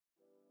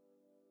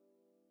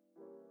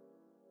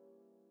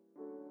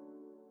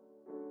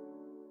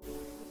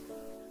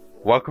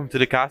Welcome to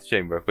the cast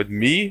chamber with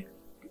me,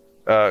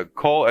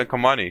 Cole, and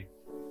Kamani.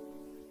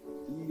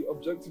 The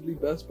objectively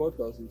best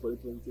podcast in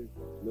 2022.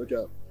 No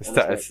cap.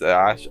 It's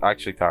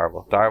actually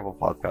terrible. Terrible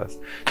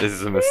podcast. This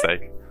is a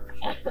mistake.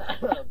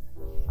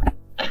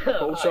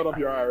 Cole, shut up,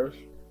 you're Irish.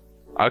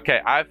 Okay,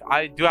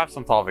 I do have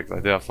some topics. I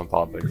do.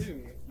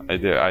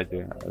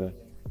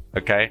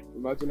 Okay.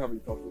 Imagine having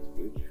topics,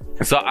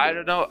 bitch. So I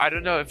don't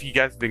know if you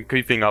guys have been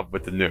keeping up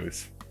with the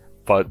news,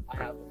 but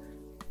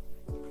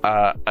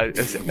yeah, it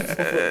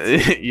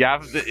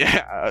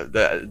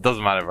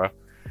doesn't matter, bro.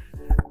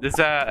 There's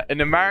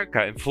in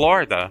America, in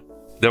Florida,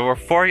 there were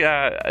 4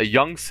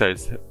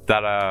 youngsters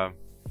that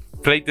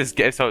played this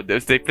game. So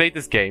they played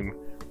this game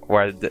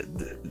where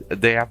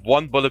they have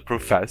one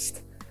bulletproof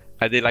vest,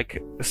 and they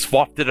like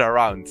swapped it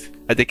around,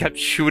 and they kept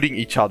shooting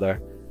each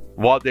other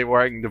while they were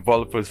wearing the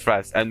bulletproof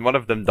vest, and one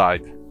of them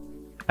died.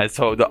 And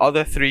so the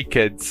other 3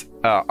 kids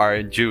are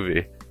in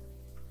juvie.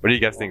 What do you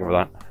guys think of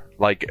that?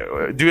 Like,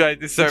 do I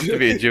deserve to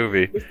be in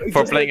juvie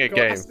for playing a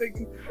game?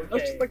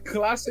 That's just a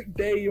classic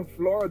day of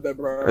Florida,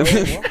 bro.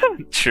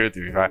 True,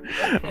 to be fair.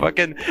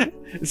 Fucking.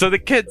 So the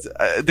kids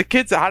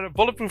had a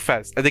bulletproof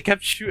vest, and they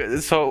kept shooting.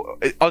 So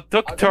it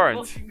took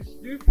turns.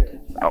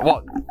 Stupid.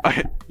 What?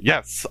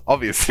 Yes,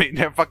 obviously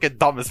they're fucking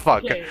dumb as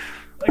fuck. Okay,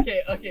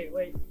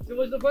 wait. So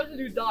was the person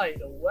who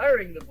died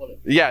wearing the bullet?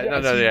 Yeah,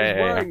 Yes, no, he was yeah.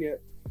 wearing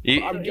it.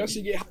 I'm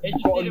guessing it It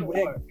just gotten didn't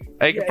wet. work.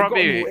 It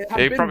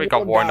probably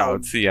got worn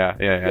out. Yeah,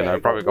 no,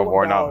 it probably got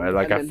worn out. down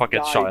Like and a then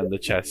fucking died. shot in the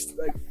chest.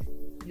 Like,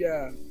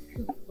 yeah.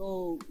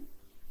 So,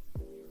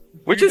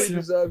 Which do is they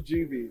deserve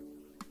juvie?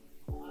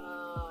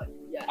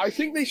 Yes. I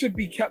think they should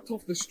be kept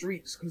off the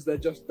streets because they're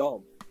just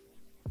dumb.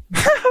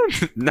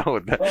 no. Oh,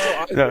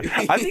 No,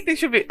 I think they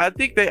should be. I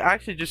think they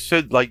actually just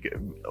should like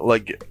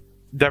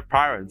their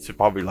parents should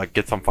probably like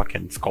get some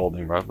fucking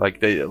scolding, bro. Like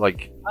they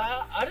like.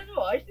 I don't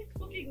know. I think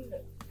fucking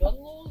gun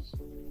laws.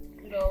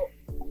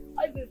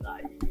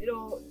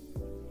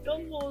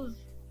 Gun laws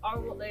are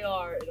what they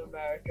are in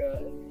America,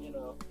 and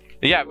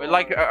Yeah, but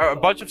like a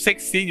bunch of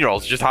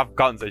 16-year-olds just have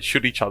guns and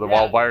shoot each other Yeah.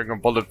 while wearing a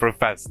bulletproof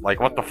vest. Like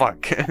what the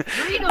fuck?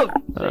 freedom.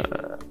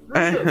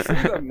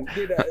 Freedom,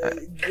 dude,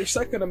 the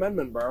Second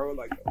Amendment, bro.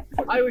 Like,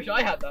 I wish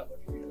I had that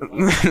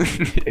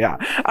much. Yeah,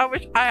 I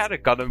wish I had a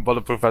gun and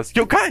bulletproof vest.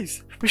 Yo,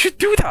 guys, we should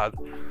do that.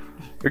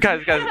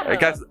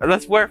 Guys,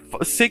 let's wear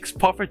 6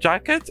 puffer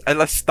jackets and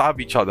let's stab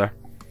each other.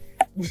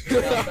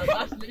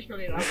 That's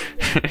literally an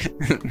average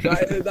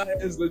day. that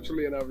is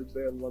literally an average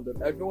day in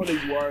London. Everyone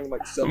is wearing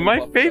like 7 My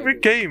buff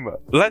favorite jackets. game.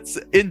 Let's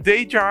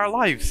endanger our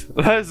lives.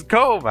 Let's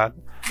go, man.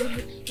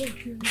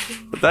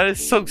 That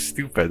is so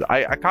stupid.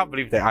 I can't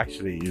believe they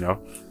actually,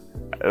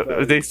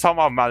 they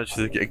somehow managed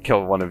to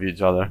kill one of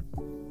each other.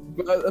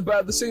 But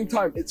at the same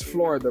time, it's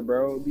Florida,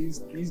 bro.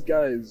 These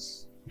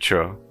guys.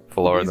 True, These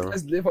Florida.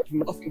 guys live off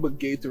nothing but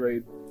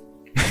Gatorade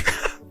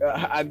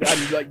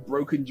and like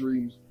broken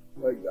dreams.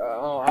 Like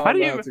How do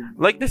you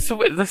like?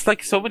 There's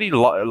like so many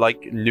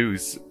like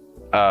news,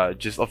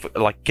 just of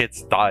like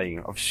kids dying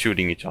of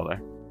shooting each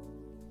other.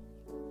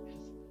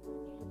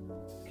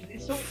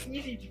 It's so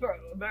easy for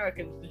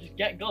Americans to just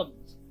get guns.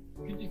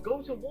 You can just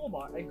go to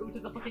Walmart and go to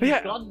the fucking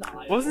Yeah, gun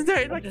aisle. Wasn't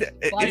there and like just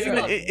buy a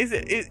gun.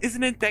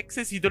 isn't in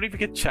Texas you don't even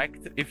get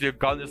checked if your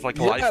gun is like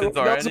licensed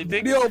or that's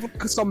anything? a video of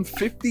some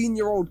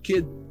 15-year-old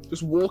kid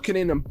just walking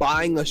in and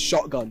buying a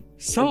shotgun.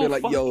 So And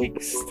be like, yo,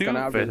 fucking can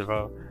I have stupid, this?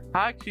 bro.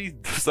 Actually,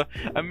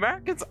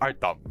 Americans are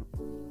dumb.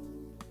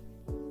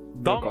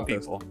 Dumb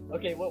contest. people.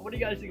 Okay, what do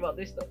you guys think about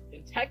this though?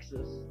 In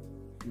Texas,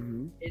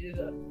 Mm-hmm. it is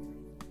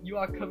you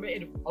are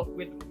committed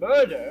with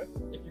murder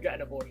if you get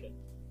an abortion.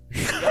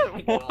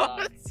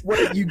 What?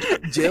 Wait, you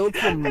get jailed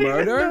for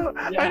murder?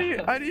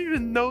 Yeah. I didn't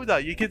even know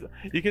that. You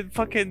can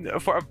fucking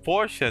for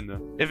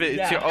abortion if it's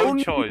Yeah. your own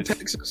Only choice, in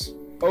Texas.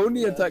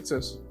 Only in Yeah.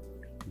 Texas.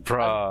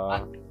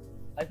 bruh.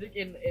 I think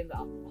in I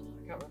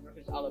can't remember if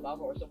it's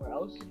Alabama or somewhere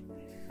else,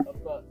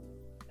 but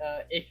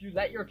if you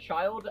let your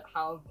child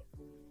have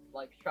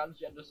like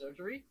transgender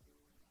surgery,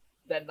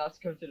 then that's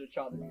considered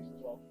child abuse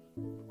as well.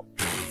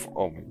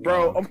 Oh my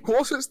Bro, god. of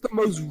course it's the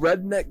most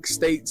redneck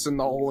states in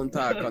the whole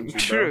entire country.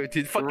 True,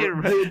 dude.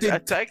 Fucking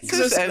Dude, Texas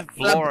Texas and and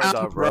Florida,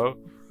 Alabama, bro.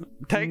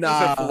 Texas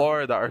Nah. and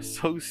Florida are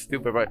so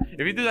stupid, bro.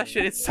 If you do that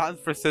shit in San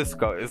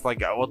Francisco, it's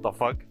like, what the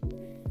fuck?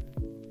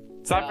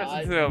 San Yeah,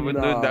 Francisco would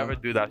Nah. never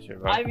do that shit,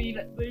 bro. I mean,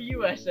 the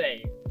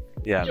USA,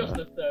 Yeah, just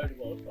man. a third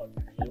world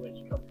country when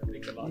you come to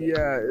think about it.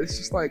 Yeah, it's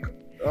just like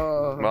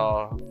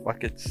Oh,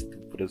 fucking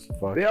stupid as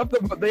fuck. they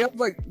have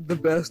like the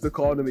best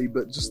economy,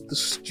 but just the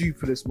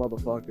stupidest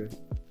motherfucker.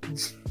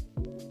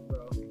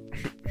 Bro,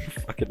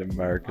 Fucking I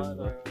Americans, don't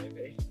bro. know,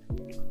 maybe.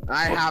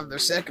 I have the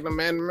Second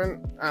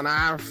Amendment and I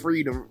have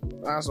freedom.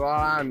 That's all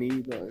I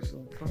need.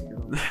 So, fuck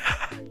you.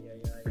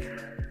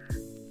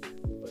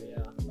 But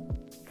yeah.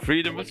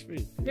 Freedom is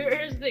free.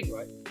 Here's the thing,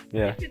 right?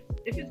 Yeah.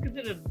 If it's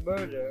considered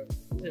murder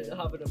to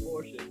have an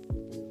abortion,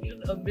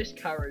 shouldn't a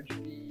miscarriage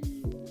be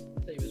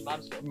the same as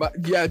manslaughter?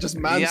 But yeah, just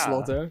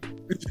manslaughter.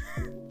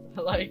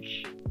 Like,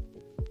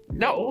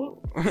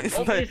 No, It's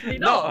Obviously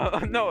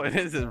no, it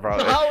isn't,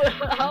 bro.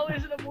 How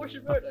is it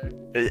abortion murder?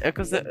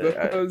 Because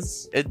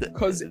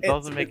it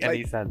doesn't make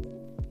any sense.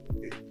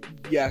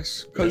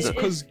 Yes,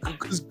 because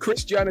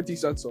Christianity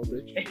said so,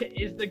 bitch.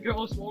 Is the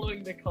girl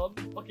swallowing the cum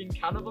fucking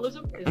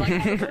cannibalism?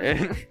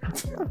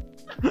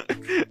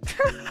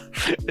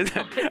 Is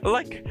that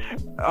Like,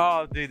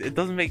 oh, dude, it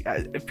doesn't make.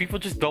 People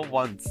just don't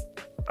want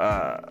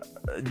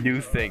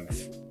new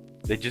things.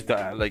 They just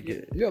like.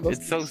 Yeah,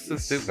 it's so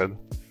stupid.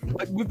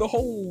 Like with the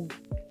whole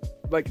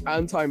like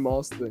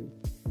anti-mask thing,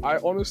 I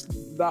honestly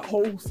that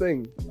whole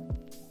thing,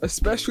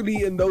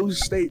 especially in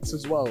those states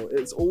as well,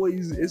 it's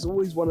always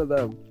one of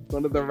the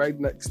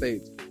redneck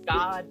states.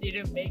 God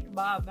didn't make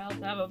my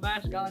mouth have a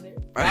mask on it.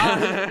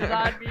 God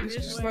designed me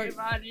this way if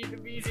I need to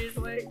be this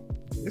way.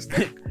 It's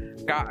like,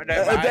 God,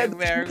 then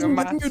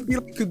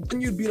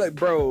you'd be like,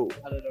 bro,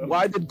 I don't know.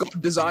 why did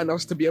God design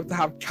us to be able to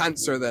have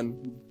cancer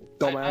then,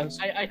 dumbass?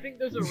 I think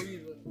there's a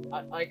reason.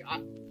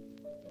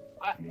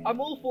 I'm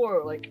all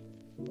for like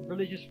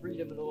religious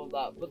freedom and all of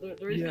that, but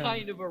there is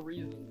kind of a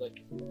reason.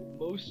 Like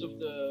most of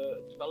the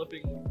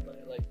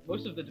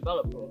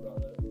developed world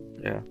rather,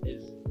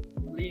 is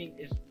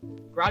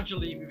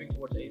gradually moving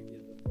towards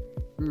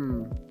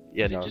atheism.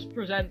 Yeah, It just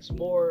presents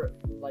more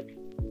like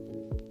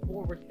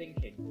forward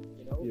thinking,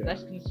 you know,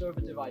 less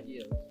conservative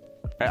ideas.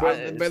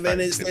 But then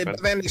it's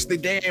the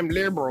damn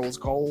liberals,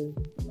 Cole.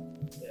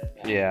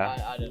 Yeah.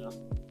 I don't know.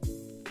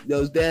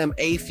 Those damn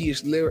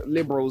atheist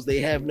liberals, they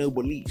have no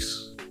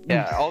beliefs.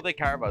 Yeah, all they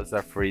care about is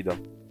their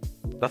freedom.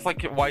 That's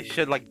like why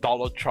shit like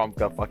Donald Trump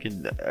got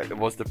fucking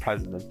was the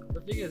president. The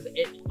thing is,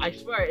 I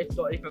swear it's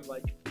not even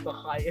like the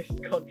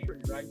highest country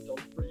ranked on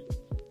freedom.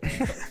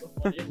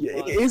 Yeah,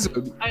 it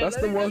isn't. That's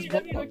the worst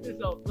Let me look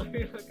this up. Let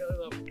me look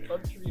up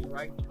countries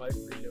ranked by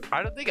freedom.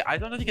 I don't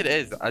think it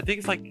is. I think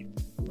it's like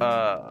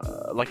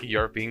a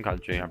European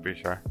country, I'm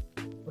pretty sure.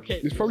 Okay,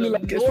 it's probably so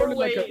like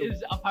Norway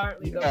is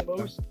apparently the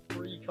most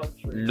free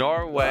country.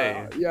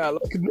 Norway.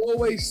 Like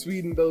Norway,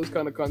 Sweden, those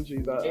kind of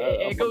countries.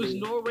 It goes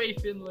Norway,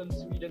 Finland,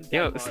 Sweden.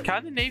 Yo,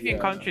 Scandinavian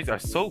countries are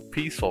so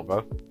peaceful,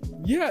 bro.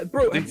 Yeah,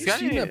 bro. Have you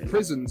seen their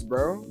prisons,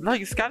 bro?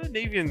 Like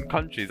Scandinavian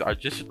countries are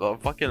just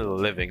fucking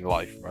living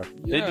life, bro.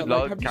 They Yeah, just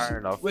like, don't care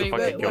enough to wait,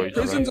 fucking kill each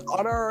prisons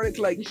other. are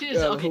like This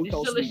is a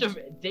hotel list suites. of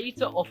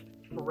data of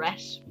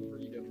press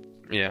freedom.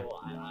 Yeah. So,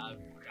 I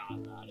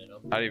don't know.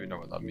 I don't even know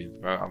what that means,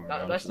 bro.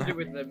 That's to do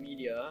with the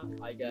media,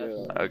 I guess.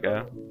 Yeah.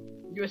 Okay.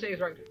 USA is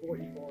ranked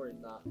 44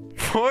 in that.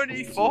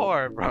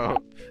 44, bro.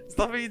 It's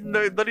not even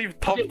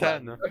top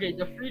 10. Okay,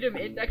 the Freedom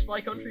Index by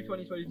country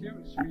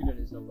 2022, Sweden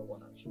is number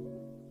 1 actually.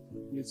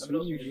 It's I mean, not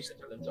really Sweden, just.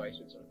 Switzerland, sorry,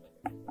 Switzerland.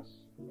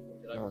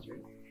 Did I Oh.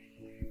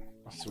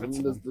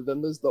 Sweden?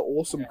 Then there's the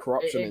awesome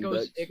corruption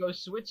index. It goes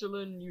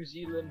Switzerland, New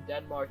Zealand,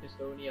 Denmark,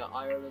 Estonia,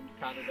 Ireland,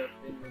 Canada,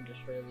 Finland,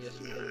 Australia,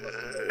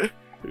 Sweden.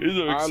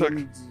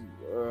 Ireland.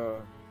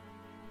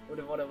 What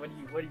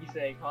are you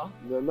saying, huh?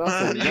 No, What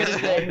are you gonna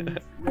say?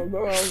 no,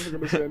 I wasn't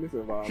gonna say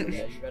anything about Yeah,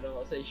 it. you better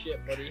not say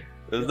shit, buddy.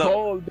 There's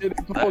Cole,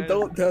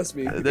 don't test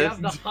me. We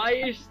have the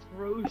highest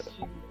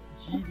grossing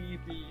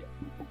GDP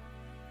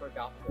per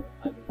capita.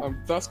 I believe.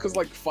 That's because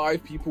like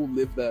 5 people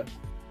live there.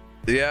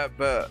 Yeah,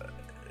 but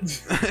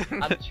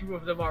And 2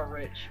 of them are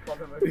rich.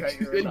 Conor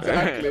McGregor. and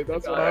Exactly,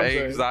 that's what I'm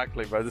saying.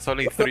 exactly, bro. There's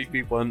only 3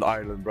 people in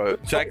Ireland, bro.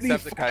 Jack Only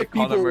Septiceye, 5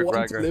 Conor people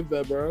want to McGregor, live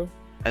there, bro.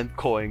 and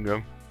Cole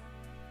Ingram.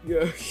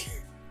 Yeah.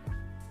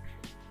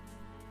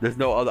 There's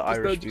no other Just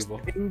Irish just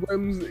people.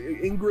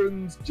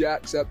 Ingram's,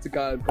 Jack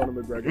Septiceye, and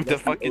Conor McGregor. The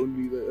That's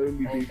fucking- the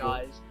only Oh, people.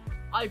 guys,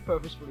 I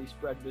purposefully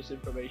spread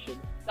misinformation.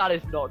 That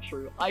is not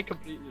true. I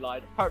completely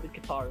lied. Apparently,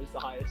 Qatar is the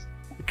highest.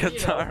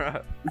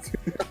 Katara.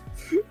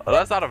 Oh,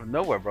 that's out of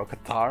nowhere, bro.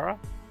 Katara?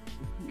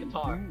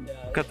 Qatar. Yeah.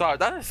 Qatar,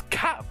 that is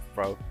cap,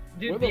 bro.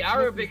 Dude, Where the the fuck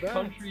Arabic is that?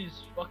 countries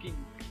fucking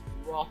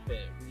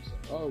profit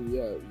recently. Oh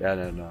yeah.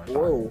 Yeah, no.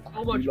 Oil.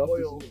 So much You love to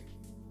oil. see it.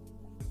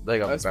 They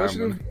got Especially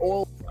Barman. with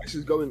oil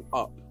prices going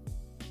up.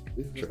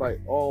 It's just like,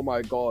 oh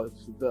my god,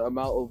 the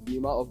amount of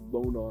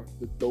dollars,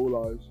 the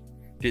dollars.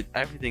 Dude,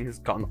 everything has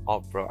gone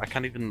up, bro. I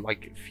can't even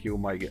like fuel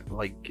my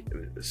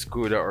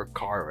scooter or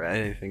car or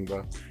anything,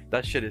 bro.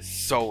 That shit is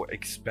so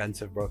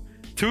expensive, bro.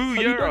 2 you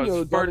done your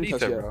euros per driving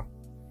test liter, yet? bro.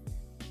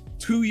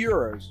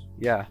 €2.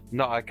 Yeah,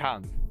 no, I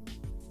can't.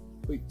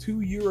 Wait,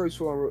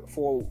 €2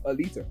 for a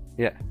liter.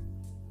 Yeah.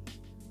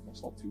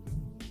 That's not too.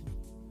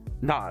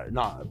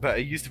 Nah, but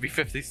it used to be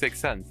 56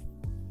 cents.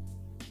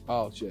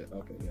 Oh shit.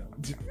 Okay, yeah.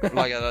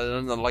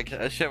 Like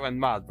shit went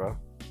mad, bro.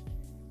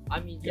 I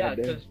mean, yeah,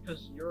 Goddamn.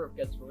 because Europe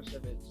gets most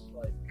of its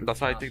like.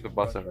 That's why I take the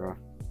bus Russia. everywhere.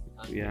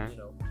 And, Yeah. You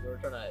know, we were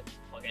trying to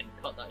fucking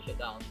cut that shit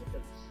down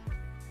because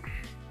they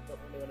don't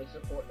really want to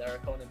support their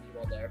economy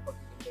while they're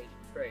fucking invading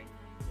Ukraine.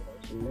 You know,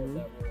 support Mhm.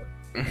 their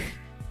war.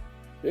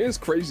 It is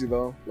crazy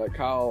though, like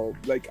how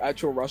like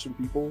actual Russian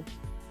people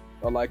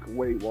are like,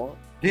 wait, what?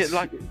 Yeah,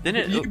 like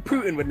didn't You, it?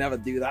 Putin would never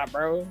do that,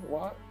 bro.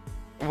 What?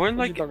 Weren't What are you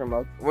like talking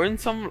about? weren't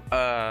some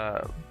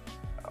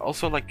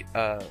also like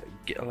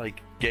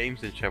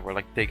games and shit were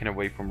like taken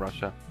away from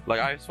Russia. Like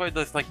I swear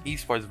there's like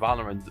esports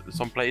Valorant.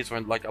 Some players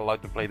weren't like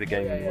allowed to play the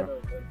game Yeah, anymore. no,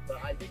 but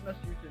I think that's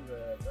due to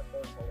the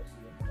foreign policy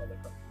of other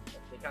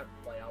can't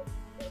fly out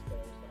their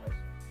players to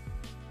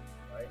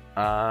Iceland,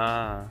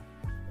 right?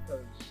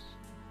 Because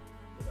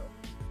you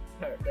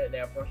know they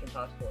have Russian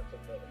passports,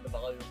 and the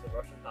value of the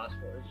Russian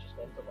passport is just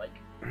onto like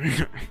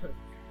you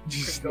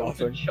Just can go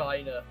nothing. to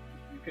China,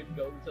 you can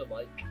go to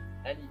like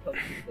any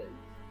country that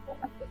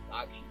is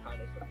actually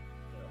kind of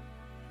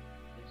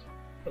is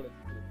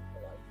politically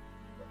aligned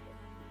with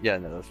Russia. Yeah,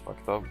 no, that's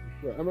fucked up.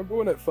 Yeah, I remember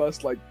when it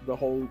first like the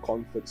whole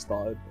conflict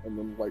started, and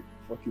then like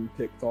fucking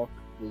TikTok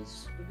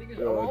was. The thing is,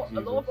 Oh, a lot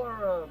Jesus. of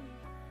our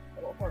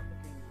fucking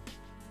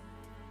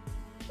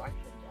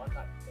sanctions aren't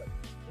that like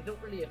they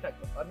don't really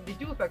affect. I mean, they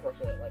do affect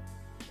Russia like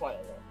quite a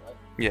lot, right?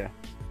 Yeah.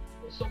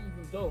 But some of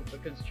them don't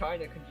because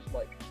China can just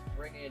like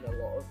bring in a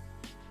lot of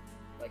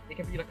like they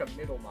can be like a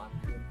middleman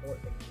to import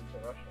things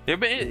into Russia.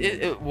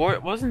 Yeah,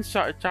 but wasn't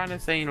China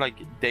saying like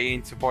they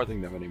ain't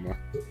supporting them anymore?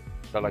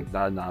 They're like,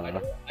 nah.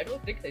 I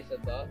don't think they said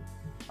that.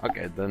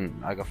 Okay, then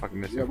I got fucking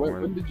Yeah,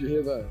 misinformed. when did you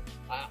hear that?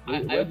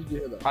 Where did you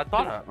hear that?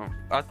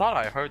 I thought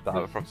I heard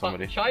that from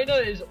somebody. China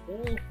is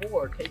all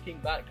for taking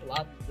back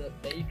lands that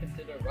they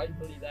consider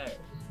rightfully theirs.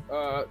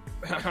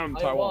 Taiwan.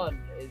 Taiwan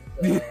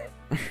is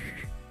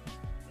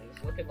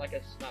looking like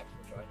a snack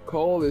for China.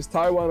 Cole, is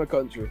Taiwan a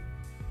country?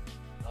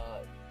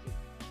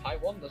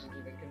 Taiwan doesn't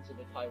even consider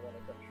Taiwan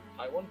a country.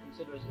 Taiwan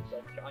considers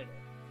itself China.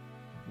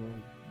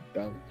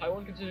 Damn.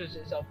 Taiwan considers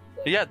itself.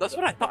 Yeah, that's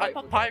what I thought. I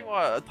thought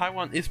Taiwan.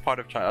 Taiwan is part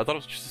of China. I thought it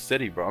was just a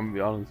city, bro. I'm gonna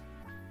be honest.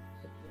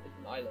 It's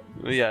an island.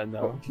 Yeah,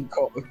 no.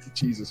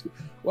 Jesus.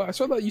 Well, I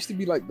swear that used to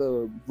be like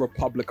the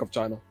Republic of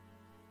China.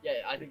 Yeah,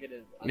 I think it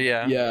is.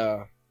 Yeah.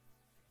 Yeah.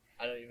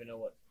 I don't even know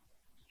what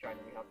China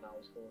we have now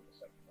is called.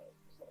 It's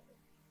like,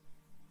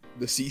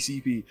 The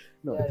CCP.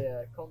 No.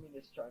 yeah,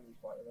 Communist Chinese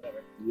Party,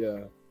 whatever.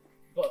 Yeah.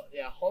 But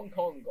yeah, Hong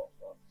Kong got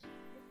fucked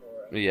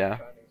before. Yeah.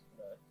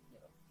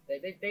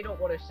 Chinese, they don't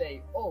want to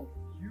say, oh,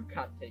 you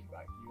can't take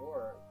back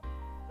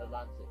the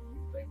lands that you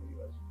claim for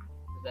yours,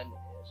 because then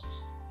it's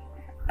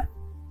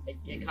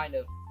just, it kind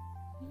of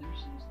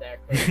loosens their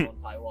claim on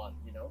Taiwan,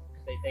 because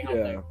they have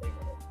their claim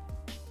on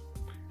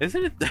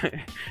it.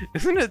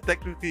 Isn't it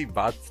technically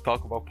bad to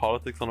talk about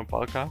politics on a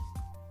podcast?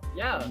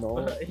 Yeah,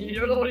 No. you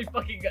don't only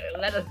fucking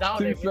let us down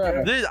To be with fair.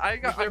 your, Dude, I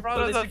brought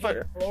up that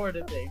political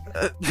Florida thing.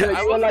 Yeah,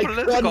 I you were was like,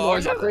 political. Gun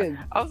Wars are cringe.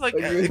 I was like,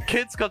 Like,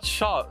 kids got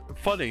shot.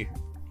 Funny.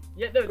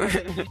 Yeah, no,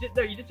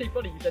 you did say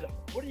funny. You said,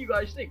 what do you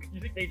guys think?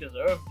 You think they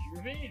deserve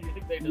juvie? Do you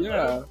think they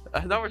deserve?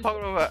 Yeah. Now we're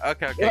talking about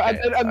okay. Yeah,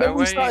 and then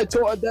we Away- started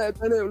talking.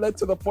 Then it led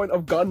to the point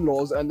of gun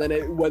laws, and then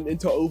it went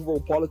into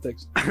overall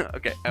politics.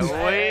 okay,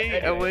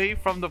 Anyway. away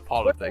from the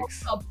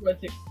politics.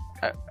 Politics.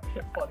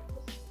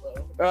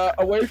 Uh,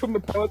 Away from the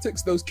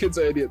politics, those kids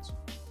are idiots.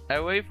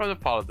 Away from the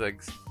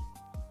politics.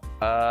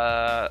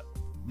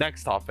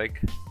 Next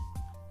topic.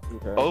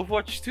 Okay.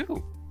 Overwatch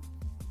 2.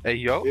 Hey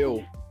yo,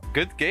 Ew.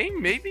 good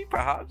game, maybe,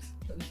 perhaps.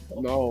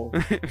 No.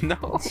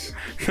 no.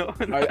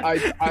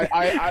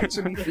 I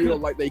actually feel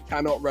like they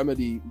cannot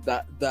remedy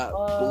that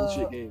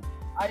bullshit game.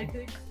 I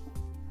think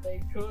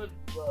they could,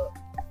 but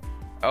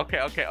Okay.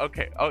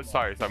 Oh,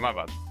 sorry, my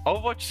bad.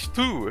 Overwatch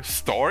 2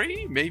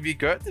 story, maybe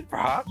good,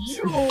 perhaps.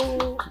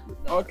 no,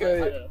 Okay.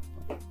 I don't know.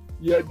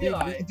 Yeah, feel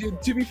like-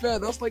 dude, to be fair,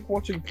 that's like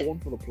watching porn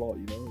for the plot,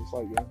 It's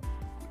like,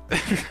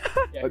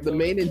 Yeah, like the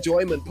main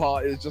enjoyment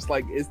part is just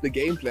like, is the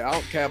gameplay. I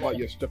don't care about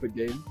your stupid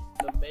game.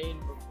 The main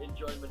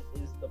enjoyment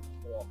is the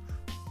plot.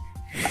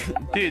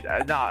 Dude,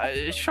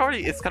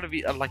 surely it's gonna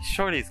be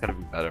surely it's gonna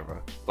be better, bro.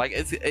 Like,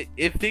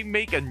 if they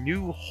make a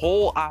new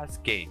whole ass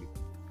game,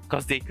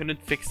 because they couldn't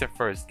fix their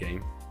first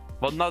game,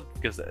 well, not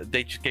because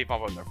they just gave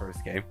up on their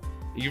first game.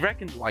 You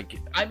reckon like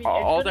I mean,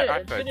 all it's their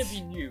gonna efforts?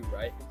 be new,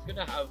 right? It's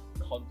gonna have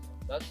content.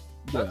 That's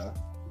Yeah.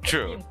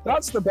 True.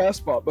 That's the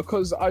best part,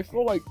 because I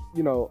feel like,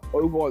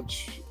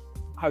 Overwatch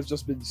has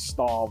just been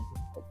starved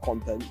of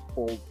content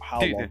for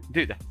how long?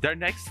 Dude,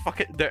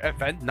 their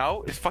event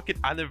now is fucking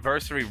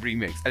anniversary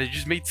remix, and it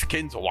just made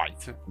skins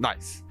white.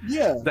 Nice.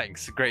 Yeah.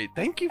 Thanks, great.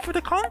 Thank you for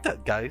the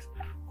content, guys.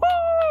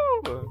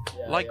 Woo!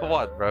 Yeah, Like yeah.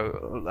 what,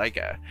 bro? Like,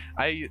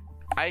 I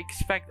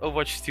expect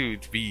Overwatch 2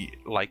 to be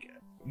like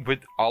with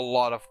a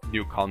lot of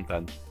new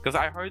content, because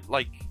I heard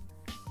like,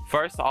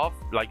 first off,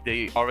 like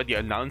they already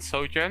announced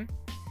Sojourn,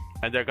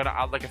 and they're gonna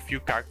add like a few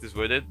characters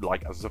with it,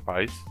 like as a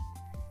surprise.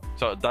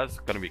 So that's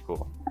gonna be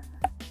cool.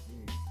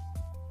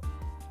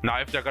 Now,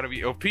 if they're gonna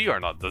be OP or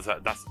not, that's a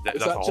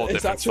whole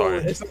different story.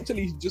 It's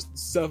actually just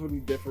 7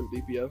 different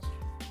DPS.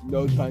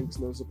 No tanks,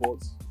 no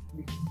supports.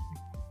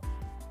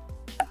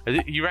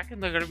 You reckon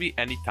there are gonna be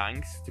any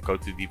tanks to go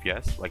to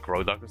DPS, like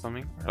Roadhog or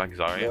something, or like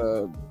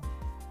Zarya?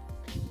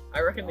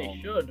 I reckon they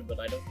should, but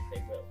I don't think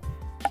they will.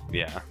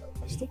 Yeah.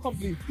 I still can't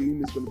believe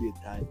Doom is going to be a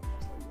tank.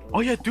 Oh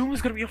yeah, Doom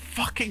is gonna be a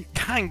fucking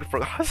tank,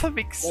 bro. How does that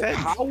make Like, sense?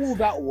 how will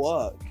that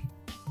work?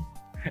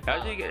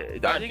 Are they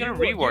gonna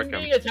rework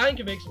him? Being a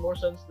tank makes more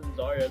sense than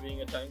Zarya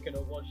being a tank in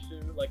Overwatch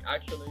 2. Like,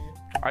 actually.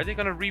 Are they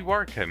gonna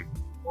rework him?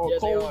 Oh, Yeah, they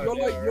Cole, are, you're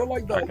they are.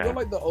 like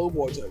the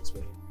Overwatch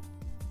expert.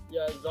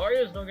 Yeah,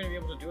 Zarya's not gonna be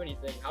able to do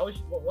anything. How is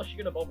she? What's she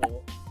gonna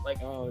bubble?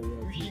 Like, Oh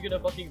who's yeah. she gonna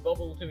fucking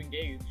bubble to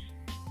engage?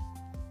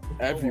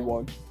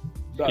 Everyone.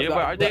 Yeah, but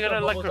are they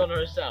gonna like? bubbles on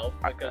herself?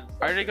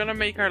 Are they gonna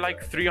make her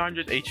like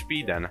 300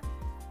 HP then?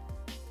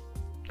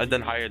 And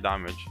then higher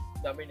damage?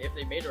 I mean, if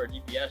they made her a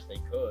DPS, they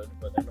could,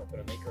 but they're not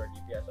gonna make her a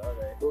DPS, are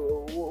they?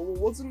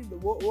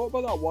 What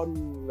about that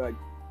one like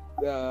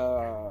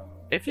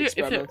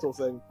experimental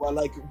thing where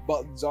like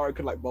Zara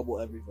could like bubble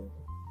everything?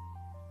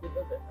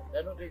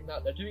 They're not doing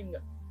that. They're doing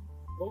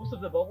most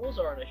of the bubbles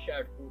are on a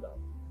shared cooldown,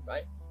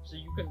 right? So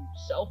you can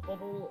self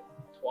bubble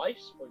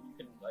twice, or you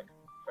can like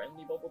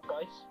friendly bubble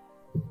twice.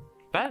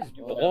 That's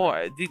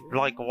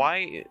like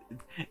why?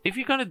 If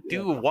you're gonna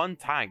do one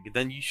tank,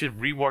 then you should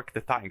rework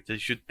the tank. You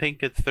should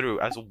think it through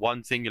as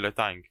one singular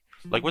tank.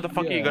 Like what the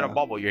fuck are you gonna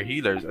bubble your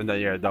healers and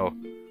then no?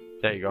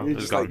 There you go. You're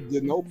It's just gone.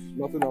 like, nope,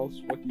 nothing else.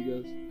 Fuck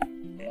you guys.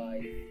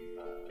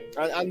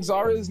 And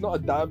Zara is not a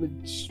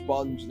damage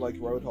sponge like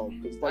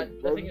Roadhog, because like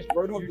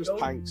Roadhog just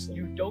tanks.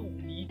 You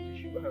don't need to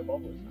shoot her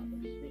bubbles now.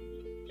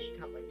 She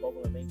can't like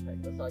bubble a main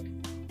tank. That's like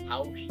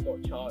how she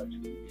got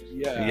charged.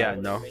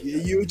 No.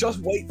 You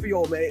just wait for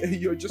your mate.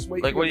 You just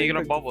wait. Like for what are your you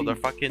gonna mate bubble? to They're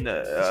fucking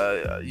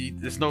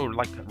there's no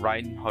like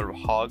Ryan or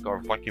Hog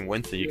or fucking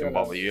Winston you can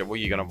bubble. What are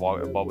you gonna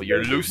bubble?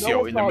 You're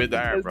Lucio in the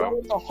mid-air, bro.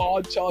 There's no one to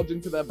hard charge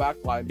into their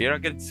backline. You're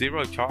gonna get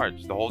 0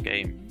 charge the whole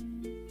game.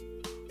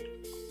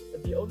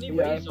 The only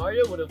way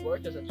Zarya would have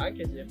worked as a tank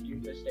is if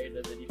Doom stayed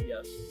as a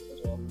DPS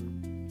as well.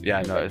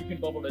 Yeah, no. You can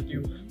bubble the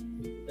Doom.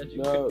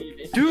 No.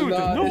 Dude,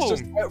 no! It's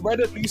just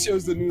Reddit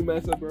Lucio's the new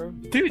meta, bro.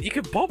 Dude, you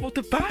can bubble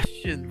the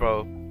Bastion,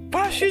 bro.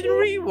 Bastion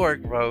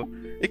rework, bro.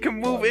 It can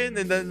move in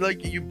and then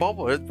like you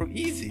bubble it for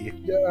easy.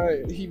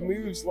 Yeah, he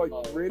moves like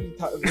really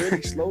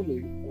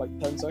slowly, like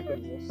 10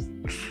 seconds.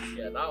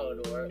 Yeah, that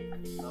would work.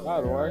 That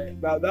would work.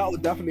 That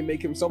would definitely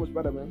make him so much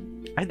better,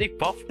 man. And they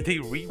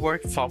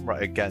reworked Sombra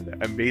again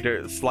and made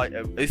her slight.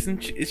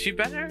 Is she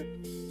better?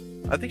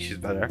 I think she's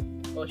better.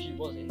 Well, she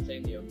was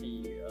insanely OP.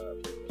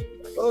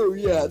 Oh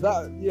yeah,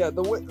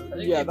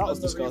 that was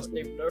disgusting.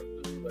 They've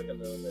nerfed the rework a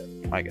little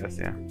bit. I guess,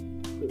 yeah.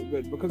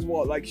 Good, because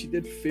what? Like she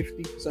did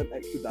 50%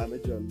 extra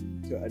damage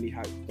to any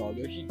hacked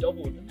target. She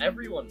doubled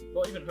everyone,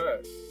 not even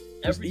her.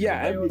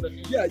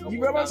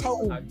 You realize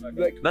how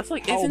like that's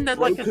like how isn't that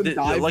like a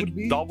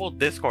double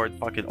Discord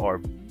fucking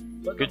orb?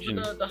 But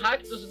the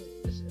hack doesn't.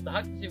 The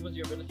hack disables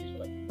your abilities for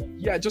like 1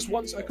 second. Yeah, just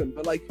 1 second,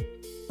 but like.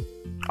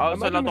 Oh,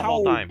 so not the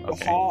whole time.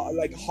 Okay.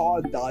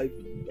 Hard dive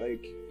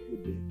like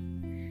would be.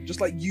 Just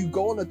like you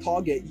go on a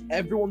target,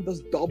 everyone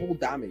does double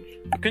damage.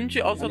 Couldn't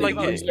you also EMP like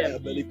makes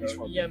everyone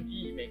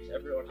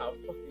have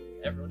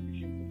everyone who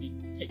should be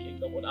taking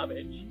double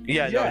damage.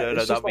 Yeah, no,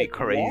 that'd be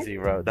crazy,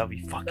 bro. That'd be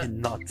fucking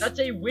nuts.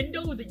 That's a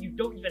window that you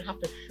don't even have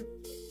to shoot.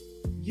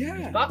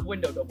 Yeah. That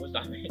window doubles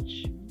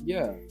damage.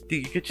 Yeah.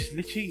 Dude, you could just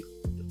literally.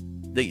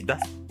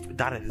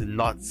 That is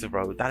nuts,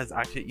 bro. That is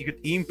actually you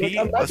could EMP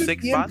a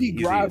 6-man EMP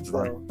grab,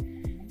 bro.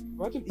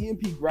 Imagine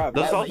EMP grab.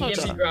 That's also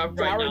EMP grab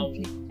right now.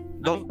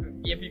 Those,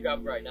 EMP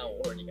grab right now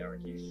already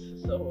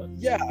guarantees. So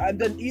yeah, and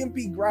then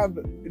EMP grab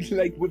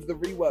like with the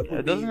rework.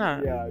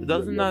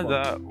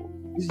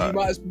 You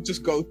might as well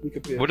just go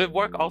pick a would it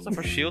work also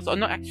for shields? Oh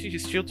no, actually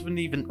shields wouldn't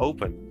even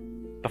open.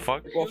 The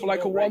fuck? Well, for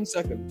like 1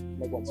 second.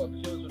 Like 1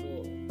 second. Shields would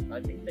all, I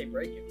think they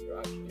break if you're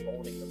actually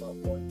holding them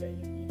up point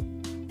base.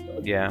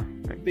 So, yeah.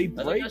 They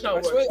break. I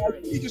swear, I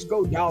think you just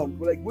go down.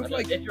 Like with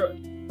like.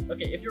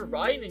 If you're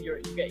Ryan and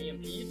you get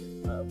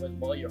EMP'd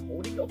while you're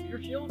holding up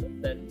your shield,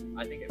 then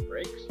I think it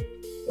breaks.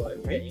 But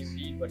if you get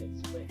EMP'd when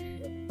it's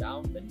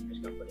down, then you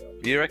just can't put it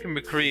up. You reckon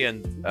McCree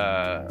and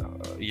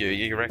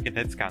you reckon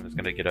Hitscan is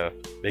gonna get a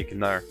big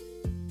nerf?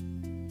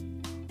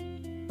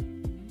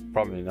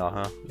 Probably not,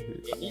 huh?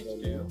 It needs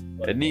to.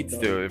 It needs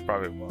to. It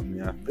probably won't.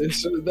 Yeah.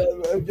 So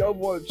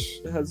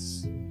Overwatch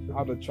has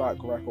had a track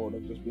record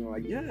of just being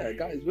like, yeah,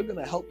 guys, we're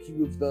gonna help you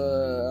with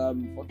the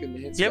fucking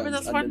hits. Yeah, but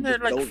that's when they're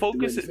like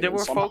focusing. They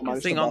were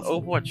focusing on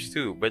Overwatch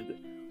too, but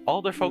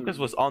all their focus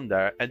was on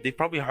there, and they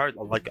probably heard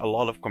like a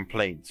lot of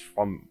complaints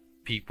from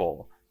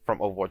people from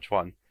Overwatch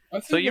 1.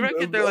 So you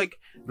reckon they're like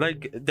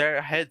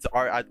their heads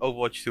are at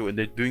Overwatch 2 and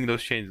they're doing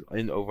those changes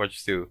in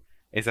Overwatch 2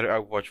 instead of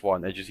Overwatch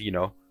 1 and just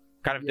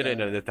kind of did it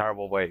in a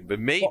terrible way. But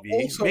maybe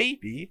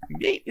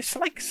it's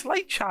like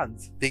slight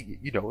chance they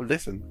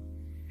listen.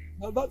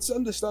 No, that's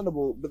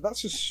understandable, but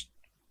that's just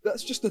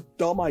a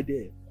dumb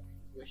idea.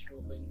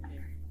 Wishful thinking.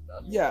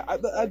 Yeah,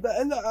 at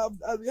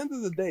the end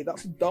of the day,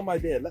 that's a dumb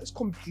idea. Let's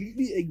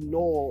completely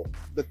ignore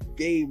the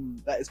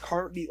game that is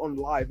currently on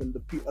live and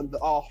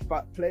our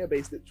player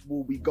base that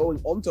will be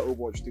going onto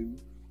Overwatch 2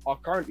 are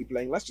currently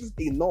playing. Let's just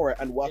ignore it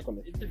and work on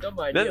it. It's a dumb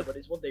idea, but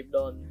it's what they've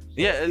done.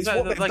 So. Yeah,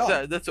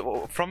 that's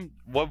from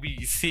what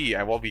we see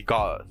and what we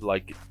got.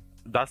 Like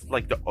that's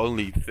like the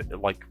only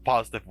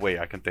positive way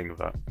I can think of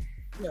that.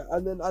 Yeah,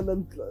 and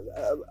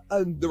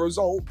the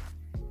result,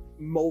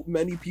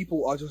 many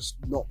people are just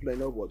not playing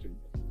Overwatch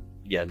anymore.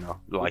 Yeah, no,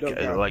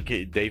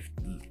 they've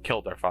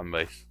killed their fan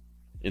base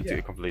into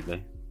it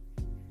completely.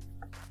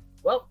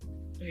 Well,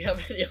 do we have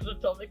any other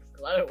topics?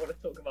 Because I don't want to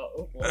talk about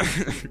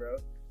Overwatch, bro.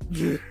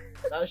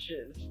 That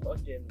shit is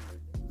fucking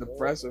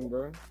depressing,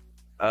 bro.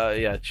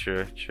 Yeah,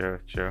 true.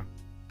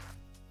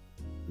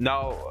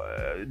 Now,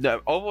 the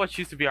Overwatch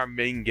used to be our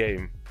main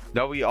game.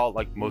 Now we all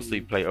like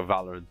mostly play a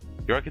Valorant.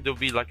 You reckon there'll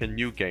be like a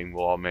new game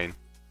we'll all main?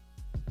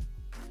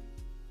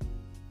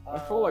 I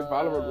feel like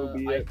Valorant will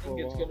be I it for think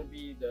a it's while. gonna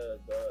be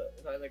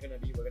it's either gonna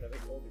be we're gonna be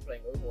all be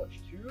playing Overwatch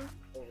 2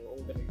 or we're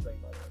all gonna be playing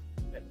Valorant.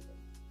 Depending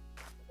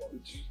on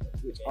Which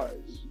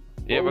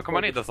Yeah, but both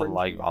Kamani are doesn't different.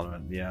 like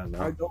Valorant. Yeah, I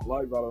no. don't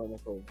like Valorant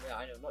at all. Yeah,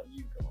 I know, not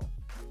you, come on.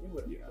 You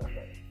wouldn't Yeah. play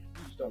it.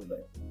 You just don't play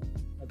it.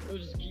 You'll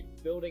just keep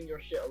building your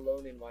shit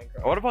alone in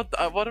Minecraft. What about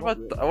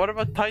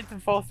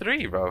Titanfall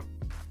 3, bro?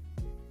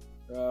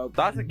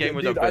 That's a game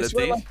with dude, I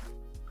swear, abilities.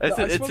 like,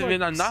 I It's swear, been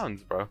like,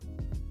 announced, bro.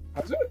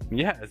 has it?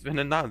 Yeah, it's been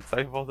announced.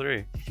 Titanfall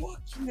 3. Fuck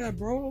yeah,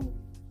 bro.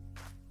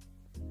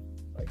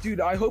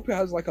 Dude, I hope it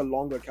has like a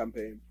longer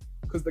campaign.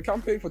 Because the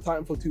campaign for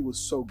Titanfall 2 was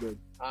so good.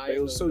 I it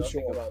know was so nothing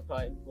short. about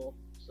Titanfall.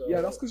 So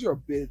Yeah, that's because you're a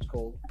bitch,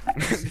 Cole.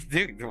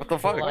 Dude, what the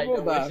fuck? all I How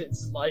about know that?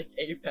 is it's like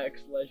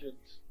Apex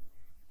Legends.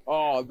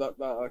 Oh, that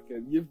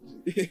okay.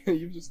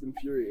 You've just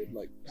infuriated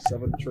like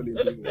 7 trillion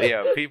people.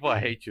 Yeah, people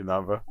hate you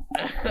now, bro.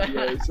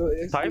 Yeah, so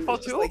it's Titanfall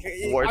it's 2? Like,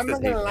 Worse I'm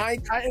not than gonna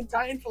Apex. lie,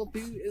 Titanfall 2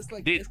 is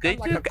like. Dude, it's they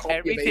kinda like a took copy of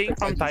everything Apex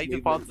from Legends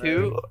Titanfall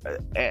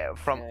movement, 2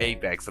 from Yeah.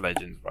 Apex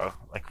Legends, bro.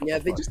 Like, what Yeah,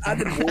 the they fuck? just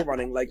added wall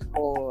running. Like,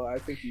 oh, I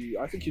think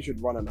you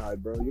should run and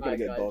hide, bro. You're gonna Alright,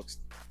 get guys. boxed.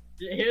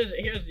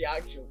 Here's the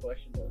actual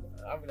question though.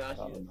 I'm gonna ask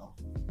I you don't this. know.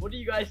 What do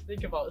you guys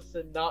think about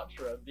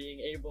Sinatra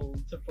being able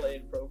to play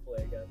in pro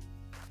play again?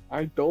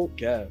 I don't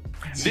care.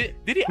 Did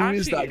he Who actually?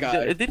 is that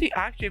guy? Did he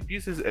actually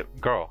abuse his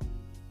girl?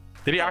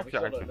 Did he We actually?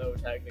 still don't know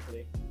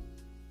technically,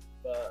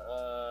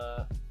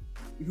 but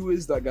Who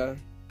is that guy?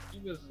 he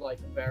was like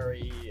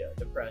very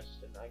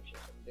depressed and anxious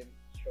and didn't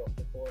show up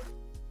to court.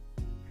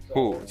 So,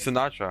 Who?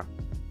 Sinatra.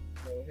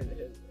 No,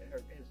 his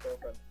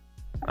girlfriend.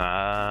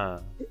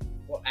 Ah.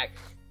 Well, ex,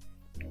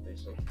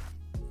 obviously.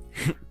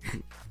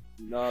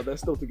 Nah, they're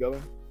still together.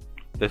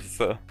 This.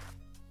 So,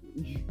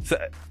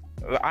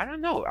 I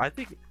don't know.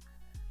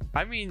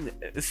 I mean,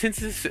 since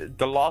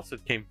the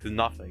lawsuit came to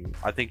nothing,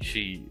 I think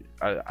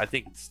I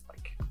think it's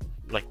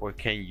like what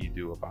can you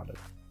do about it?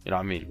 You know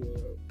what I mean?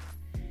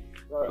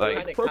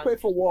 Like- pro play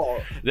for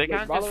what? They Like,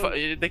 can't just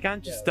Valorant- they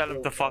can't just Yeah, tell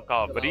him to so- fuck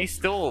off. so But now- he's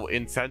still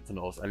in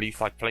Sentinels and he's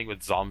like playing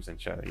with zombies and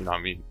shit. You know what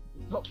I mean?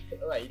 He's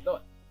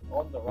not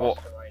on the Well-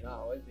 roster right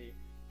now, is he?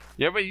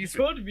 Yeah, but He he's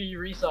could be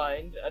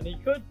re-signed and he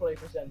could play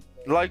for Sentinel.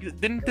 like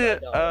didn't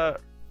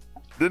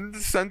the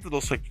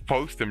Sentinels like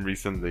post him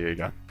recently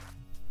again?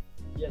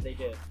 Yeah, they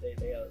did.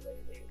 They allowed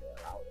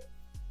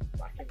it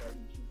back in their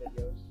YouTube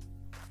videos.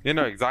 You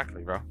know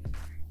exactly, bro.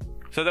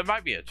 So there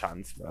might be a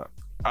chance, but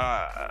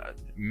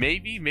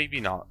maybe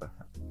not.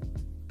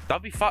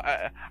 That'd be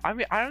I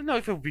mean, I don't know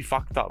if it would be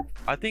fucked up.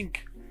 I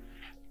think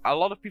a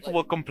lot of people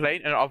will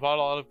complain, and a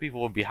lot of people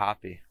will be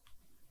happy.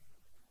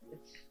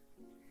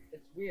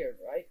 It's weird,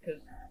 right?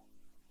 Because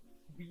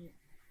he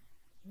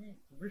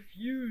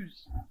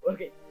refused.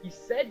 Okay, he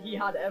said he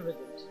had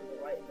evidence for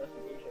the right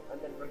investigation,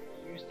 and then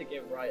refused to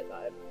give Riot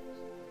that evidence.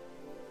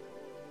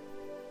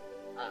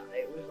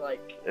 It was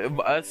like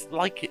It's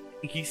like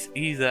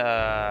he's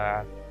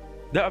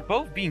they're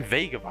both being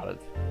vague about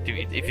it.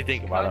 If you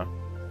think about it,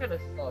 it's kind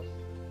of sus.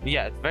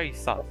 yeah, it's very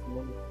sus.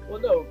 Well,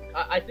 no,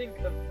 I think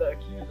the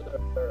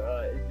accuser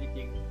is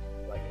being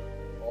like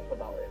off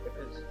about it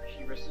because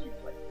she received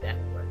like death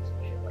threats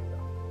and shit like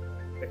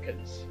that.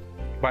 Because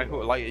By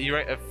who? Like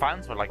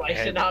fans were like, by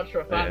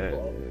Sinatra fan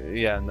club.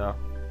 yeah, no.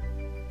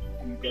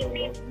 You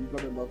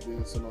gotta love the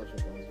Sinatra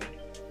fans. Man.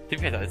 To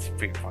be honest, it's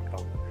pretty fucked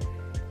up.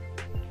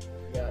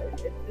 Yeah,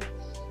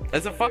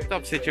 It's a fucked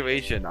up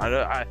situation.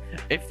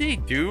 If they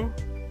do,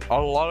 a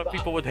lot of But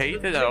people would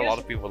hate the it, and a thing lot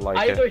is, of people would like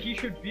Either it. he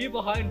should be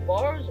behind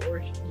bars or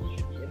he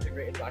should be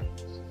integrated back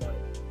into society.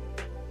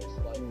 It's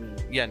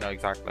like Yeah, no,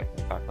 exactly.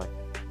 I don't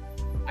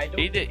Either-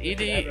 think there should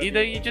either- ever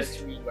either be you in just-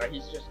 between where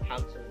he's just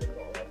cancelled and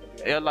not allowed to do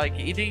Yeah, anything. like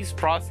either he's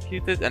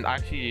prosecuted and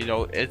actually,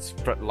 it's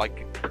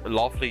like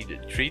lawfully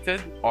treated,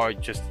 or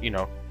just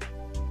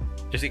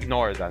just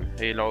ignore it then.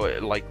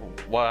 Like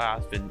what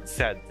has been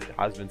said,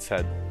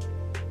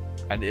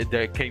 and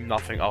there came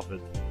nothing of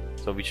it.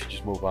 So we should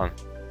just move on.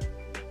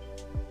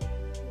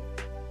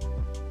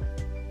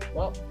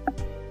 Well,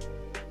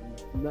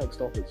 Next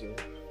topic, sir.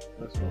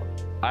 That's not.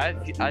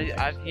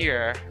 I've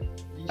here.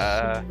 these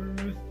Uh,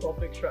 smooth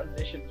topic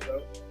transitions, bro.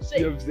 Yeah,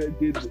 Say, they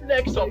did. what's the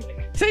next topic?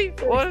 See,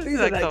 what is See the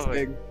the next next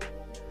topic? thing.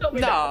 Tell me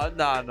now.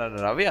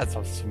 No. We had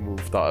some smooth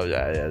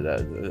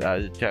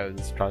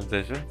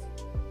transitions.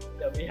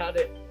 Yeah, we had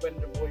it when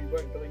we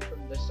weren't going from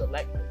the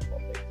selected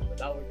topics, but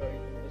now we're going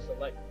from the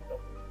selected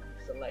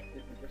topics.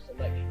 Selected with your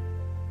selection.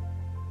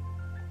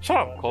 Shut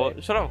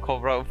up, Cole,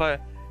 bro.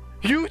 But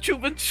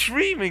YouTube and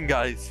streaming,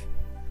 guys.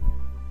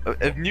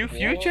 A new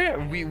future?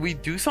 We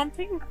do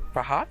something?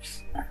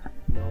 Perhaps?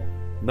 No.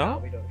 No?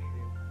 We don't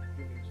stream.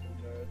 Streaming's for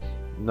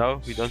nerds.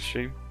 No, we don't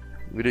stream.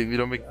 We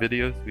don't make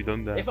videos. We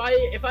don't. If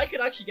I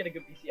could actually get a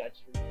good PC, I'd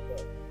stream.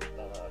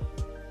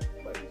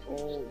 But my PC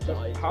Oh, just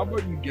dies, how so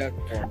about you get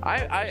one?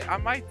 I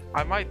might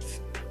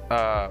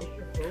if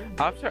your phone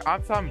after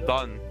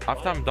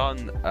I'm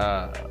done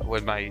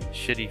with my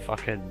shitty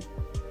fucking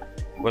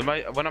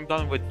when I'm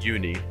done with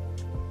uni,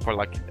 for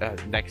like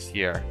next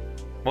year.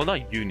 Well,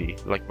 not uni.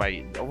 Like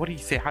my what do you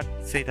say? How do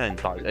you say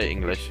that in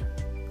English?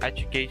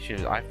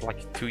 Education. I have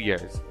like 2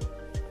 years,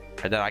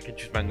 and then I can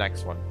choose my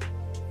next one.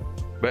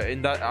 But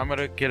in that, I'm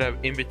gonna get an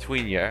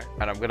in-between year,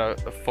 and I'm gonna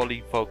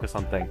fully focus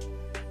on things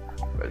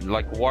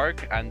like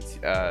work and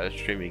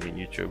streaming in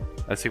YouTube,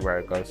 and see where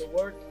it goes.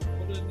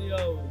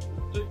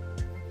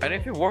 And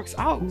if it works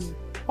out,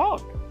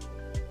 fuck.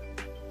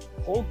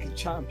 Hulk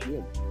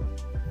champion.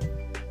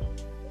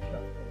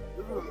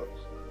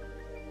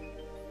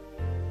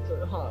 So,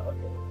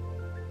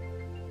 okay.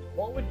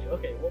 What would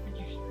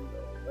you stream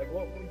though? Like,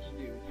 what would you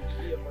do? Would you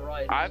be a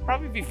variety? I'd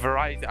probably be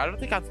variety. I don't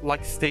think I'd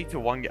like stay to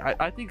one.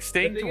 I think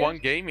staying to one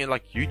game in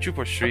like YouTube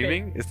or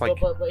streaming is like.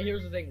 But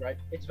here's the thing, right?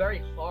 It's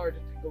very hard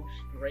to go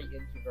straight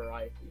into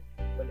variety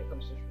when it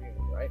comes to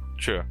streaming, right?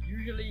 True.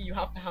 Usually, you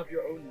have to have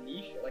your own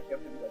niche. Like, you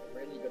have to be like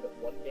really good at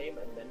one game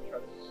and then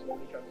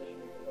slowly transition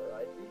into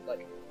variety.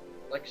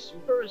 Like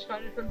Super is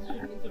kind of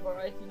transitioning into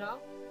variety now.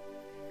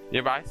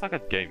 Yeah, but I suck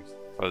at games,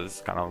 so this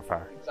is kind of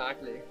unfair.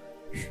 Exactly.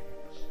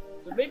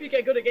 So maybe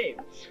get good at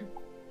games.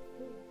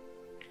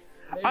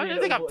 I don't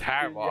think I'm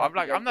terrible.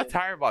 I'm not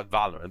terrible at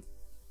Valorant.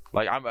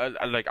 Like I'm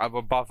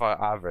above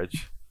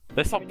average.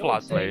 There's some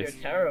plot players.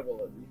 You're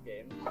terrible at these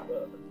games,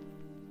 but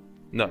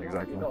no,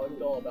 exactly. You're not a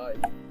god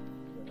either.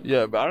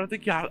 Yeah, but I don't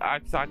think you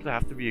exactly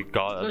have to be a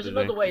god. So there's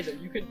another way that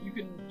you can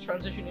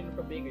transition in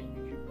from being a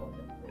YouTube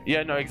content.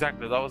 Yeah, no,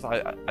 exactly. That was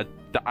I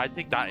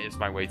think that is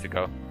my way to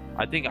go.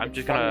 I think I'm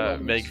just gonna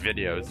make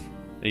videos.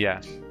 Yeah.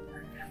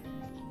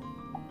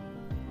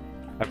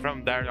 And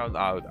from there on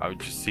out, I would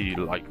just see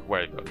like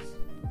where it goes.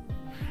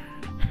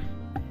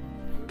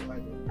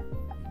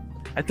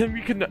 And then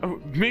we can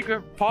make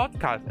a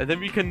podcast, and then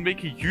we can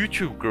make a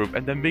YouTube group,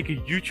 and then make a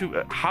YouTube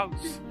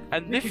house,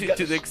 and live next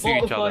to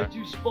each other.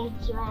 To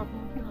sponsor our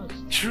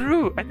podcast.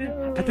 True, and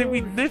then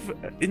we live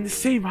in the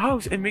same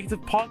house and make the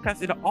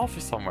podcast in an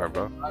office somewhere,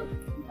 bro. I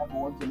never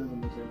want to live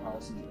in the same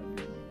house as you.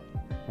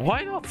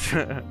 Why not?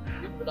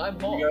 But I'm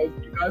hot.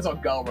 You guys are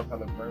girl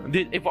repellent, bro.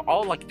 If we're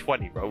all like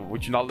 20, bro,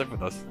 would you not live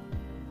with us?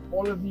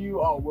 All of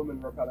you are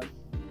women repellent.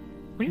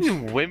 What do you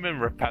mean women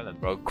repellent,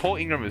 bro? Cole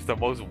Ingram is the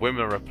most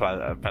women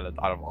repellent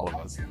out of all of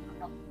us. I'm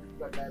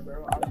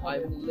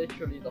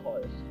literally the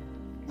hottest.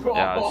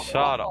 Yeah,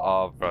 shut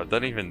up, bro.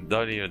 Don't even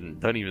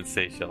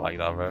say shit like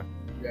that, bro.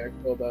 Yeah,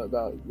 cool, that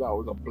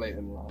was a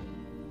blatant lie.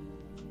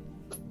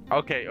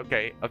 Okay.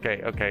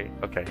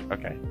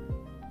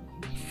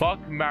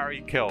 Fuck,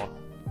 marry, kill.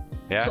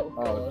 Yeah?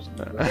 Oh,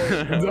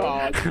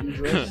 God.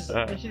 This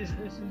is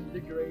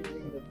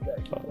degrading the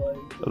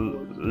objectifying.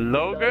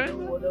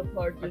 Logan?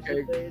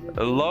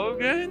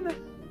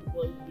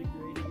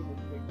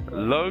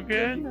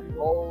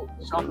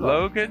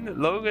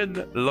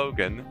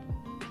 Logan?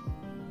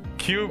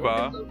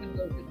 Cuba?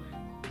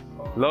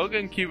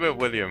 Logan, Cuba,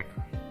 William.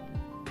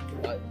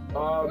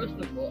 First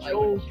of all, I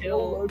would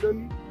kill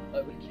Logan.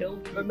 I would kill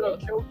Cuba. No,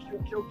 kill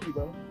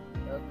Cuba.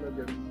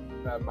 Logan.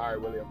 Marry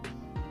William.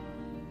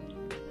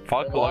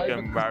 Fuck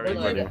Logan, marry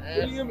William.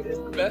 William is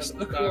the best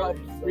looking out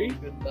of the three,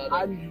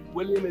 and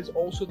William is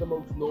also the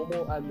most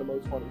normal and the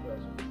most funny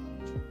person.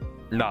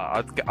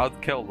 Nah,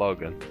 I'd kill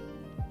Logan.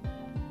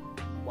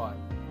 Why?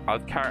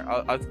 I'd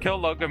kill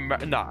Logan.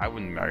 Nah, I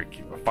wouldn't marry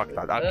Cuba. Fuck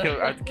that.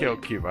 I'd kill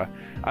Cuba.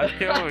 I'd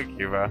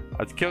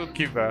kill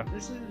Cuba.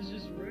 This is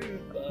just rude,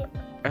 but.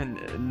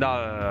 And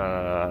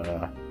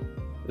no.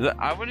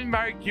 I wouldn't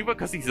marry Cuba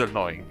because he's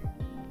annoying.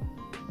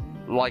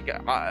 Like,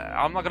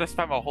 I'm not gonna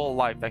spend my whole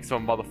life next to a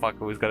motherfucker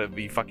who's gonna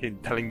be fucking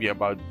telling me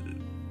about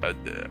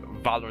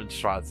Valorant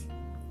strats.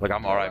 Like,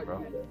 I'm alright,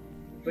 bro.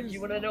 But do you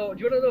wanna know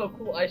a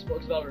cool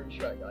Icebox Valorant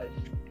strat, guys?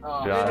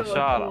 Yeah, shut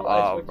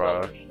up,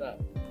 bro.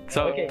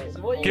 So, okay,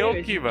 so what kill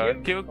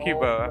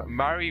Cuba,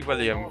 marry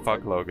William,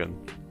 fuck Logan.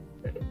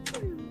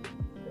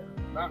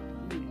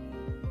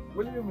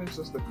 William is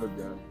just a good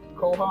guy.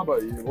 Cole, how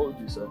about you? What would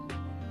you say?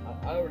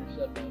 I already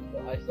said mine,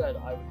 but I said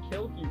I would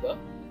kill Cuba.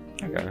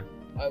 Okay.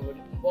 I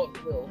would fuck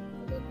Will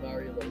and then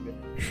marry Logan.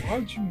 Why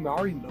would you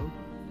marry Logan?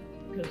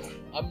 Because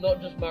I'm not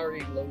just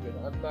marrying Logan,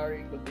 I'm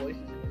marrying the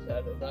voices in his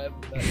head, and I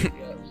haven't met him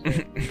yet. So.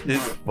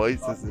 His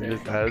voices in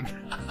his head.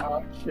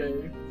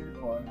 Okay,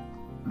 fine.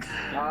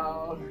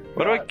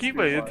 What about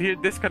Cuba? You hear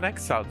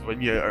disconnect sounds when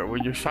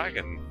you're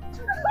shagging.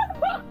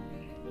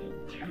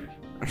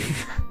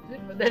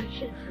 But then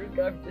she'd think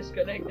I've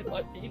disconnected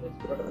my penis,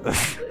 bro.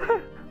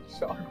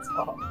 Shut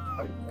up.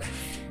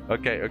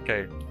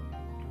 Okay.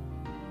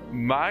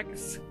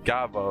 Max,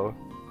 Gabo,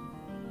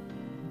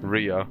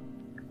 Rio.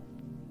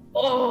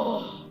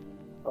 Oh!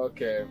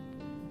 Okay,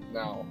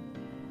 now.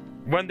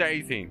 When they're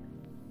 18.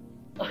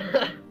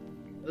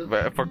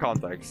 But for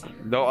context.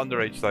 No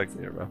underage sex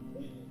here, bro.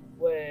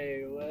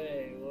 Wait.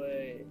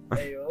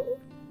 Ayo?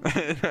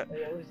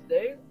 Ayo,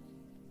 stay?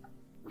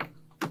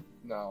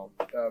 Now,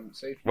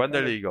 Safe. When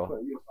they're legal.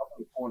 Put yourself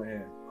in the corner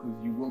here,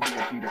 because you will be a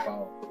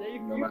pedophile.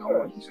 Safe, no you matter first.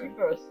 what you say. You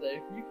first,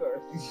 Safe. You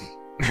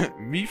first.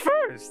 Me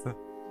first?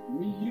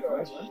 You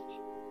first, man.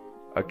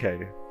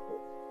 Okay.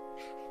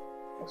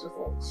 What's your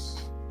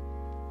thoughts?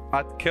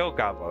 I'd kill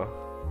Gabo.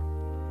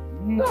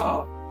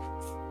 No.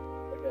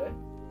 Okay.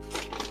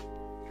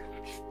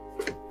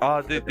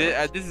 Oh, dude,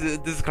 this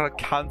is gonna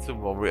cancel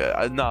me.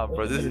 Nah,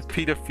 bro, this is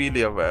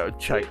pedophilia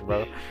check,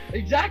 bro.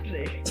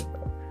 Exactly.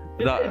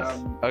 It No,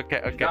 is.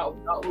 okay. That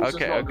was just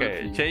Okay, not good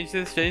okay. for you. Change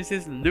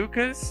this.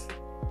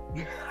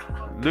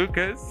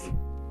 Lucas,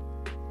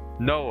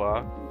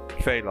 Noah,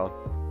 Phelan.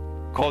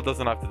 Cole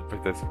doesn't have to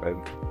participate.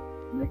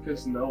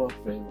 Lucas, Noah,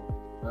 Phelan.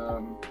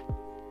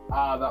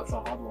 That's a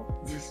hard one.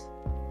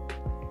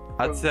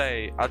 I'd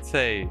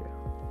say,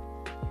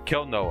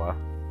 kill Noah.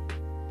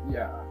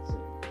 Yeah, I see.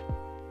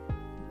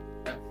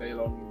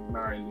 Phelan,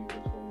 marry Lucas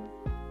for me.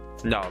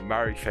 No,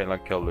 marry Phelan,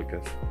 kill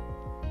Lucas.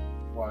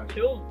 Why?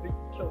 Kill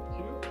two?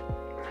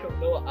 Kill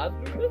Noah and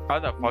Lucas? Oh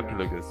no, fuck Yeah.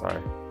 Lucas.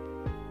 Sorry.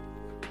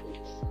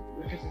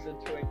 Lucas is a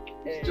twink.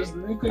 It's just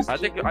Lucas. I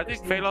think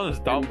Phelan is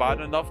down bad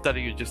enough that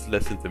he would just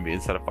listen to me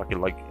instead of fucking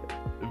like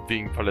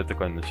being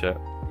political and shit.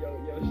 Yo,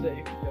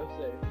 safe.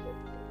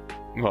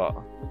 What?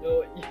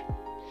 You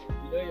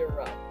know your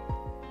rap.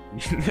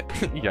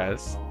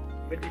 Yes.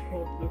 When you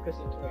called Lucas a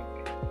twink.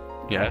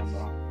 Yes.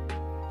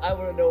 I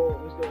wanna know what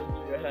was going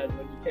through your head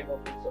when you came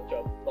up with such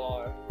a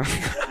bar.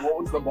 What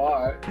was the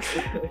bar?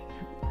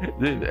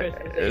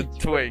 Dude,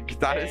 twink.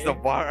 That is the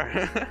bar.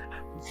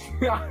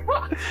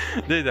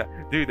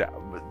 dude,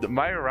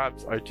 my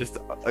raps are just,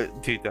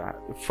 dude. The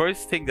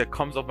first thing that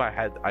comes up my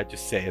head, I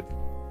just say it.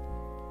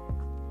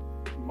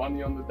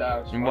 Money on the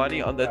dash.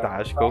 Money on the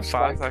dash. Go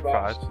fast like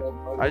Flash.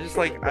 I just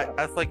like, I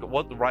that's like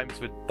what rhymes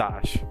with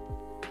dash. I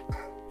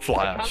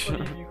Flash. can't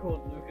believe you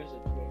called Lucas a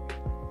twink.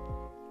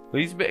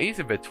 He's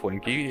a bit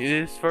twinky.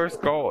 His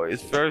first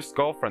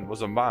girlfriend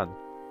was a man.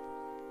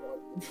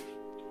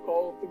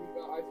 Cole, I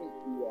think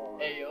you are.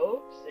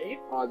 Ayo, safe.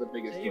 The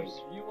biggest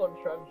Save's view on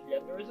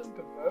transgenderism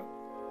confirmed.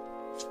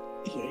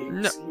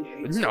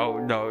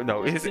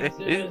 No.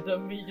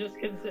 He just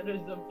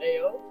considers them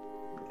Ayo.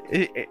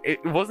 It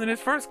wasn't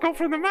his first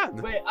girlfriend a man.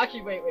 Wait, was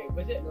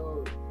it?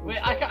 No. Wait,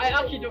 I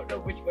actually don't know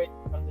which way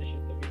to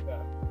transition, to be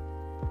fair.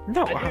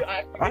 No,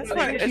 It's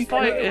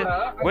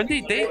when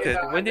they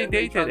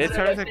dated, it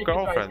turns a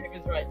girlfriend.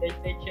 Is right. They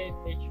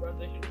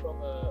transitioned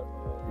from a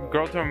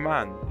Girl to a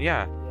man,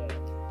 yeah.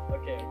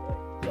 Okay.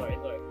 Sorry.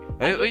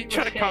 What are you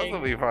trying to cancel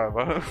me for,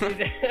 bro?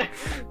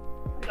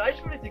 I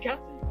just wanted to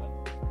cancel you, man.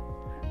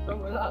 What's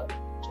wrong with that?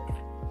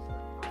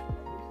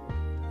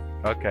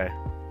 Okay.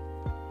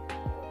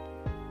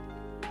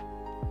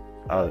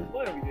 Why are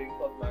we doing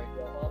fuck, marry,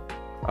 kill, huh?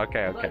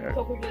 Okay. Was that the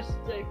topic list,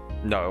 Dave?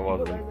 No, it Was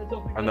wasn't. that the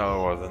topic No, it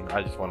list? wasn't. I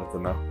just wanted to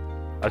know.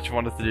 I just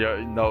wanted to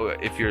know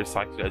if you're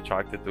sexually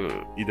attracted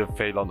to either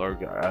Phelan or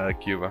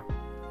Cuba.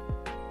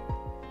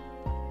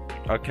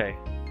 Okay.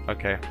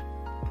 Okay.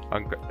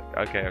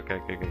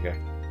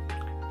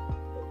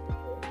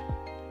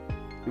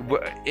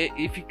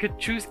 If you could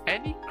choose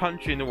any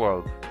country in the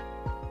world,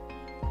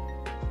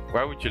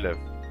 where would you live?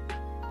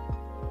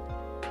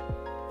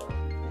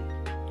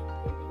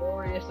 The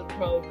glorious and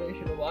proud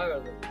nation of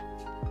Ireland.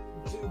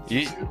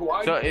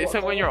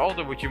 So when you're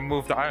older, would you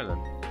move to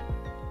Ireland?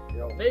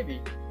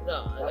 Maybe.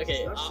 No, That's-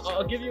 okay. that's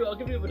I'll give you a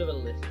bit of a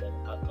list then.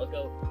 I'll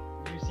go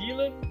New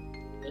Zealand,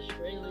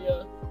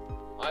 Australia,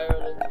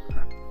 Ireland,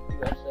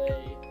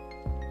 USA,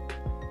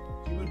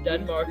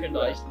 Denmark, and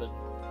Iceland.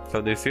 So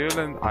New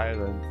Zealand,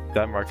 Ireland,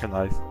 Denmark, and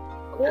Iceland.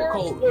 Or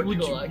Cole, Portugal,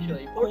 would you-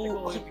 actually.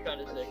 Portugal would be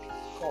kind of sick.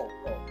 Cole,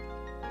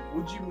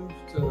 would you move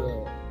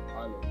to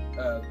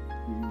Ireland?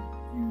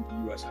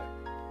 USA?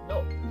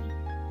 No.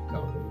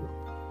 No.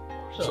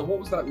 So what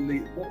was that?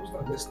 What was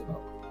that list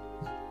about?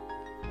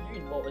 What do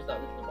you mean, what was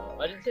that list about?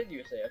 I didn't say the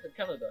USA, I said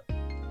Canada.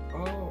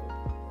 Oh.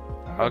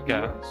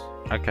 Okay.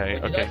 Okay.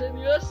 Wait, did I say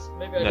the US?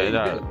 Maybe I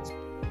No,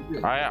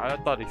 did. no. I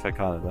thought he said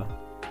Canada.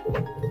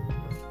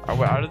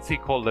 I don't see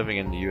Cole living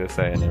in the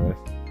USA anyways.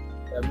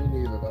 Yeah, me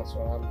neither. That's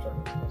what I'm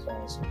trying to. That's what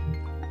I'm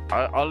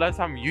saying. Unless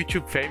I'm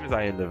YouTube famous,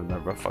 I ain't living there,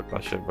 bro. Fuck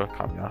that shit, bro.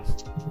 Calm your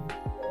ass.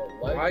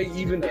 Why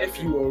even if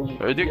you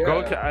were? Dude,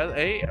 go to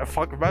LA,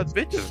 fuck about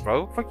bitches,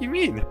 bro. Fuck you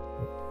mean?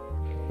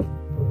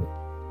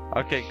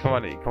 Okay, come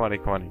on.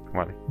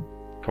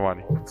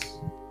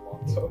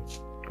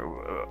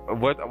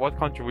 What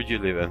country would you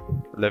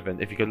live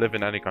in if you could live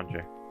in any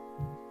country?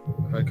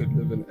 If I could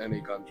live in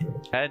any country,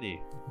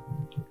 Any.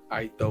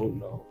 I don't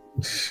know.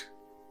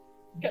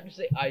 You can't just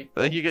say I.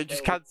 Like you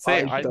just can't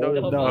say I don't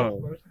know.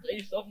 Say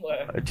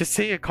somewhere. Just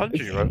say a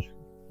country, bro.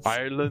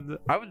 Ireland.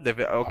 I would live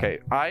in. Okay,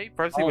 I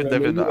personally would Oh,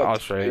 live in maybe like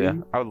Australia.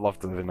 Spain? I would love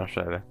to live in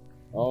Australia.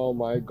 Oh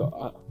my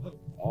god.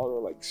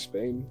 Or like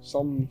Spain,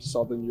 some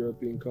southern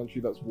European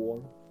country that's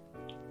warm.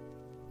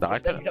 No, I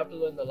Then could. you'd have to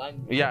learn the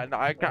language. Yeah, no,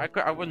 I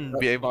wouldn't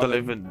be That's able to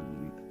live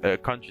fine. in a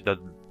country that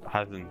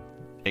has an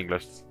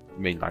English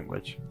main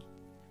language.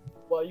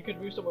 Well, you could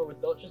move somewhere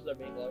with Dutch as their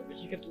main language.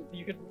 You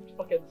could move to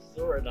fucking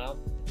Suriname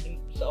in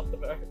South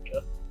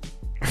America.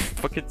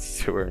 Fucking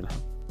sewer now.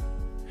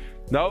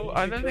 No,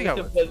 I don't think I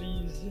to would.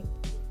 Belize.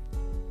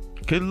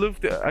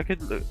 I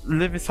could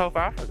live in South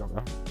Africa,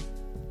 bro.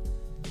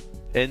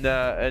 In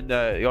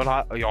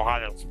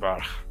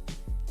Johannesburg.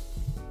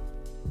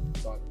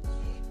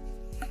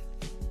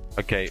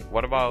 Okay,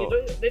 what They about?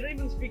 don't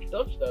even speak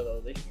Dutch there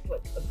though. They speak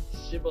like a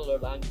similar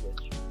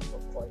language.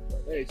 Not quite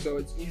like. Hey, so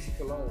it's easy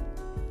to learn.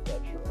 Yeah,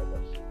 sure, I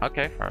guess.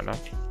 Okay, fair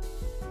enough.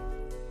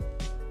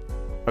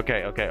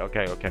 Okay. Okay.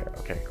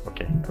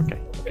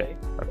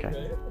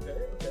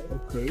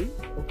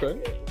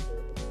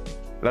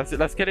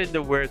 Let's get in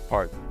the weird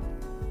part.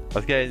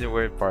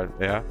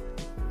 Yeah.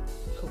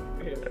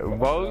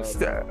 Most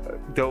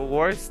the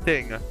worst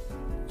thing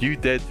you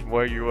did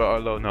where you were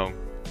alone home.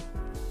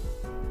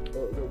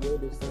 The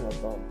weirdest thing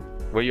I've done.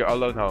 Where you're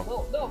alone home.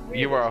 No,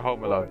 You were at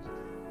home alone.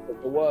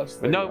 The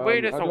worst thing. No,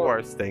 weird is I the don't-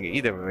 worst thing.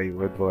 Either way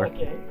would work.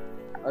 Okay.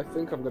 I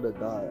think I'm gonna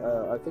die.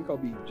 I think I'll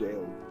be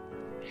jailed.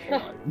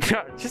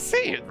 Just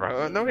say it,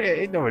 bro. Ain't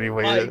nobody I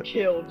waiting.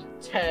 killed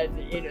 10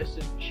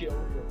 innocent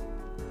children.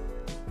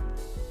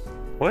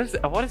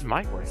 What is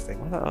my worst thing?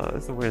 What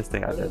is the weirdest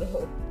thing I I don't did?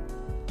 know.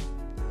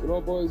 You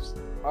know, boys,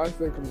 I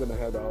think I'm gonna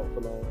head out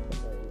for now.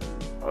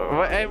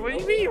 Hey, what do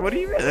you mean? What do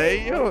you mean?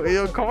 Hey,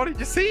 yo, come on,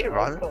 just say it,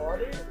 man.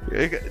 Cardi?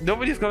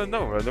 Nobody's gonna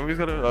know, bro. Nobody's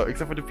gonna know,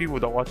 except for the people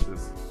that watch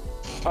this.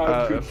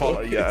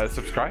 Follow, yeah,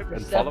 subscribe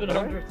and follow me.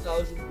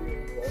 700,000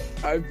 views,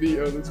 bro. I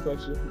veto this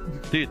question.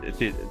 Dude,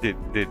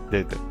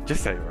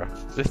 just say it, bro.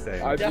 Just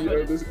say I it.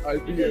 veto this. I You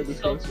veto did this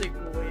question. something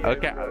weird.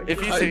 Okay, bro. if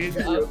you did say it-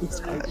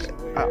 something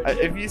weird.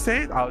 If you say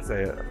it, I'll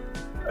say it.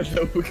 I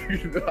don't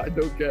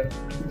care.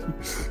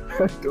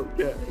 I don't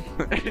care.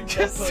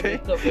 Just say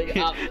it. Something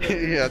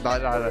absolutely Yeah,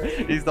 no.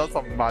 He's done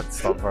some mad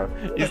stuff, bro.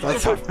 He's done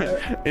some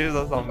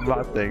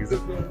mad things. I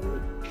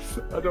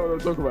don't want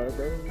to talk about it,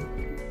 bro.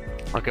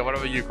 Okay, what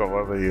about you, Cole?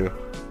 What about you?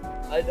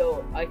 I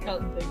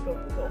can't think of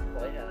the top of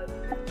my head.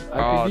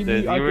 Oh,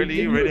 dude,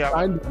 you really have.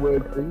 kind of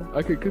weird thing.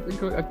 I could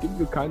think of, I give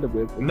you a kind of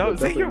weird thing. No, but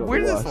say your definitely not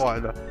weirdest the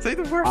worst. one. Say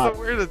the worst and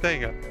weirdest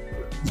thing.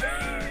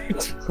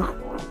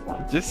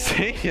 Just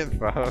say it,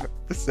 bro.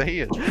 Just say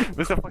it.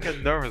 Mr.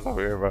 fucking nervous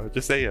over here, bro.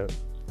 Just say it.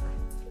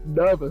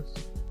 Nervous.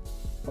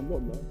 I'm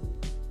not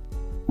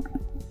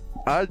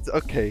nervous.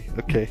 Okay.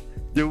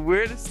 The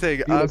weirdest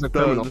thing Feel as a I've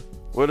criminal. done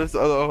when I was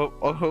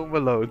on Home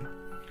Alone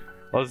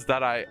was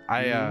that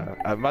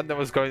Amanda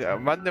was going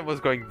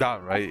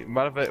down, right?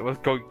 Amanda was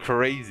going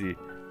crazy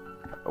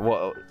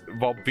while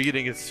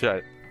beating his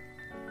shit.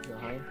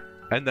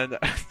 And then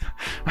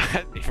I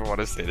didn't even want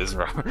to say this,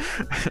 bro.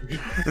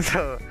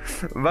 So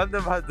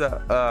Mandem had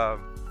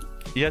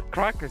he had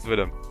crackers with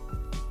him.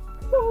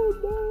 Oh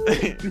no!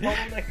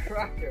 On a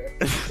cracker.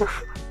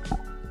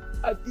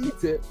 I'd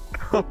eat it.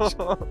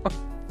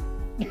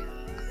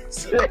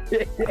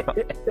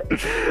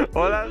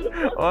 when I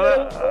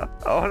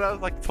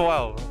was like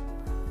 12,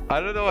 I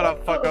don't know what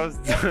the fuck I was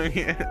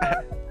doing.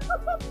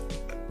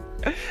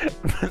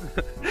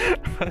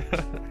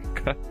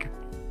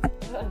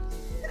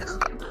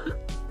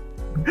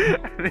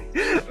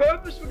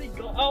 Purposefully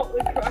got out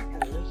the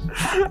crackers.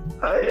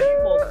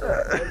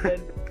 And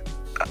then.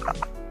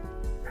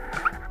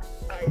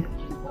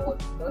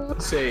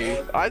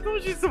 Say. I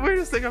told you it's the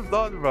weirdest thing I've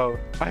done, bro.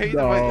 I hate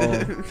No.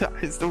 it.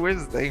 It's the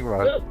weirdest thing,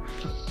 bro.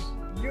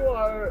 You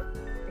are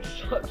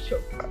such a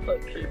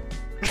fucking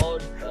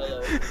odd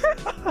fellow.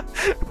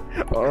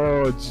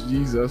 Oh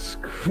Jesus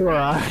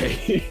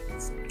Christ!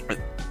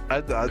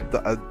 I'd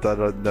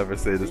never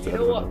say this to You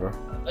know anyone, what?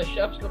 bro. A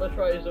chef's gonna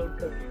try his own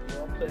cooking, you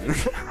know what I'm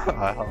saying?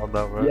 I'll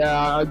never.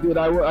 Yeah, dude,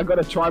 I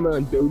gotta try my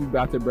own baby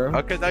batter, bro.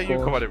 Okay, now you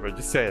come on, bro.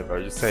 Just say it, bro.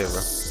 It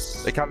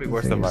can't be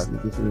worse than mine.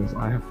 The thing is,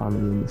 I have family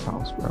in this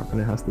house, bro, and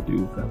it has to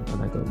do with them,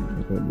 and I don't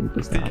need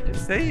this to happen.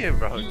 Just say it,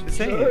 bro. Just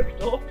say it.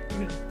 Jerked off to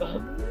his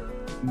family?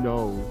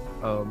 No.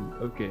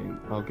 Okay.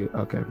 Okay.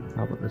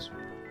 How about this?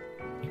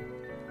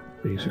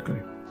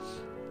 Basically.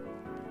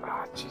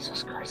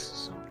 Jesus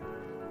Christ. So,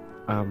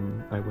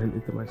 I went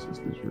into my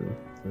sister's room.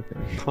 Okay.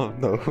 Oh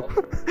no.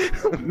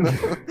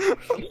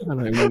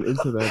 And I went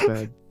into their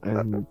bed,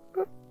 and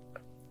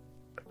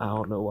I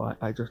don't know why.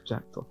 I just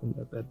jacked off in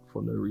their bed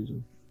for no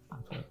reason.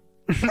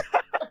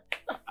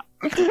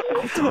 I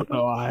don't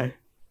know why.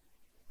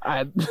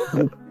 I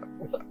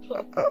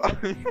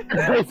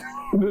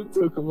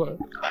took a lot.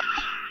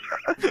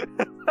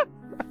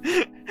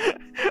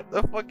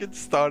 The fucking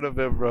start of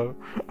it, bro.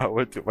 I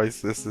went to my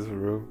sister's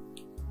room.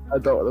 I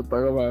don't want to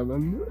talk about it,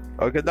 man.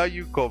 Okay, now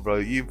you go, bro.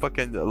 You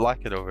fucking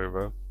lacking over here,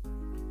 bro.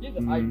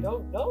 I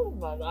don't know,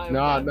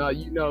 man. No,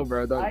 you know,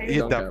 bro. Don't. You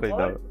don't definitely care.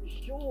 know. I'm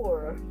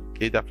sure.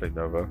 You definitely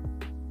know, bro.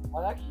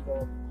 I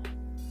actually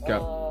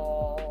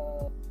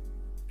don't.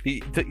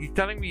 You're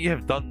telling me you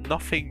have done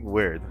nothing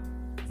weird?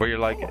 Where you're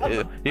like,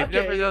 you've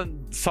never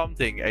done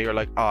something and you're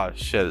like, ah,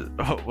 shit,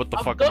 what the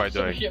I've fuck done am I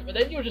some doing? shit, but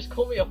then you'll just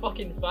call me a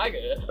fucking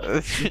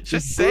faggot.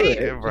 Just say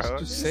it, bro.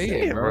 Just say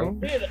it, bro.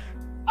 Dude,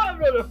 I'm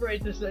not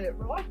afraid to say it,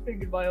 bro. I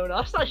fingered my own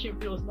ass. That shit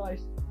feels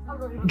nice. I'm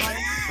not even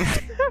lying.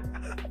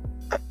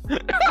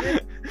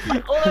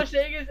 All I'm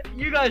saying is,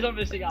 you guys are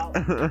missing out.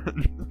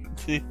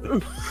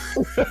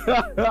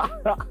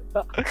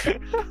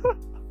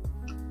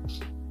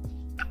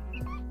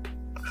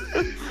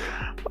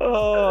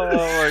 Oh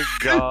my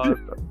god.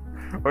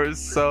 We're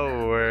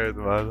so weird,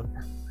 man.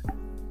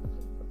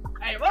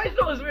 Hey, mine's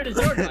not as weird as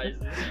your guys.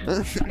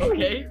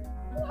 Okay.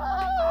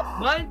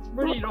 Mine's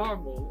pretty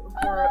normal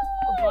for a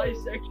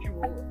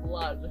bisexual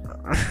lad to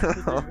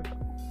do.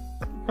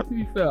 To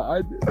be fair,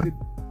 I did.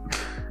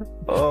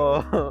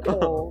 Oh.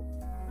 Oh,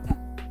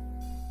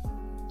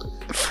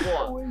 the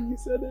What? way you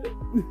said it.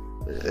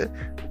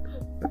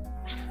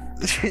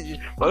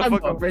 I'm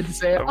not Motherfucker, ready to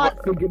say it. I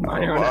figured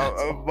mine out.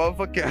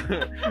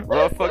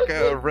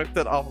 motherfucker ripped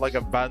it off like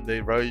a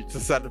band-aid, bro. You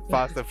just said it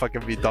fast and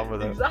fucking be done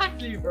with it.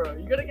 Exactly, bro.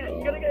 You gotta get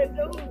it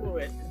over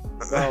with.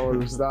 Oh,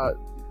 was that?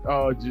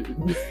 Oh,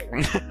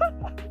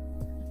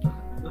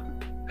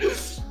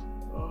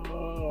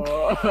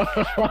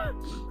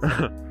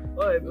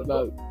 Alright, but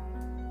that,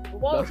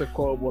 while that's a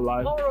quotable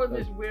line. while we're on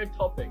this weird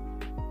topic,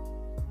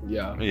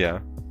 Yeah. Yeah.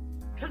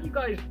 can you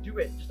guys do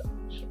it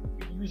just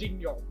using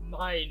your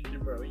mind,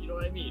 bro? You know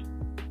what I mean?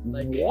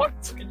 Like,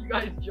 What? Can you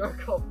guys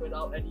jerk off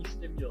without any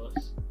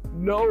stimulus?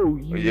 No,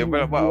 you. Yeah,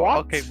 but what?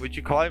 okay, would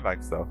you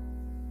climax though?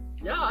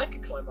 Yeah, I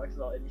can climax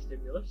without any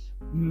stimulus.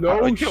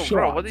 No Yo, shot.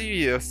 bro, what are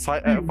you, Dude,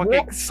 fucking what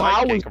powers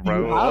psychic, do bro?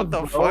 you have, What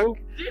the bro?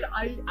 fuck? Dude,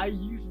 I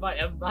use my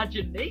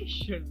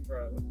imagination,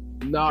 bro.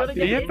 Nah, Gotta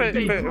get Yeah, in but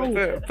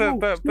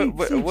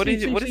there. what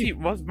is he?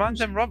 What's man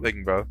them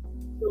rubbing, bro?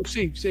 No,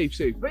 safe.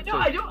 Wait, no,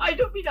 I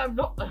don't mean I'm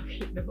not.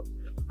 Okay, no,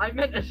 I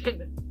meant as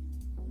in.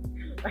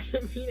 I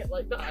didn't mean it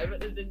like that. I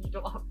meant as in you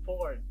don't have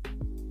porn.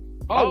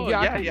 Oh,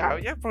 yeah, bro.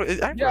 I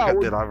forgot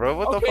well, that, bro.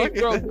 What okay, the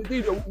bro, fuck?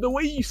 dude, the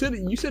way you said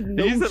it, you said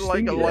no. You said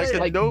like stimulus,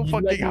 no you-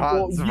 fucking you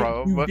hands, you-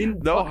 bro. you But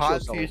didn't no touch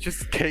hands, yourself. it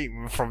just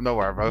came from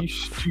nowhere, bro. You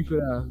stupid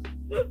ass.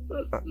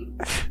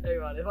 Hey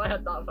man, if I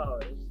had that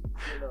powers,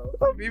 you know.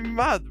 I'd be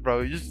mad,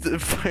 bro. You just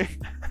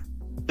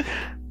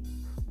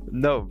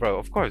no, bro.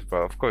 Of course,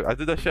 bro. Of course, I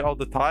do that shit all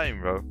the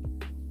time, bro.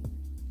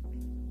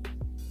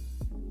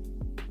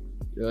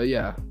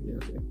 Yeah.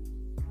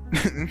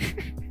 Same.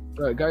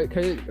 Right, guys,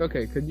 can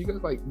you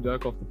guys like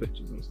jerk off the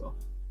pictures and stuff?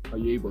 Are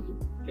you able to?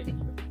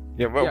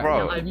 Yeah, bro. Yeah,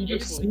 bro. I'm Can you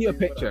just able see a to,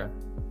 but picture?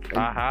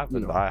 I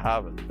haven't. You know. I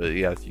haven't. But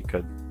yes, you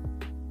could.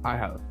 I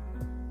have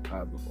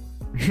before.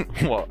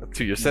 What?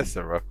 To your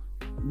sister, bro?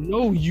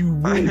 No, you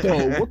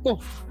weirdo. What the?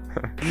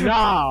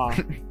 Nah.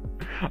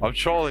 I'm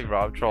trolling,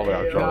 bro. I'm trolling.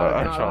 I'm Yeah, trolling.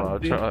 I'm nah,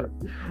 trolling. I'm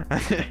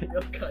that's trolling.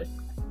 Yo, guys,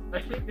 I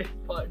think this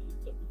part needs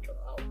to be cut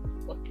out.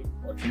 Fucking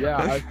podcast. Yeah,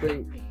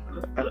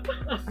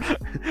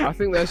 I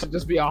think there should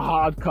just be a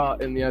hard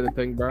cut in the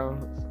editing, bro.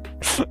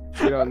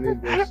 You don't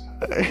need this.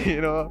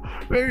 You know,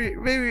 maybe.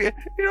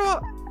 You know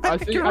what? I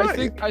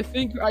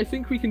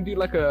think we can do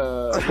like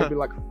maybe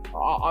like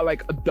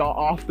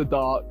after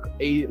dark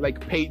like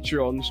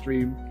Patreon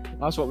stream.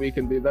 That's what we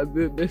can do. That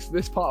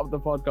this part of the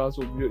podcast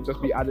will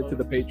just be added to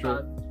the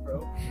Patreon. Fans,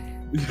 bro.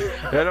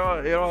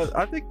 You know what?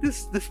 I think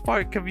this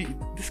part can be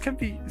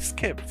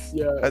skipped.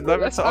 Yeah, And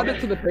never let's add it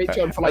to the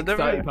Patreon for like and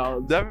never-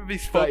 £30. Never be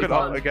spoken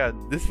of £30.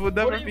 again. This would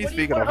never be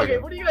spoken of Okay,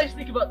 again. what do you guys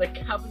think about the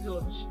capital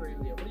of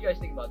Australia? What do you guys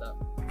think about that?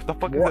 What the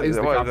fuck What is is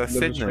it? the What capital is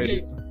of that?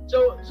 Sydney?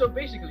 Australia? So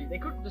basically, they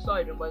couldn't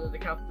decide on whether the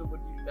capital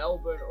would be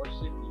Melbourne or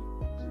Sydney.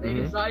 So they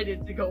Mhm.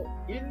 decided to go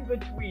in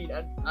between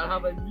and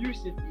have a new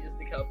city as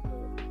the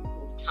capital,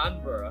 called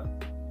Canberra.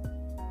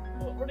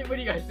 What do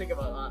you guys think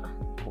about that?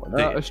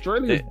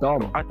 Australia's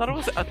dumb. I thought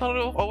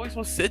it always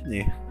was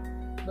Sydney.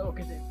 No,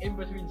 because it's in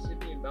between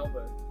Sydney and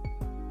Melbourne.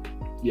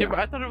 Yeah, but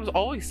I thought it was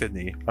always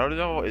Sydney. I don't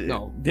know.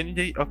 No. Didn't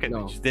they? Okay,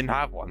 No. they just didn't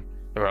have one.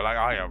 They were like,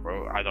 oh yeah,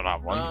 bro, I don't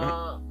have one.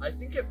 I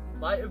think it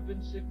might have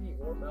been Sydney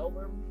or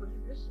Melbourne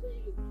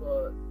previously,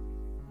 but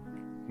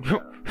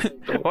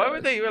Why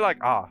would they? You were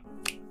like,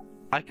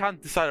 I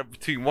can't decide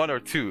between one or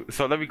two,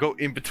 so let me go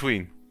in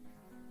between.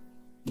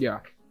 Yeah,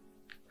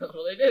 that's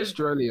what they did.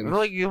 Australians.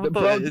 Like, you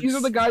Bro, these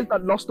are the guys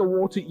that lost the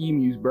war to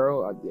emus,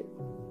 bro.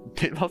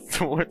 They lost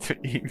the war to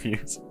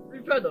emus. To be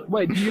fair though,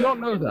 Wait, do you not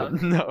know that?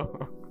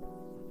 No.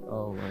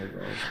 Oh my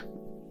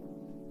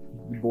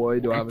god. Boy,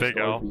 do I have a Big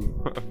story L. for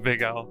you.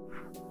 Big L.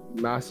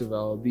 Massive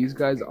L. These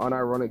guys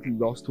unironically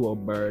lost to a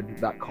bird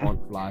that can't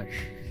fly.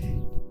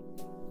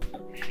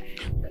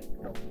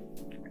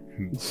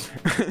 lost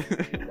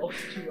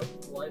to a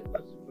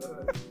flightless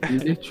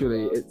bird.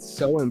 Literally, it's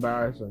so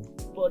embarrassing.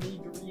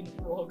 Funny green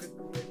frog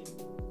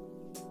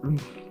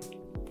grinning.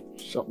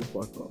 Shut the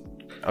fuck up.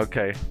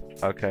 Okay.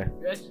 What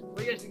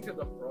do you guys think of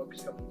the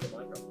frogs coming to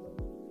Minecraft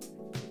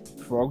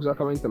though? Frogs are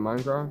coming to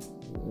Minecraft?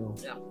 Ew.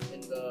 Yeah,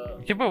 in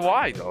the... Yeah, but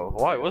why though?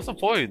 Why? What's the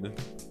point?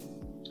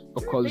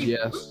 Because they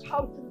yes. poop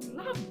out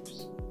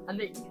lamps, and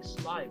they eat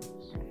slimes.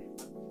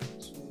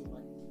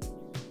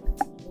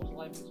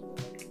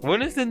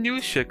 When is the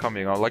new shit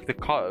coming out? Like the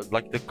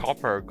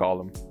copper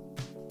golem.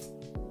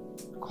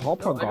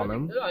 Copper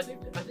golem? No, I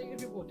think the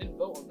people didn't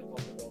vote on the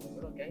copper golem.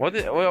 We're not getting What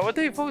it. did what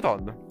they vote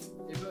on?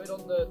 They voted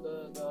on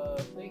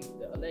the thing,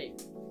 the allay.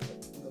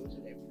 Goes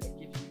in it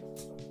gives you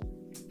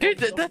stuff.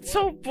 Dude, that's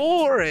so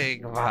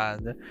boring,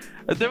 man.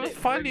 There was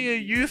finally a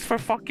use for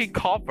fucking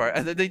copper,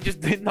 and then they just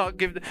did not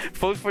give the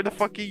vote for the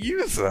fucking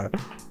user.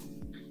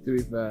 To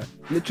be fair.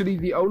 Literally,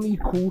 the only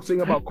cool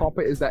thing about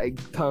copper is that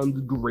it turns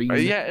green.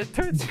 Yeah, it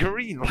turns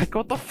green. Like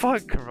what the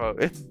fuck, bro?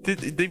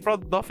 They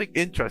brought nothing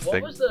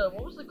interesting.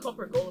 What was the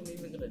copper golem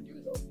even gonna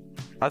do though?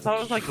 I thought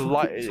it was like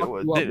light.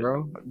 What,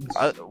 bro?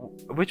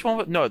 Which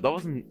one? No, that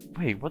wasn't.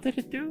 Wait, what did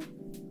it do?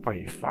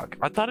 Wait, fuck.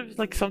 I thought it was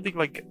like something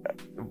like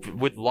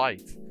with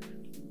light.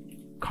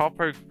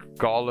 Copper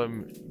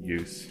golem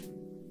use.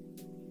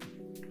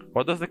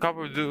 What does the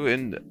copper do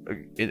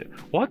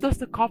What does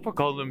the copper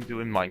golem do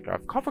in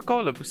Minecraft? Copper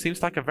golem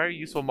seems like a very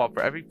useful mob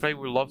for every player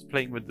who loves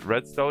playing with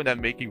redstone and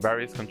making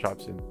various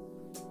contraptions.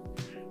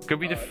 Could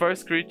be the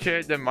first creature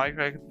in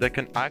Minecraft that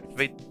can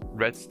activate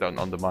redstone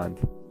on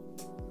demand.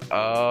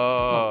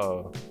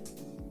 Oh.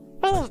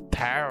 That's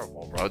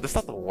terrible, bro. That's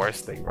not the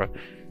worst thing, bro.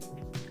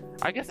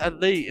 I guess at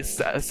least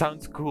it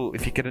sounds cool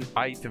if you get an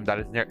item that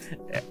is near.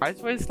 I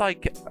swear it's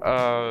like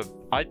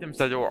items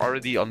that are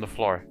already on the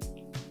floor.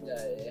 Yeah,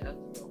 it has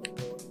to be on the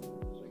floor.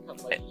 So you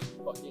can't like just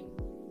fucking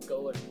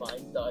go and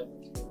find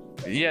diamonds.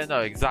 Yeah,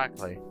 no,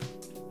 exactly.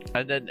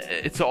 And then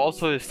it's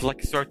also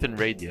like a certain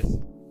radius.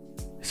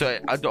 So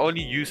the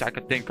only use I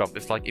could think of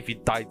is like if you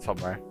died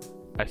somewhere.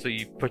 And so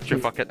you put your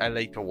fucking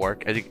LA to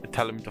work and you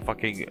tell him to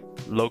fucking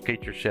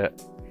locate your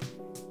shit.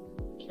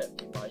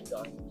 Kept my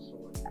diamond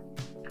sword.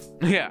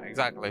 Yeah,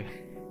 exactly.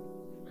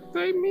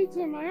 Save me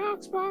to my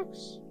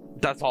Xbox.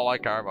 That's all I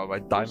care about, my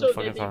diamond Also,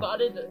 fucking they've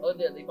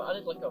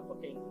added like a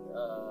fucking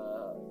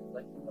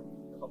like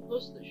a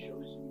compass that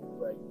shows you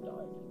where you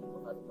died.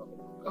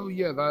 Oh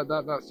yeah,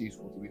 that's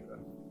useful to be fair.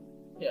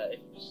 Yeah, if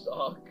you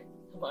suck.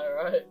 Am I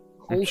right?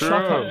 Cole, True.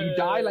 shut up. You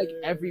die like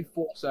every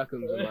 4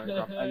 seconds in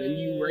Minecraft, and then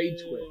you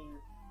rage quit.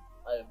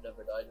 I have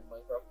never died in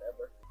Minecraft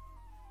ever.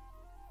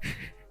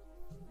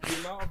 The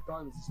amount of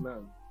times this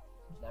man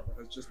Never.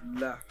 has just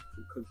left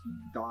because he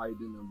died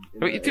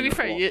To be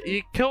fair,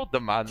 you killed the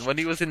man when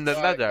he was in the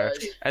Alright, nether,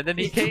 guys. and then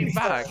he came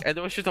back, and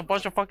there was just a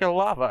bunch of fucking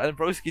lava, and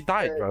Broski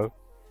died, bro.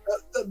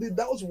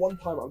 That was one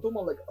time. I'm talking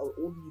about like all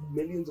the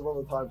millions of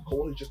other times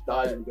Cole has just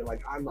died and been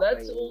like, I'm not.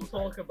 Let's playing all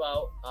anymore. talk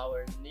about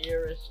our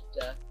nearest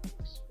death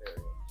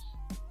experience.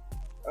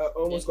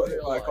 Almost In got hit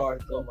real by a life, car.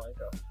 not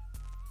Minecraft.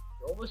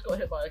 You almost got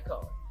hit by a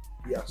car.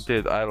 Yes.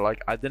 Dude, I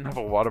didn't have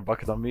a water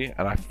bucket on me,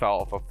 and I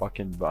fell off a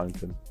fucking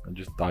mountain and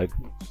just died.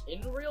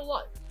 In real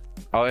life.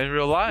 Oh, in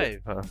real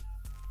life? Huh?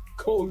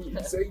 Cole, you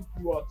say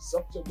you are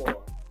such a moron.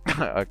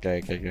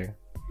 okay.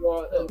 You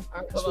are an Come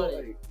on actual.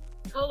 in.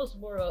 Tell us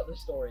more about the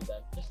story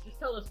then. Just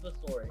tell us the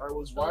story. I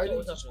was Tell us riding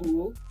what to was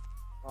school.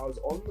 I was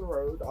on the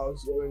road. I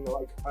was going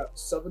like at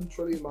 7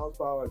 trillion miles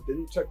per hour. I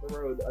didn't check the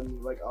road,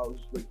 and like I was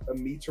like a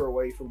meter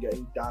away from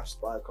getting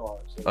dashed by a car.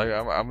 So, Like,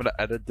 I'm gonna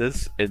edit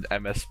this in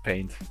MS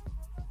Paint.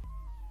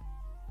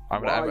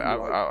 I'm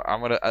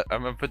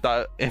gonna put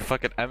that in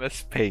fucking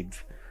MS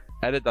Paint.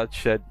 Edit that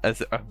shit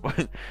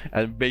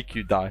and make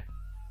you die.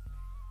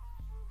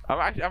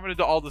 I'm gonna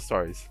do all the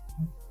stories.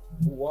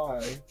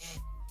 why?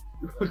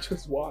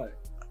 Just why?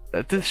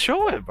 To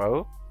show it,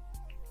 bro.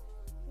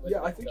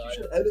 Yeah, I think you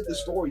should edit the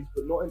stories,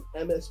 but not in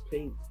MS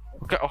Paint.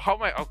 Okay, how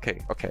am I? Okay.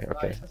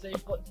 Right, so say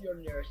what's your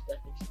nearest death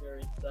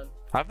experience then?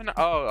 I haven't.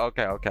 Oh,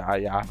 okay.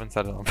 I haven't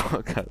said it on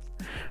podcast.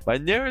 My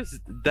nearest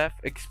death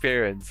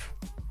experience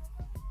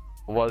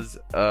was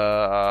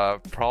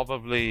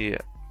probably.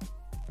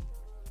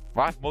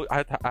 Well,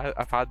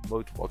 I've had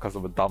multiple because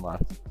I'm a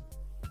dumbass.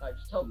 Alright,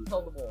 just tell them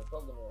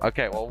all.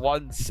 Okay, well,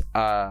 once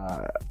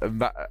I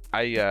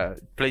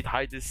played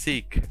hide and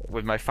seek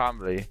with my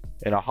family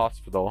in a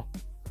hospital,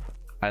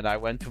 and I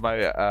went to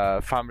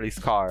my family's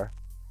car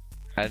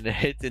and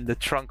hid in the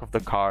trunk of the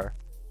car.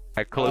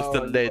 I closed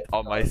the lid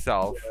on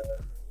myself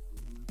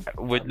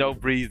with no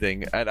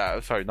breathing,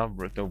 and sorry, no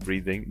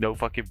breathing, no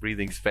fucking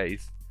breathing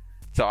space.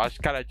 So I was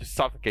kind of just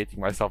suffocating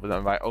myself in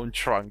my own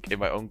trunk in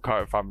my own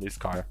car, family's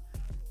car,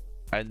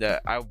 and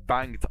I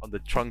banged on the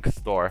trunk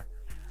door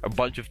a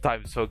bunch of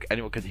times so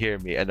anyone could hear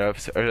me, and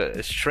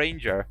a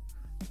stranger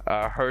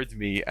heard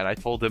me, and I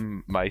told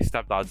him my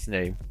stepdad's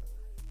name,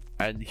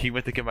 and he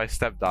went to get my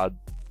stepdad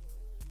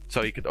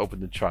so he could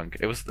open the trunk.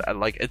 It was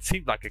like, it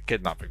seemed like a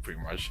kidnapping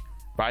pretty much,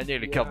 but I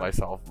nearly killed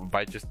myself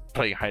by just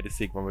playing hide and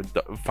seek with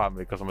my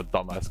family because I'm a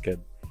dumbass kid.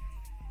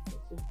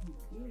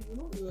 You're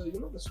not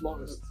the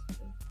smartest.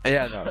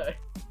 Yeah, no.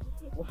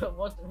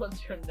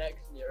 What's your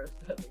next nearest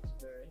death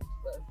experience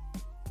then?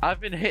 I've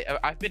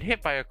been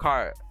hit by a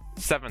car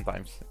 7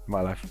 times in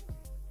my life.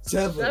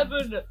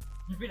 7?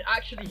 You've been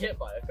actually hit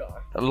by a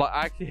car.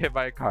 Actually hit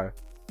by a car.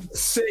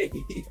 See.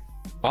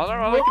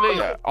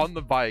 Unironically, on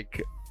the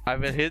bike,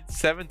 I've been hit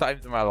 7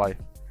 times in my life.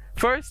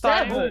 First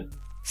time.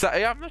 7?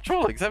 Yeah, I'm not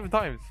trolling. 7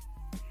 times.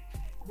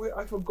 Wait,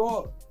 I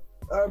forgot.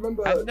 I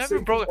remember. I've never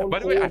Saif broken. on By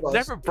the way, call I've with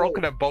us. never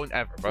broken a bone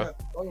ever, bro. Yeah,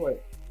 by the way,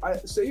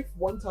 Saif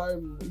one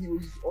time he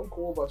was on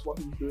call with us while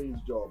he was doing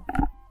his job,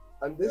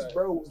 and this Right.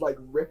 bro was like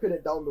ripping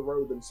it down the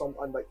road and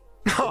like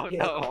Oh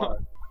hit a no. car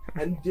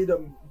and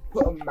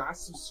put a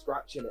massive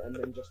scratch in it and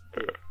then just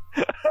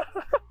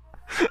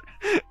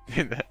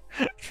hit.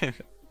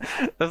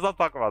 Let's not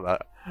talk about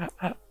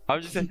that.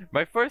 I'm just saying,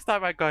 my first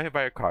time I got hit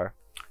by a car,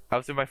 I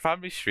was in my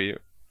family street,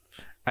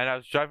 and I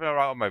was driving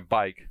around on my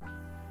bike,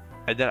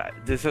 and then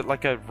there's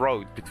like a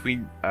road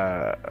between,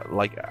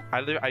 like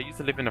I used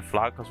to live in a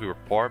flat because we were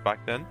poor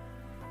back then,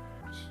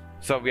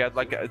 so we had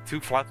like 2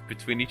 flats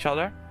between each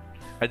other,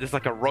 and there's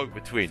like a road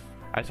between,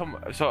 And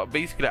so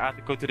basically, I had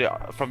to go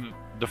to from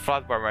the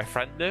flat where my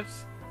friend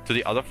lives to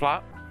the other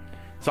flat.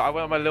 So I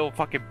went on my little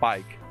fucking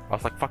bike. I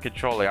was like fucking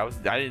trolling.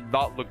 I did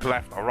not look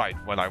left or right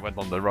when I went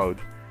on the road.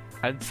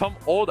 And some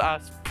old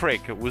ass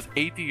prick who was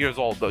 80 years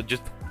old,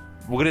 just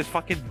with his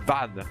fucking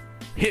van,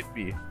 hit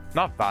me.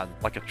 Not van,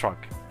 like a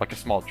truck, like a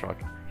small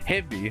truck.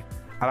 Hit me,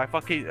 and I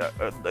fucking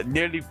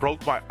nearly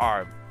broke my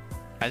arm,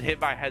 and hit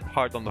my head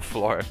hard on the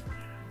floor.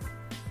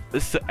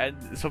 So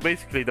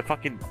basically, the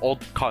fucking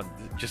old cunt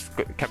just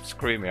kept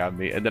screaming at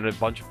me, and then a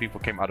bunch of people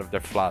came out of their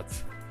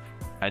flats,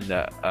 and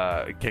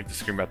came to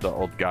scream at the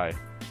old guy.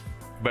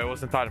 But it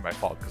was entirely my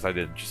fault because I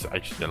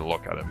just didn't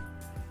look at him,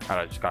 and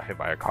I just got hit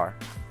by a car.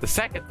 The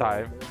second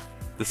time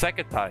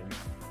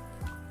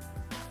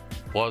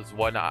was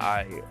when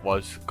I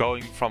was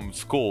going from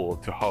school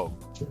to home,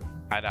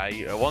 and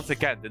I once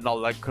again did not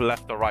look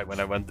left or right when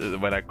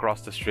I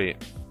crossed the street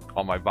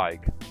on my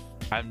bike,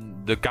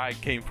 and the guy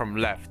came from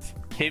left,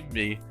 hit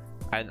me,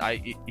 and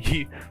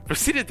he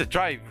proceeded to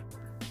drive,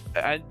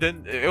 and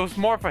then it was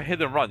more of a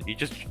hit and run. He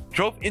just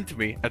drove into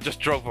me and just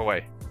drove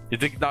away. He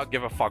did not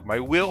give a fuck. My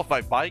wheel of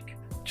my bike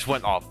just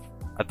went off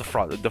at the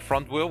front. The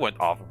front wheel went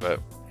off of it,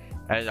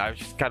 and I was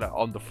just kind of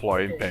on the floor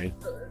in pain.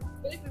 So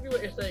basically,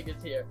 what you're saying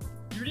is here,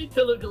 you need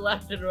to look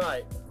left and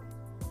right,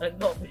 and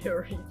not be a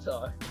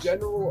retard.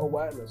 General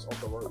awareness of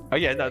the road. Oh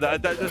yeah, no,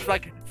 there's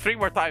like 3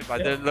 more times I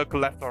didn't look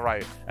left or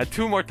right, and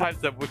 2 more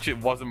times which it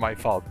wasn't my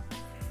fault.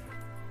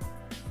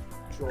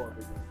 Sure.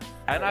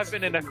 And I've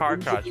been in a car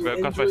crash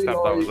because my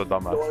stepdad was a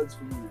dumbass. You're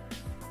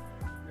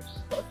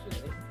such an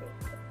idiot.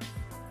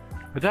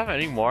 Would you have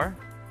any more?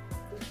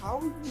 How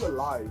are you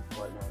alive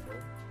right now,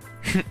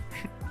 bro?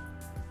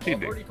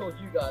 I've already told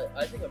you guys.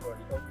 I think I've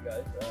already told you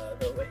guys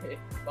the way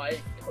my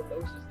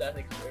closest death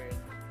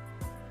experience.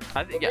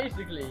 I think, yeah.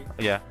 Basically,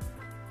 Yeah.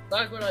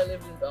 back when I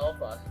lived in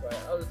Belfast, right?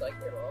 I was like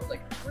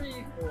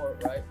 3, 4,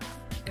 right?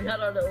 We had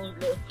our little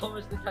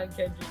Thomas the Tank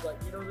Engine, like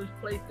those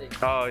playthings.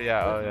 Oh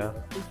yeah, oh yeah.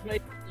 Those play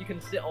you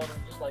can sit on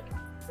and just like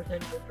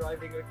pretend you're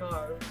driving a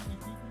car.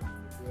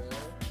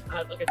 I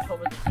had like a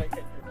Thomas the Tank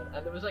Engine one,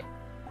 and there was like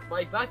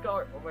my back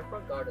garden or my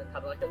front garden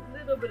had like a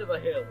little bit of a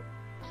hill,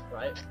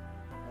 right?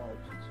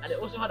 And it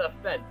also had a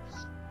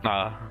fence,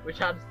 which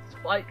had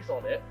spikes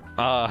on it.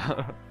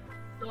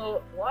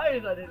 So why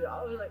did I do it?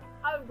 I was like,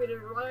 I'm gonna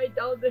ride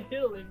down the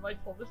hill in my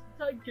Thomas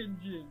the Tank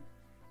Engine.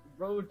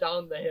 Rode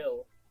down the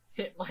hill,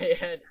 hit my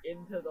head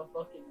into the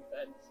fucking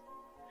fence,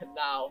 and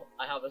now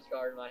I have a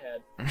scar in my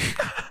head.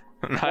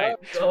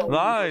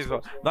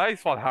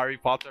 Nice one, Harry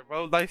Potter,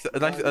 bro. Nice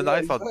one,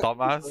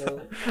 dumbass.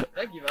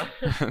 Thank you, man.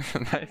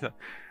 Nice.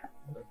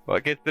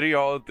 Like a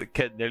 3-year-old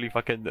kid nearly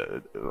fucking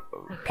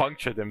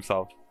punctured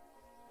himself.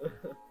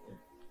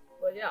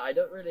 Well, yeah, I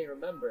don't really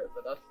remember it,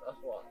 but that's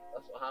what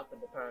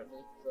happened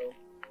apparently.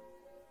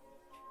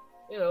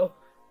 So,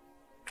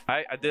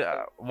 I did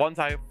once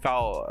I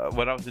fell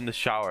when I was in the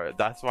shower.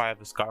 That's why I have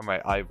a scar on my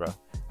eyebrow.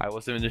 I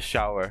was in the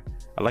shower,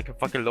 like a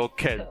fucking little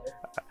kid.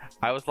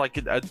 I was like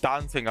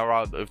dancing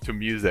around to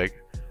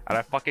music, and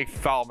I fucking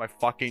fell my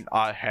fucking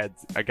head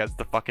against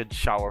the fucking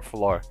shower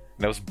floor,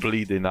 and I was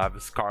bleeding. I have a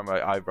scar on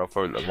my eyebrow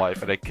for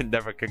life, and I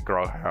never can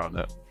grow hair on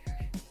it.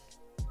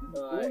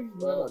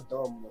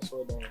 Dumb. I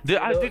swear dumb.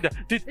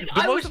 Dude,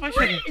 the most of my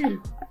shit. You're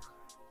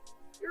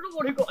the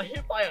one who got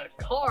hit by a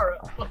car.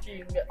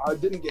 Fucking. I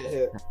didn't get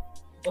hit.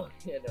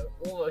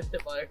 Almost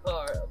hit by a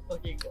car.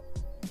 Fucking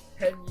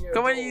 10 years.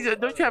 Come on,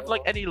 don't you have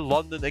like any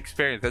London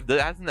experience?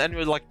 Hasn't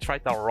anyone like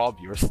tried to rob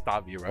you or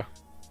stab you, bro?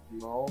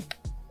 No.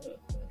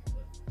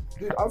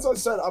 Dude, as I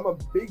said, I'm a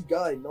big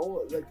guy.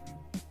 No, like.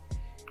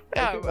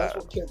 Yeah, I think that's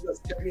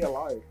what kept me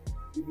alive.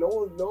 Dude, no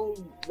one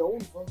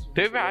fucks with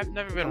Dude, me. I've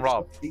never been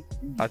robbed.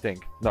 I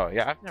think. No,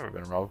 yeah, I've never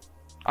been robbed.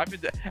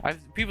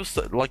 People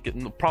like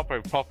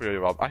properly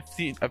robbed. I've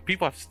seen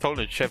people have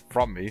stolen shit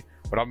from me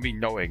without me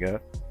knowing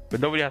it, but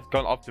nobody has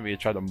gone up to me and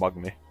tried to mug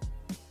me.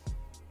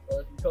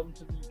 Well, if you come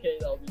to the UK,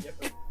 that'll be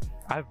different.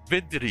 I've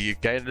been to the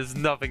UK and there's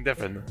nothing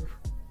different.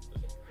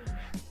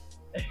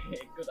 It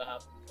could have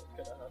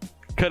happened.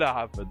 Could have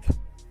happened.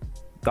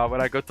 Now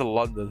when I go to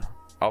London,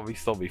 I'll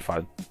still be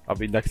fine. I'll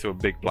be next to a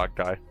big black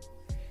guy.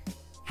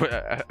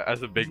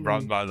 As a big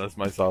brown man as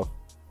myself.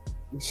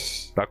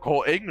 Like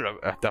whole England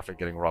definitely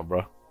getting robbed,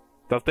 bro.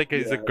 They'll think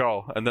he's a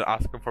girl and then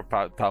ask him for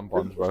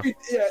tampons, bro.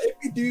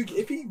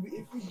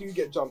 If we do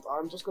get jumped,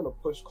 I'm just gonna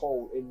push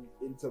Cole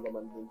into them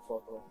and then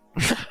fuck them.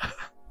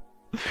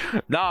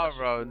 Nah,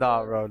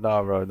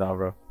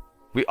 bro.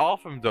 We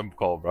offer them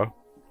Cole, bro.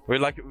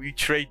 We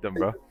trade them,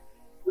 bro.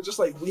 We're just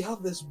like, we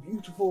have this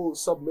beautiful,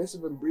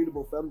 submissive, and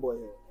breedable femboy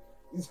here.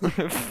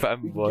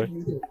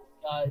 Femboy.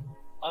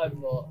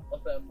 I'm not a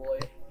femboy.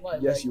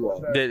 Yes, you are.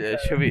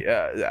 Should we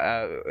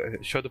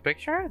show the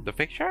picture? The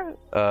picture?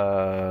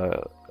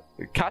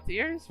 Cat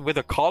ears with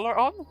a collar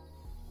on?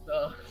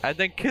 And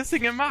then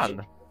kissing a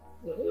man?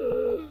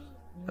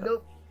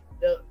 Nope.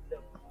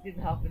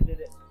 Didn't happen, did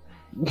it?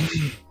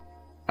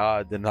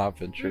 It didn't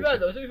happen, To true.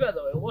 be fair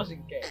though, it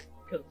wasn't gay.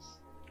 Because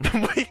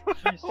Wait,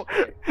 She's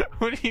straight.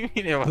 what do you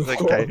mean it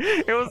wasn't gay?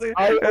 It was.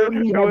 I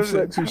only It have was.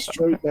 sex with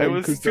straight men. It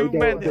was 'cause they two don't-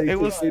 men. they It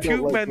was just- they don't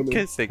two like men women.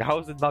 kissing. How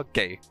is it not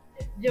gay?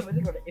 Yeah, but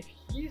think about it. If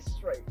he's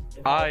straight.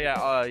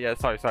 Yeah.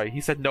 Sorry.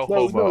 He said no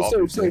No, homo.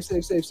 obviously.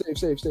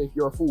 safe.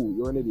 You're a fool.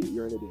 You're an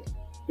idiot.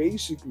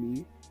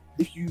 Basically,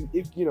 if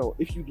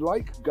you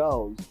like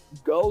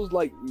girls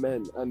like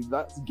men, and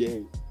that's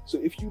gay. So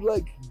if you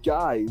like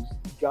guys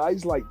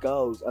like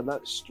girls, and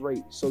that's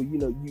straight. So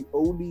you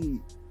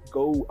only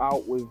go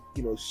out with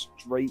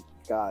straight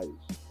guys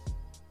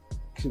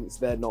since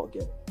they're not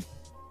gay.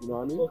 You know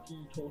what I mean? What are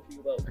you talking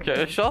about?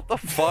 Okay, shut the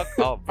fuck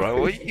up,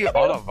 bro. What are you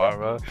on about,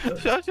 bro?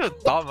 Shut your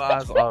dumb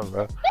ass up,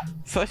 bro.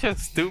 Such a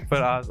stupid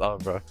ass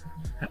up, bro.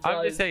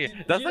 I'm just saying,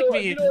 that's like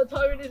me. You know what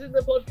time it is in the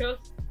podcast?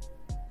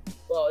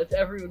 Well, it's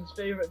everyone's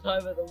favorite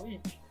time of the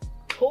week.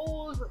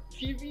 Cole's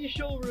TV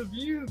show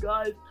review,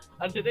 guys.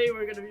 And today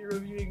we're going to be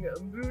reviewing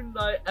Moon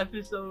Knight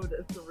episode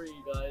 3,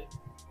 guys.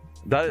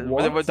 That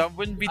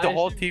wouldn't be the I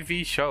whole assume-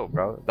 TV show,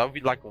 bro. That would be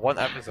like one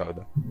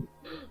episode.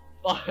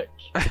 Fuck.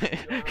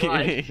 You're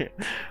right.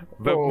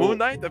 But Bro, Moon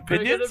Knight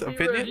opinions. We're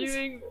gonna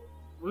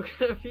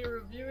be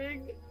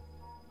reviewing.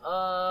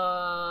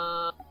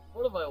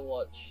 What have I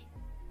watched?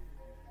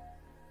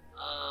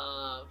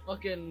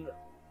 Fucking.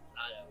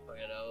 I don't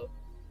fucking know.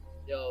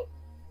 Yo,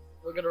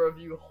 we're gonna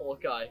review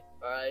Hawkeye.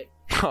 All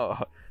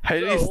right.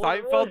 Haley So,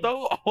 Steinfeld alright.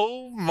 though.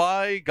 Oh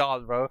my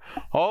god, bro.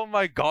 Oh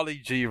my golly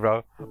gee,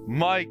 bro.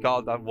 My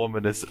god, that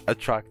woman is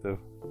attractive.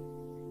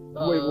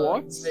 Wait,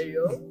 what?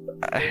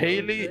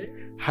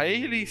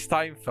 Haley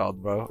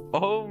Steinfeld, bro.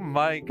 Oh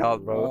my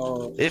god, bro.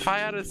 Oh, If I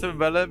had a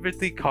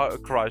celebrity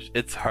crush,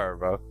 it's her,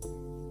 bro.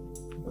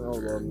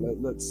 hold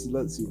on. Let's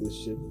see this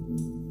shit.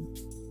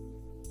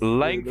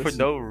 Length for listen.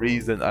 no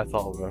reason at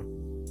all, bro.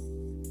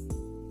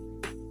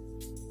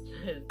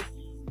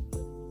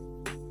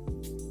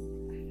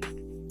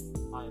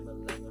 I'm a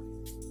lemon.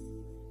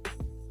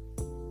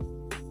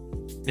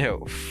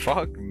 Yo,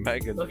 fuck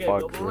Megan Okay,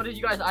 Fox. but what did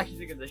you guys actually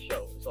think of this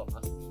show? So,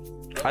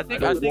 I think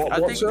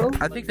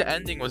the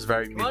ending was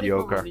very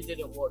mediocre. Probably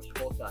didn't watch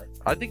Hawkeye.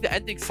 I think the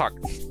ending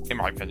sucked, in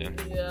my opinion.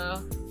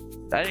 Yeah.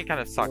 The ending kind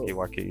of sucky,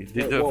 wacky.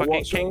 The what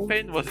fucking show?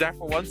 Kingpin was there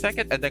for 1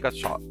 second and then got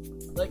shot.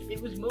 Like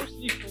it was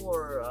mostly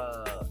for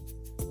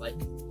like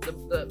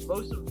the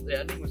most of the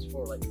ending was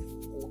for like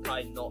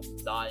Hawkeye not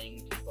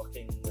dying to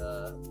fucking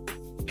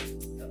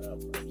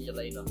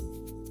Elena.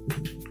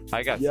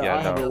 I guess, Yeah, I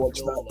yeah, haven't no. watched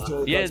that.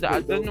 So Yeah,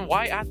 that's pretty then dope.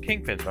 why add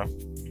Kingpin, bro?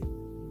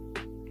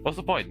 What's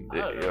the point? I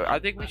don't know. I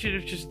think we should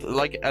have just,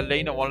 like,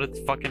 Elena wanted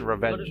fucking But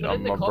revenge in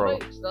on the my bro.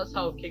 comics, that's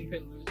how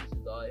Kingpin loses to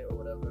die or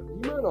whatever. You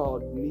men are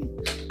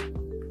neat.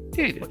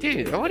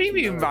 Dude, what do you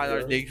mean, man,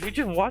 our niggas? We're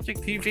just watching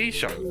TV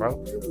shows, bro.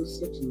 You were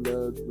such a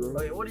nerd, bro.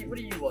 Okay, what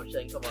do you watch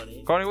then? Come on,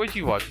 E. Connie, what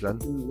you watch then?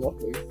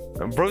 Nothing.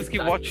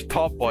 Broski watched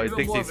Top Boy, Even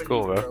thinks more he's of an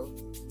cool, idiot, bro.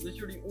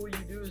 Literally, all you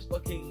do is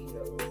fucking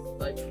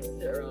like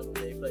sit around all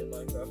day playing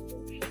Minecraft.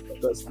 Or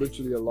shit. That's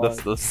literally a lie.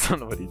 That's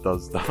not what he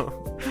does,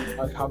 though.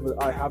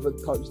 I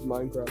haven't touched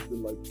Minecraft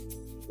in like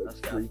That's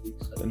 3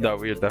 weeks. No,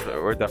 we're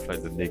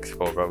definitely the Nick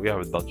school, bro. We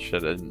haven't done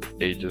shit in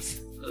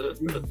ages.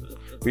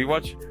 We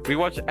watch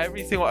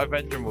every single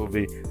Avenger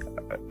movie,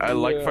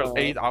 like for Yeah.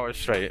 8 hours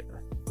straight,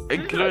 That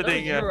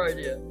including. was your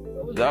idea.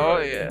 That was No, your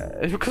idea. yeah,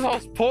 it's because I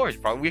was poor,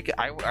 bro.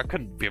 I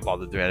couldn't be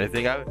bothered to do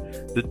anything.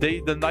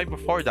 The night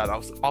before that, I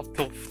was up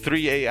till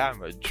 3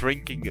 a.m.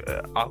 Drinking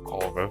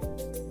alcohol, bro.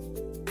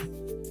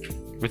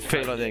 With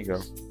Phelan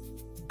Ingram.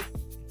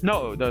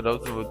 No, that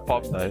was with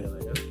Pop Night.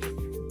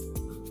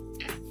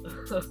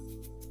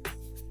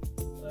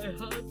 I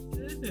had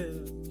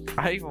this.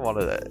 I even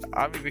wanted it.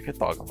 I mean, we could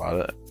talk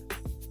about it.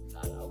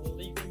 Nah,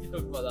 we can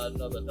talk about that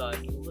another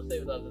time. We'll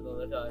save that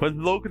another time. But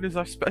Logan is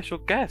our special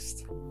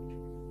guest.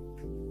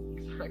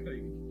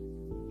 Exactly.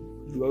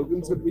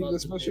 Logan's gonna be the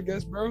special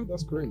guest, bro?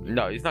 That's crazy.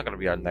 No, he's not gonna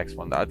be our next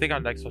one. I think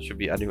our next one should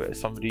be anyway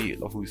somebody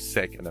who's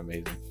sick and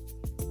amazing.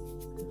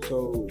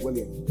 So,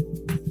 William.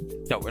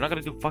 No, we're not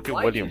gonna do fucking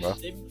Why William, you bro.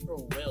 simp for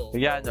Will?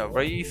 Yeah, no,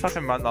 bro, you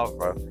fucking man up,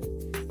 bro.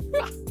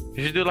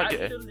 You should do like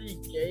Actually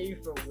gay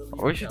for William.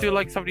 we should do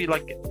like somebody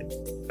like.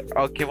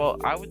 Okay, well,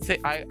 I would say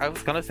I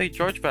was gonna say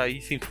George, but he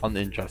seems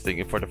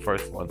uninteresting for the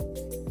first one.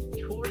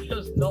 George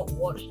has not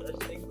watched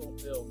a single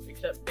film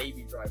except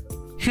Baby Driver.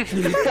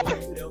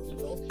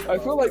 I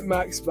feel like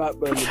Max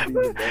Batman would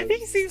be the best.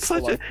 He seems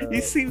such like a.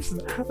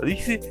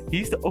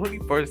 He's the only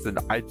person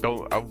I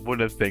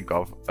wouldn't think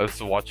of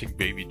as watching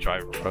Baby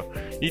Driver, bro.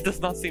 He does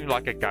not seem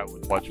like a guy who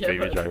would watch Yeah, Baby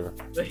but- Driver.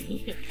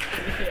 He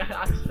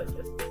acts like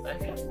it's the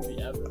best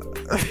movie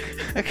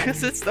ever.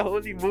 Because it's the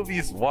only movie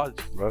he's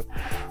watched, bro.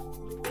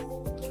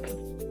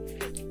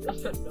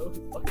 Doesn't know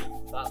who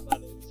fucking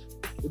Batman is.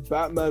 The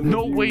Batman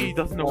No movie, way he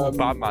doesn't know who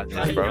Batman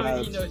Yeah, is, he, bro.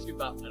 knows, he knows who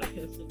Batman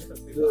is. He knows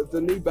who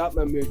The new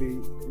Batman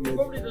movie. He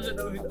probably doesn't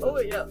know who. Oh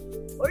wait, yeah.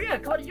 Oh yeah,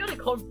 Cardi, you had a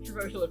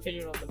controversial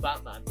opinion on the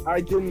Batman.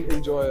 I didn't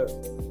enjoy it.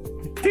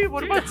 Dude,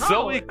 what Dude, about how?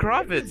 Zoe It was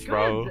Kravitz,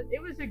 bro? good.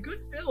 It was a good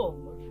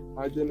film.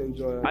 I didn't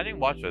enjoy it. I didn't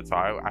watch it, so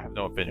I have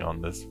no opinion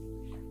on this.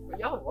 You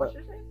haven't watched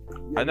it?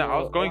 I know. I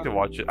was going to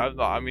watch it.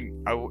 I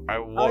mean, I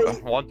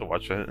want to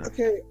watch it.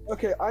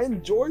 Okay. I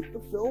enjoyed the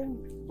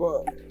film,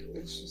 but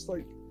it's just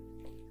like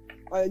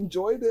I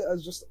enjoyed it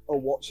as just a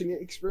watching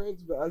it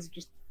experience, but as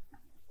just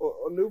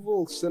an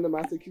overall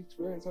cinematic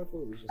experience, I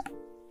thought it was just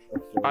a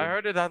film. I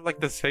heard it had like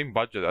the same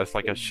budget as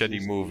like a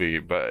shitty movie,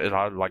 but it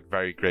had like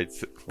very great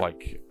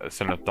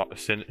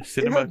cinematography.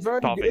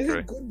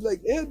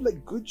 It had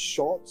like good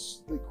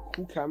shots, like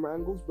cool camera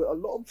angles, but a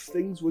lot of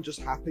things were just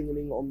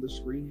happening on the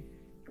screen.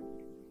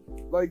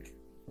 Like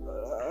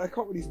I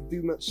can't really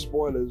do much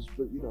spoilers,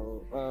 but you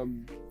know,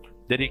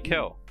 Did he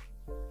kill?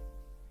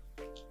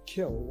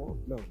 Kill what?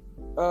 No.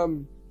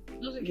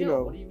 Doesn't You kill.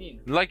 know, What do you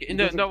mean? Like in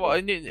the Doesn't no, kill.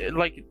 I mean,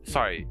 like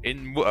sorry,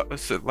 in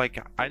like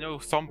I know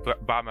some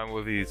Batman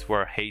movies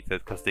were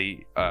hated because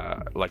they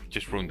like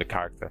just ruined the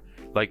character.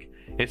 Like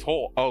his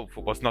whole oath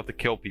was not to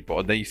kill people,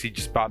 and then you see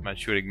just Batman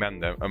shooting men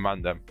them.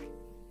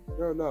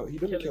 No, he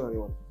didn't kill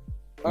anyone.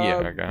 Yeah,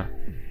 okay.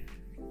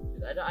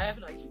 I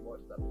haven't actually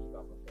watched that much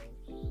Batman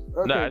films.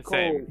 Okay, No, Cole.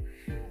 same.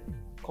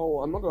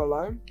 Cole, I'm not gonna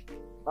lie.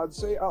 I'd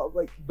say out of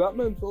like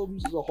Batman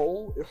films as a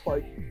whole, it's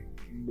like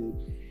mid,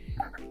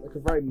 like a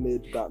very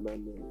mid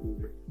Batman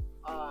movie.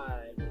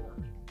 I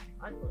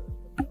thought it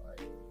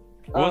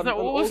was alright.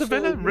 What was the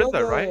villain?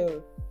 Riddler,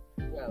 right?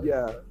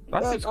 Yeah.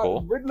 That seems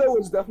cool. Riddler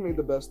was definitely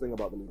the best thing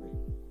about the movie.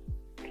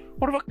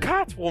 What about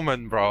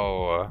Catwoman,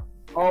 bro?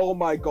 Oh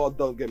my god,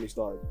 don't get me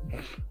started.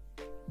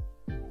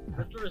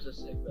 Riddler is a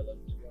sick villain,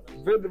 to be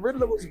honest.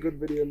 Riddler was a good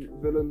villain.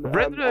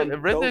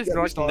 Riddler is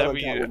like never.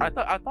 Came I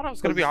thought it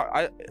was gonna be.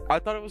 I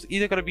thought it was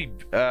either gonna be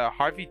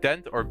Harvey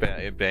Dent or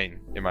Bane,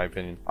 in my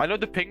opinion. I know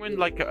the Penguin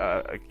like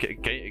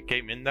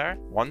came in there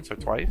once or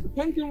twice. The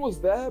Penguin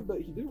was there, but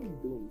he didn't really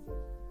do anything.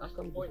 That's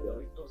the point, though.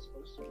 He's not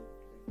supposed to be.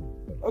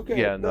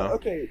 Okay. Yeah, no.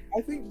 Okay,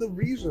 I think the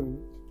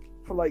reason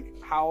for like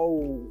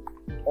how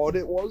odd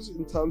it was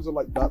in terms of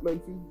like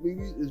Batman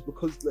movies is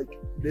because like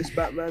this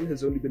Batman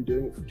has only been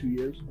doing it for 2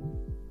 years.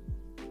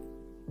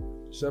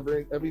 So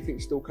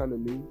everything's still kind of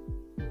new.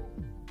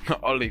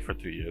 Only for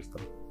 2 years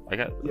though. I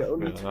get. Yeah,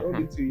 only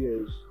 2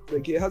 years.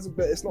 Like it hasn't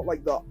been. It's not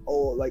like the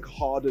like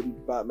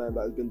hardened Batman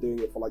that has been doing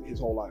it for like his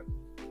whole life.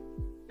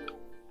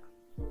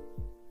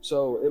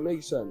 So it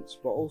makes sense,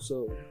 but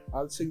also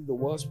I'd say the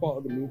worst part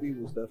of the movie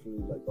was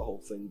definitely like the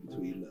whole thing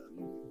between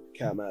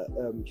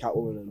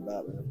Catwoman and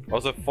Batman.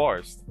 Was it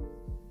forced?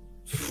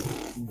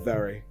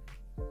 Very.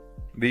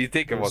 Do you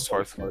think it was so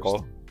forced, forced.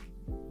 Cole?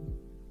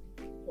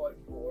 Quite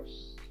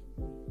forced.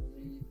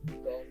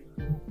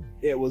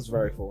 It was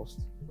very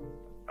forced.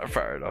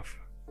 Fair enough.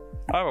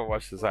 I haven't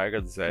watched this. I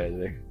couldn't say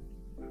anything.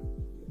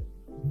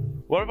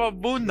 What about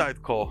Moon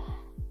Knight, Cole?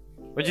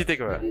 What'd you think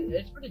of it?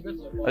 It's pretty good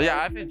so far.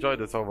 Yeah, I've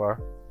enjoyed it so far.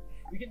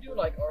 We can do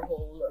like our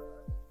whole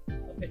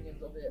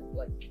opinions of it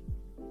like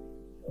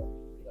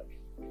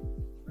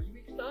 3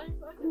 weeks time,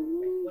 I think,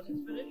 once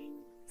it's finished.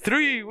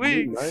 3 Moon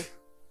weeks. Knight?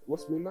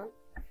 What's Moon Knight?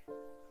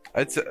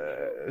 It's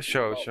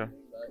show. Moon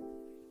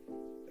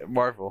Knight.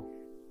 Marvel,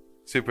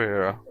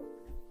 superhero.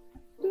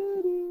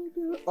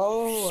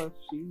 Oh, I've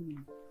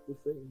seen the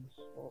things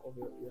of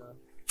it. Yeah.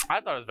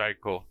 I thought it was very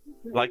cool.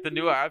 Like the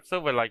new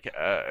episode where like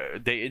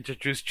they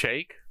introduced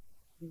Jake.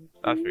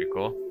 That's pretty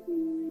cool.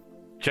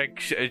 Jake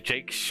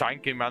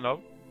Shanky Man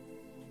up.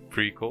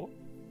 Pretty cool.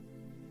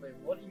 Wait,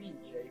 what do you mean,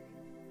 Jake?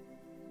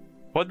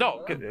 Well,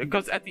 no,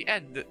 because at the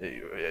end,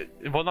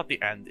 well, not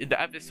the end. In the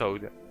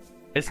episode,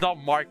 it's not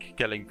Mark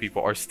killing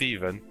people or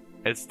Steven.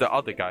 It's the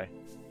other guy.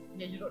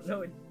 Yeah, you don't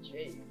know it's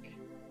Jake.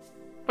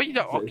 But you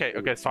know, okay,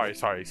 sorry.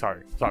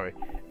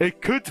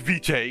 It could be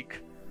Jake,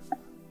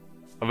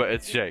 but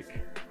it's Jake.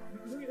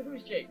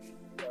 Who's Jake?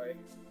 Sorry.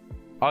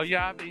 Oh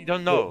yeah, but you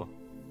don't know.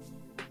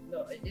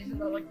 No, isn't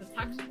that like the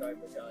taxi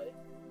driver guy?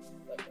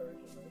 Like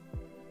originally.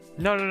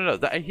 No.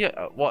 That here,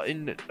 well,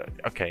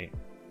 okay.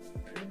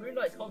 In the Moon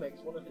Knight comics,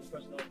 one of his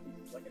personalities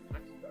is like a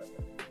taxi driver.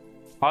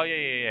 Oh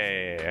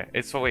yeah.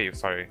 It's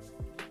sorry.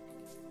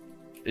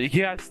 He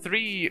has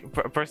 3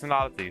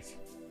 personalities.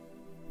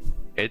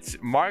 It's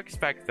Mark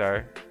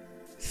Spector,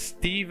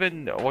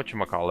 Steven,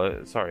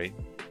 whatchamacallit, sorry.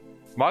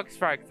 Mark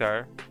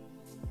Spector,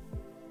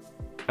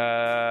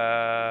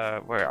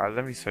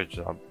 let me search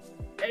it up.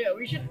 Anyway,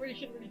 we shouldn't really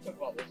talk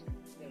about this.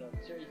 You know,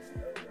 the series is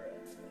over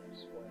and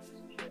spoilers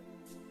and shit.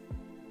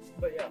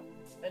 But yeah,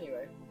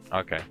 anyway.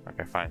 Okay,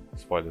 fine.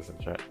 Spoilers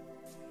and shit.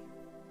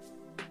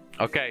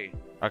 Okay.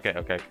 So, we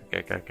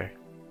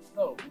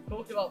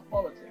talked about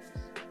politics.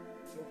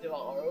 We talked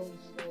about our own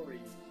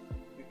stories.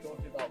 We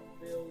talked about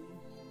films.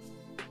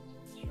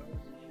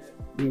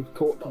 We've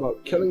talked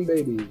about killing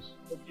babies.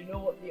 But you know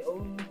what the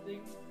only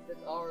thing that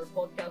our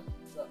podcast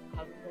that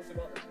hasn't talked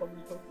about that's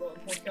commonly talked about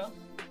on podcasts?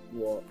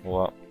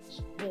 What?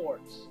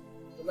 Sports.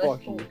 So let's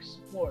Fuck you. talk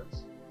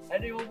sports.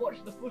 Anyone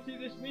watch the footy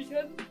this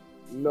weekend?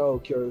 No,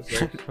 curious.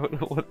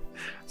 What?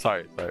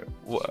 Sorry.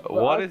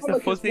 What is the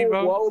footy,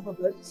 bro? World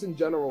events in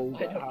general I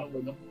that don't know what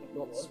happen, the football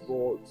not was.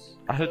 sports.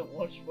 I don't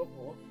watch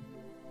football.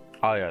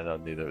 Oh yeah, no,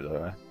 neither do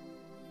I.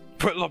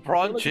 But I feel LeBron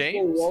like it's a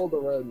James? world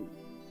event.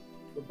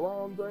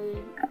 LeBron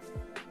James.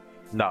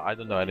 No, I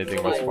don't know anything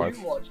You know about what I sports.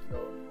 do watch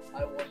though?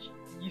 I watch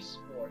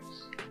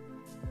esports.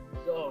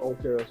 So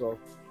Okay, so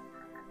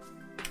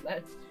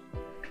let's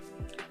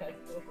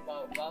talk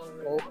about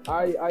Valorant.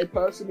 well, I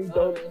personally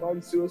don't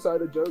find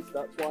suicide a joke.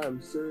 That's why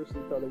I'm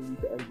seriously telling you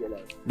to end your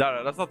life.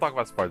 No, let's not talk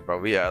about sports, bro.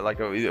 We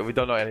we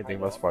don't know anything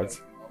about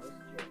sports.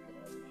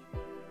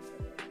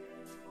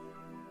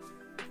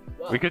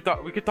 Well, We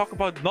could talk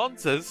about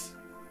nonsense.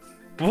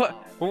 What?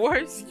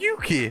 Where's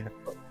Yuki?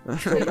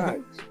 So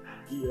Max,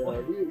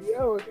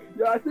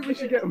 yeah, I think we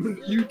should get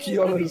Yuki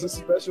on as a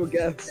special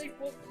guest. Dave,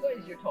 what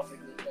is your topic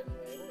list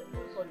anyway?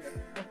 What's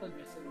on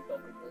your silly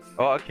topic list?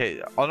 Oh,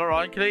 okay.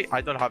 Unironically,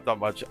 I don't have that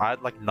much. I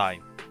had like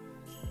 9.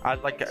 I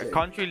had like That's a it.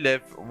 country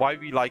live, why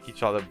we like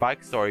each other,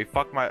 backstory,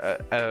 fuck Why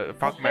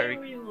Mary.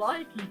 do we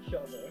like each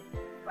other?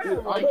 I Dude,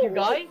 don't like you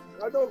guys.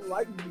 I don't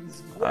like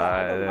these.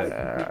 I don't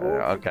like these people.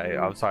 Okay,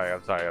 I'm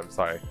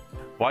sorry.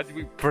 Why do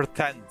we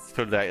pretend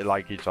to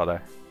like each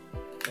other?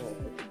 Oh,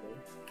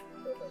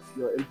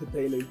 you're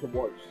entertaining to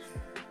watch.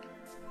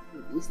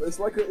 It's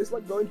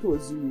like going to a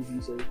zoo, if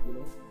you say, you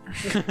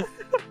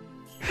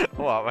know.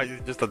 Wow,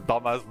 he's just a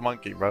dumbass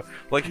monkey, bro.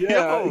 Like,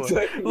 Yeah, yo,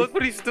 exactly. look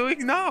what he's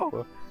doing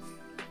now.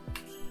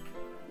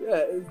 Yeah,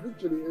 it's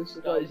literally it's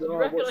just Guys, like, you oh,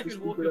 reckon what's I this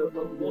could walk stupid ass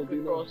monkey gonna do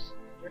now? across?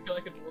 You reckon I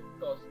could walk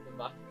across the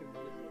Vatican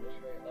City in a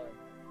straight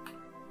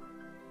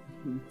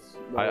line?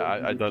 No,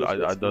 I you don't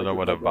just I don't know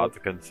what a like that.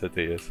 Vatican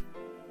City is.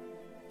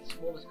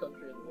 Smallest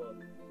country in the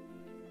world.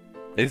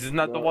 Isn't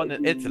that the No, one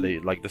in Italy,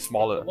 like the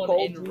smaller? The one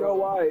Paul, in do you know Rome.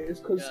 why? It's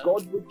because Yeah.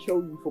 God would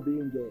kill you for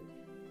being gay.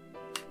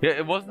 Yeah,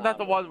 it wasn't that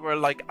the one where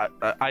like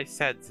I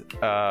said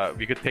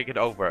we could take it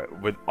over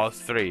with us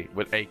 3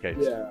 with AKs.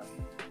 Yeah.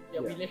 Yeah,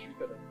 we Yeah. literally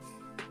couldn't.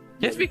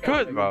 Yes, we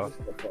could, bro. We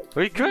What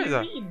do you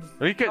could. mean?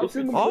 We could. It's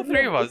in the All middle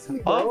 3 of of us.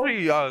 Italy, All bro.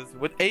 3 of us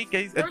with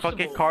AKs and First of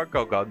fucking all-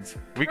 cargo guns.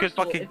 We could First of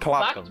all, fucking it's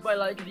clap backed them. by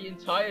like the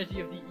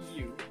entirety of the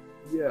EU.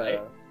 Yeah.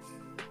 Right.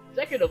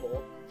 Second of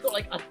all, it's got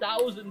like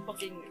 1,000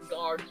 fucking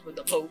guards with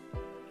the Pope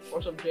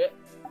or some shit.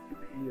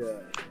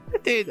 Yeah.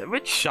 Dude,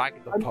 we'd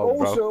shag the And Pope,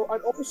 bro.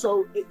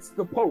 also, it's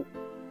the Pope.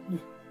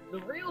 The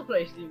real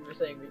place you were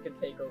saying we can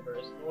take over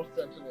is North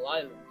Sentinel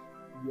Island.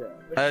 Yeah.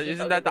 which is Isn't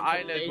just that the like a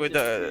island with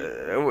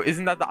dominated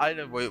Isn't that the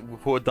island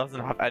who doesn't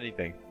have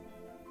anything?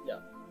 Yeah.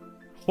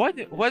 Why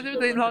did just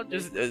they a not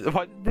bunch just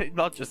why did they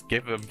not just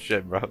give him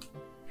shit, bro?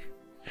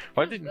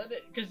 Why did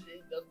Because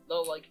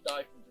they'll like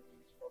die from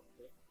disease,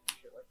 probably.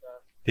 Shit like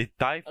that. they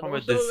die And from a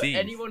also, disease?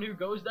 anyone who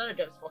goes there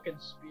gets fucking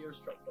spears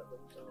dropped at them,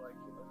 so like,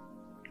 you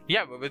know.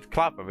 Yeah, but with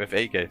Clapper, with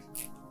AKs.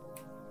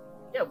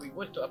 Yeah, we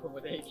would clap them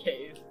with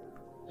AKs.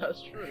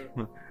 That's true.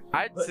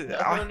 I'd But say,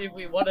 that's only if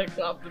we want to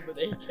clap them with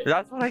AKs.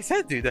 that's what I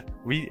said, dude.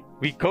 We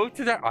go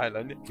to their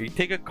island, we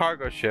take a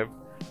cargo ship,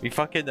 we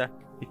fucking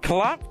we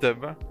clap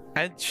them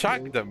and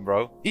shag them,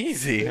 bro.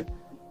 Easy.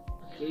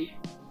 See?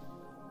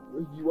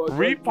 You are just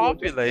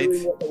Repopulate.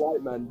 doing what the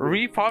white man did.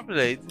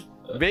 Repopulate,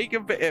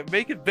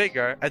 make it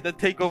bigger, and then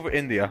take over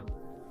India.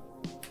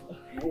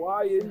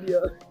 Why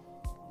India?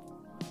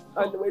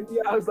 And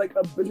India has like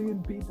 1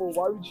 billion people.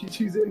 Why would you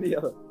choose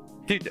India?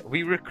 Dude,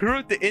 we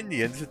recruit the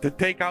Indians to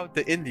take out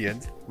the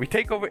Indians. We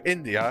take over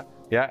India,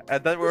 yeah,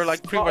 and then we're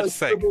like pretty Start much a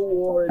safe. civil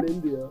war in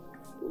India.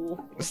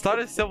 Start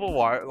a civil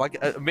war, like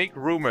make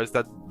rumors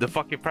that the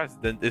fucking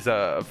president is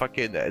a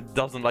fucking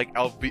doesn't like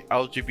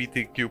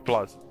LGBTQ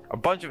plus. A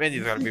bunch of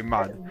Indians are gonna be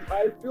mad.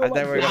 I feel And like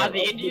then we're Yeah, gonna-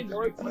 the Indians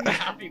would be pretty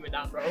happy with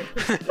that, bro.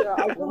 Yeah,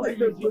 I feel like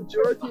the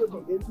majority of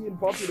the Indian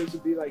populace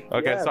would be like,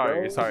 Okay, yeah,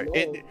 sorry. bro,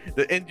 no.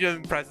 The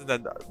Indian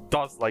president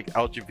does like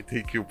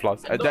LGBTQ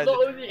plus, and not, then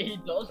not only he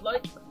does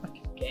like,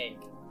 he's gay.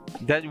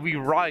 then we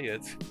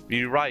riot,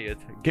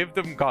 give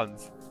them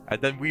guns,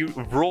 and then we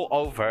roll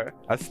over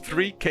as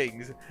 3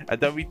 kings, and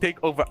then we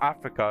take over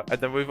Africa, and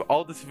then with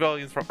all the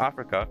civilians from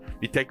Africa,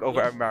 we take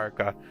over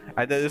America,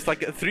 and then it's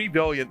like 3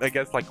 billion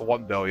against like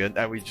 1 billion,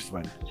 and we just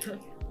win.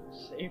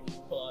 Safe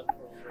plan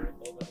for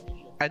world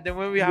domination. And then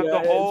when we have Yeah, the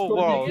it's whole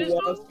probably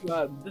world, world. the worst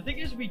plan. The thing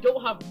is, we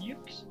don't have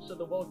nukes, so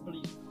the world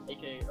police,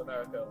 aka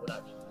America, would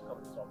actually just come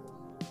and stop us.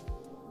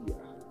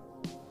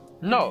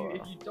 Yeah. no.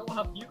 If you don't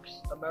have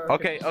nukes, America.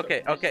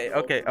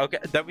 Okay.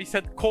 Then we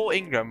sent Cole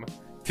Ingram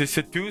to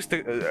seduce the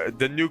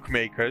nuke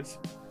makers,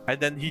 and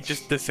then he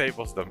just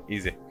disables them.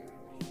 Easy.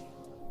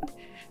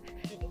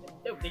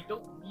 No, they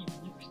don't need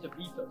nukes to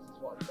beat us, is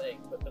what I'm saying.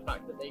 But the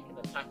fact that they can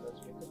attack us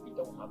because we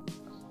don't have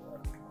nukes,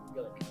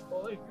 you're like,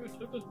 oh, if you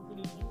attack us, we're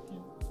gonna nuke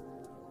you.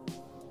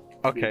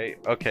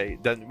 Okay.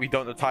 Then we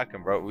don't attack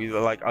him, bro. We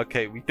like,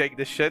 okay, we take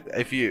this shit.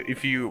 If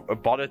you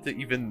bother to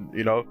even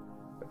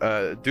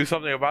do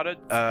something about it,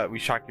 we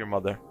shack your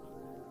mother.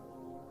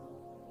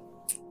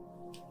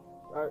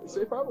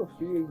 So if I have a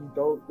feeling you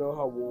don't know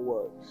how war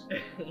works.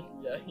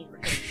 Yeah, he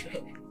really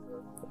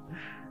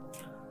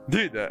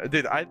does.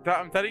 Dude,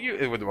 I'm telling you,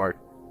 it would work.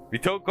 We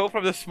go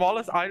from the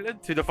smallest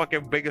island to the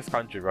fucking biggest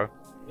country, bro.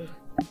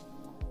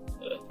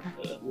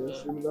 Yeah,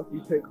 soon enough we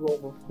take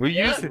over. We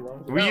Yeah. use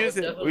No,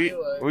 definitely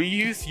work. we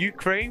use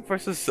Ukraine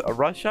versus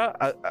Russia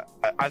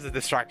as a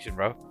distraction,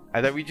 bro.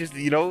 And then we just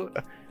while the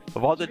To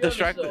be honest,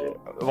 distract though,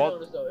 to be while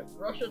honest though, if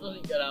Russia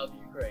doesn't get out of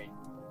Ukraine,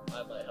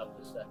 I might have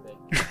to step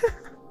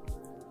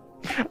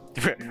in.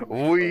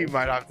 We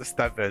might have to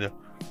step in.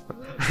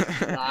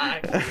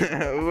 Nice.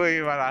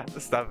 We might have to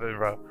step in,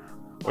 bro.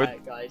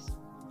 Alright, guys.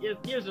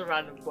 Here's a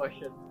random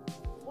question.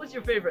 What's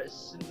your favorite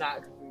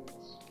snack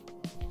foods?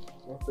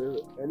 My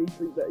favorite,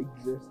 anything that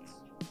exists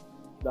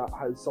that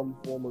has some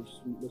form of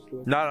sweetness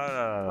to it. No.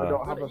 I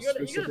don't have a You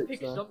gotta specific pick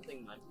snack.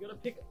 something, man. You gotta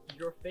pick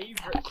your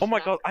favorite. Oh my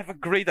snack. god, I have a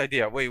great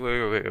idea. Wait. I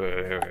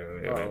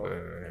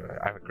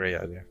have a great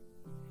idea.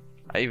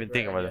 I even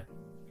think about it.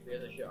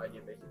 Here's a shit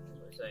idea, basically, is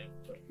what I'm saying.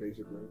 But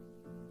Basically.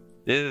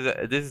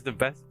 This is the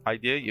best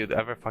idea you'd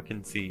ever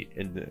fucking see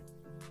in the.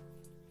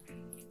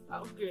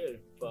 that was good,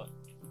 but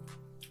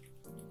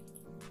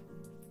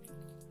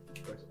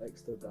Press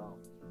extra down.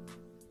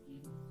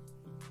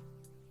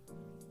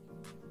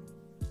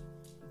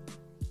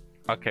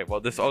 Okay,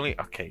 well this only.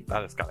 Okay,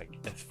 that is kind of.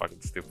 It's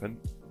fucking stupid.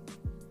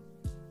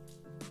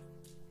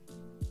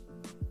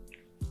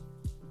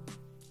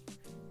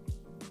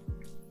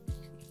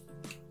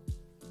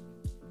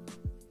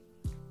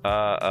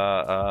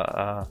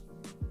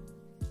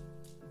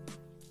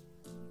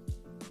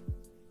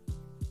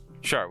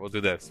 Sure, we'll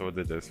do this. We'll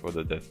do this. what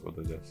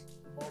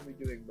are we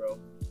doing, bro?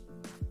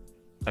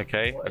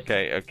 Okay.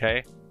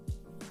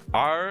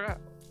 Our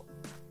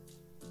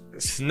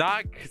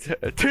snack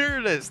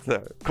tier list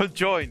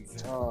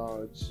conjoined.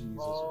 Oh, Jesus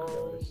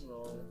Christ.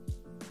 No.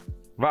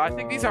 But I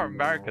think these are Oh, no.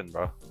 American,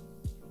 bro.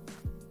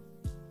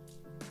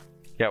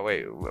 Yeah,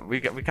 wait.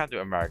 We can't do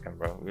American,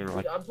 bro. We're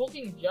like, I'm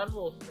talking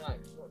general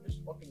snacks, not just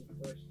fucking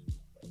first.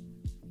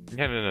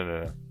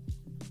 no.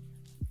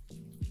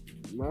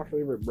 My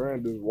favorite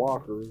brand is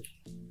Walker's.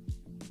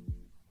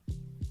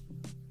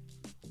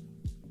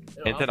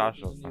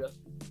 International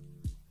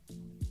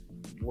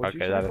What'd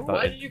you Okay, say, that is bro? not-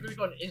 Why did you click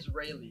on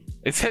Israeli?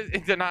 It says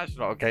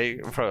international, okay?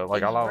 Bro,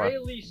 like allow it.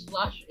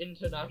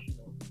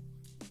 Israeli/international.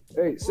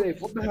 Hey, Safe,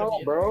 what the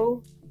hell,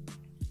 bro?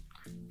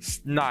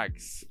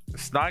 Snacks.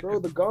 Snack. Bro,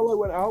 the girl I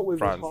went out with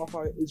France. was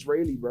half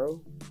Israeli,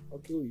 bro. I'll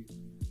kill you.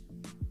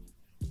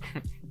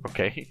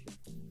 Okay.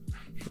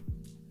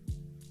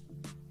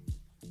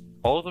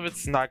 Ultimate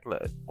snack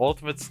list.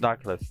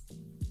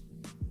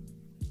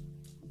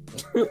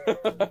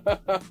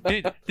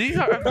 Dude, these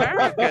are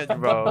American,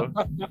 bro.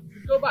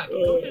 Go back.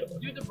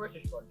 Do the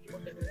British one.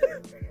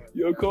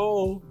 You're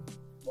cool.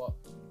 What?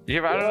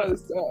 Yeah, but I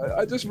don't know.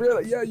 I just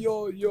realized, yeah,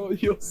 your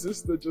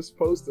sister just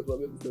posted on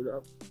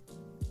Instagram.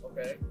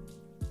 Okay.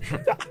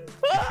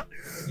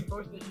 She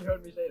posted. She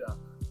heard me say that.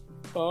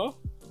 Huh?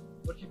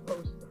 What she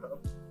posted, bro?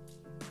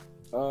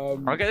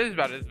 Okay, this is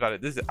about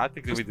it. I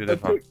think we do I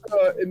this one. put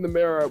her in the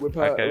mirror with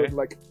her Okay. with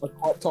like a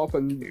crop top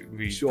and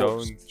We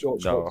shorts. don't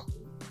Short know. shorts.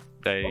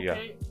 There you go.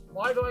 Okay.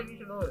 Why do I need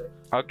to know this?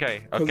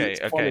 Okay.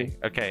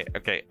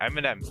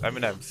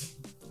 M&M's.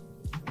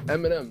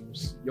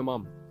 M&M's. Your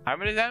mum. How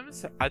many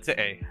M's? I'd say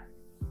A.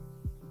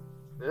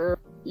 No,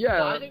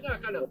 Yeah. I think they're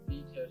kind of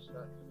B tier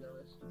snacks, to be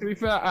honest. To be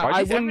fair, Are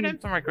I these wouldn't.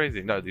 M&M's or am I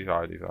crazy? No, these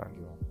are.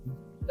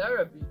 They're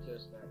a B tier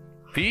snack.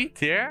 B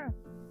tier?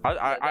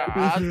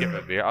 I'll give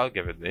it B. I'll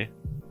give it B.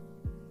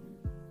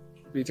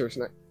 Beater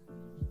snack.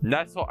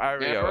 Nestle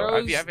Oreo.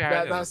 Have you ever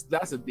had it?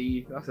 That's a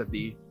D. That's a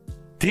D.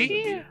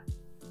 D?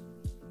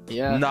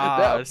 Yeah.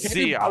 Nah,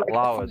 C, I'll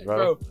allow it,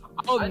 bro.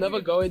 I'll I never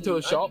think go it's into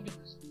a C. shop. I think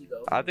it's C,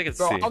 though. I think it's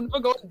Bro,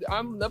 C.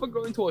 I'm never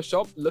going to a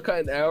shop, look at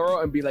an arrow,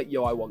 and be like,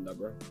 "Yo, I want that,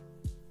 bro."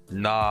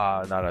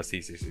 Nah,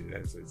 C.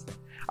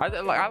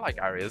 I like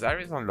Areas.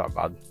 Areas aren't that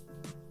bad.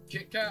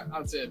 Kit Kat,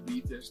 I'd say a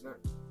B-tier snack.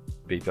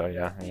 Beta,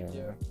 yeah. B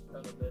tier.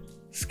 Kind of mid.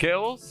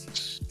 Skills?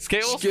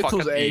 Skills Skittles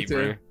fucking A E, bro.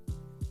 tier.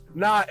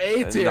 Nah,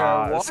 A tier.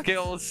 Nah, What?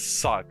 Skills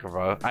suck,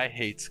 bro. I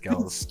hate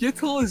Skills.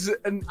 Skittles is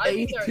an I A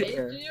think they're A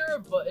tier. tier,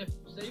 but if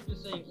Safe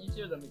is saying E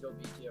tier, then we go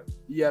B tier.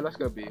 Yeah, that's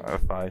gonna be.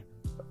 Fine.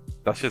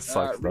 That shit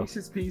sucks, bro.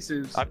 Reese's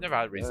Pieces. I've never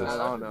had Reese's. I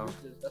don't know.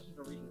 That's just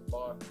a Reese's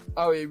bar.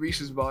 Oh yeah,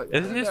 Reese's bar.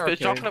 Isn't this They're the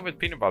okay. chocolate with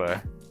peanut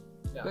butter?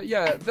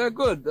 Yeah, they're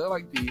good. They're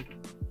like D.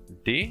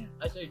 D?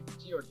 I say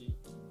C or D.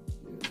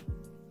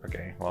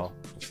 Okay, well,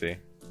 let's see.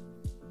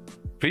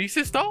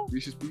 Reese's though?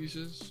 Reese's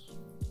Pieces.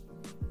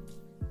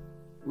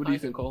 What do you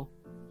think, Cole?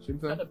 Same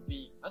thing. Kind of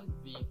B. I think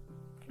B.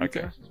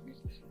 Okay. Reese's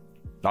Pieces.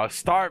 No,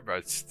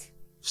 Starburst.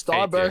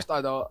 Starburst,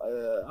 I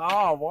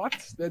don't. What?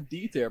 They're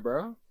D tier,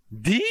 bro.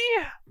 D?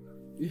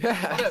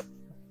 Yeah. Okay,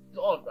 it's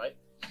odd, right?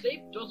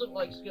 Safe doesn't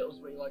like Skittles,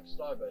 but he likes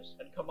Starburst,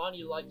 and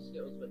Kamani likes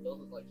Skittles, but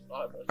doesn't like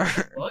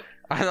Starburst. What?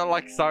 I don't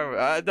like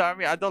Starburst.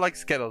 I don't like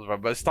Skittles, bro,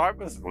 but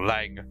Starburst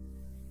lang.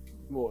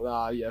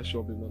 Well, yeah,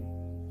 sure, big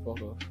man.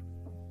 Fuck off.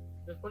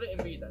 Just put it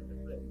in B then.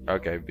 Just put it in B.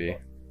 Okay, B.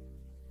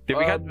 Did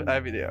we get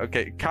everything?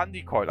 Okay,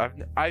 candy corn.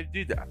 I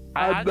did. I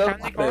I've had never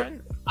candy had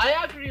corn. I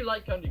actually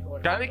like candy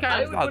corn. Candy corn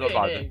I is would not put it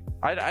bad.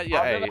 in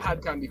Yeah, I've A. never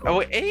had candy corn.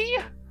 Oh, A?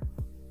 A.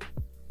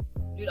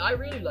 Dude, I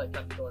really like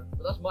candy corn,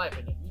 but that's my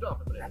opinion. You don't have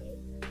to put it in A.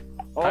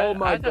 Oh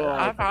my god.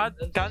 I've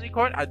had candy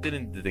corn. I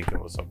didn't think it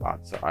was so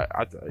bad, so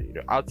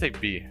I'll take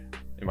B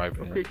in my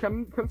opinion. Okay,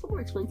 can someone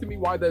explain to me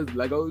why there's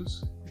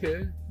Legos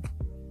here?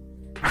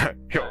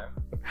 Yo,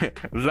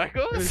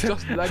 Legos? It's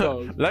just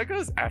Legos.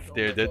 Legos F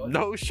tier, dude.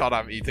 No shot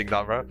I'm eating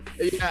that, bro.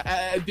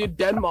 Yeah, did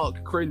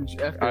Denmark cringe?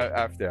 F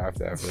tier. F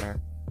tier.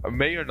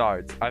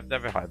 Mayonnaise. I've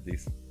never had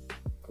these.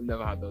 I've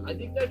never had those. I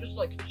think they're just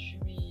like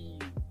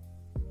chewy,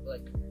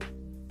 like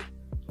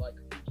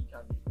cookie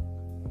candy.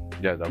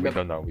 Yeah, no, we Never-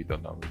 don't know. We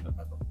don't know.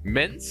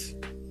 Mints?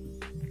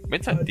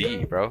 Mints are D,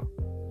 yeah. bro.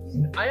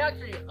 I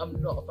actually am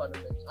not a fan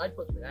of mints. I'd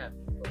put them in F.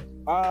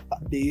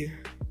 D.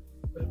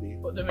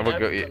 Put them I'm in gonna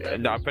go F E. for No,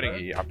 I'm levels, putting bro.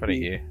 E. I'm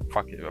putting E.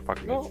 Fuck it.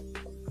 Fuck No. mints.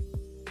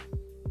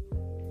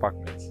 Fuck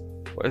mints.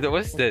 What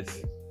is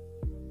this?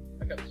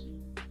 I can't see.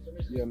 For some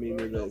reason Yeah, it's me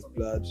blurry neither. out It's for me.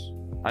 blood.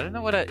 I don't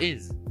know what that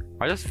is.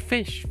 I just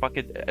fish. Fuck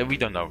it. We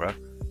don't know, bro.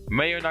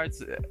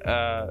 Mayonnaise,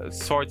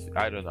 swords.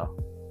 I don't know.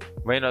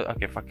 Mayonnaise.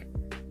 Okay, fuck it.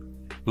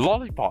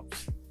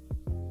 Lollipops.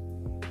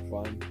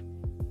 Fine.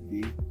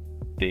 D.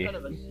 D. Kind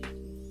of a C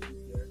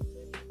tier,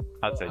 maybe.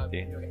 I'd say Well,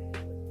 D. okay.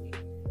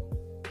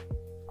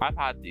 I've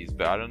had these,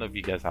 but I don't know if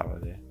you guys have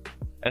it.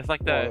 It's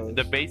like Those.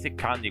 the basic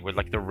candy with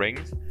like the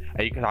rings,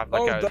 and you can have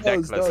like Oh, a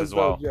necklace as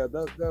well. Yeah,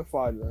 they're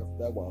fine.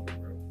 They're well,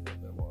 bro.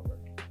 They're well, bro.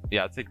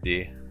 Yeah, I'd say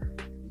D.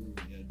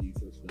 Yeah, D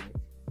for snack.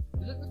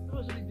 Is it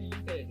supposed to be the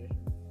UK edition?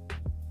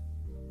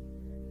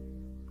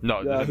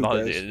 No, Yeah, who no,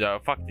 cares? no,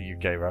 fuck the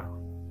UK, bro.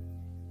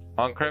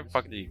 On crib,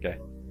 fuck the UK.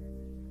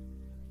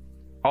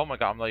 Oh my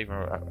god, I'm not even.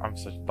 I'm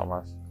such a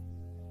dumbass.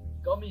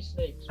 Gummy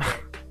snakes, bro.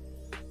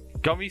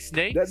 Gummy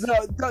snakes?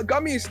 No,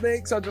 gummy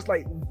snakes are just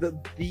like the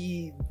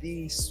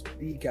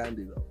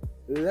candy though.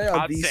 They are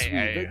I'd the say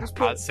sweet. A. Just I'd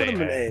put say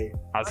them in A. A.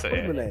 I'd Put say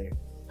them in A. A.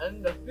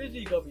 And the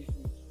fizzy gummy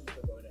sweets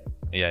also go in it.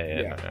 Yeah,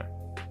 yeah, Yeah. no.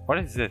 What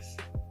is this?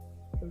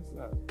 What's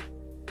that?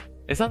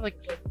 Is that like?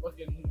 It's like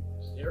fucking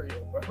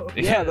cereal, bro.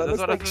 Yeah, that that's looks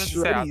what I like was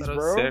gonna say. I Shreddies, thought it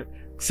was bro.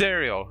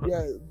 cereal.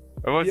 Yeah,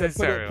 What's yeah. this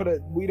cereal? Put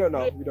it. We don't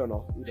know. We don't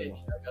know. We Hey, don't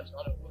know. I guess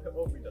I don't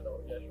know. We don't know.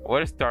 Yeah, sure.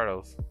 What is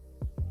turtles?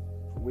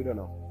 We don't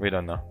know. We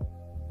don't know.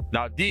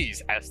 Now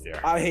these S tier.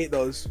 I hate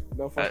those.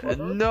 No fuck.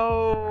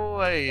 No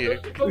way. Those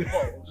are Coke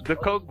bottles. The Those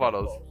are Coke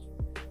bottles.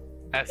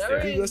 S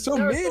They're, tier. in, They're so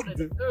they're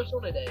mid. They're a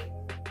solid A.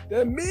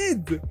 They're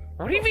mid.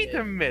 What do you mean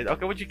they're mid?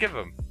 Okay, what'd you give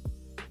them?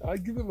 I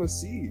give them a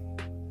C.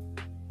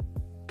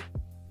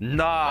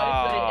 Nah,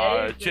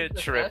 I'd say A, shit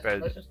just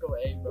tripping. Let's just go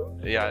A, bro.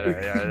 Yeah.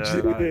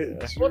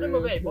 Bottom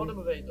of A, bottom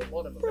of A, the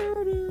bottom of A.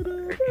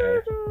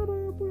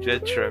 Okay.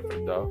 Jet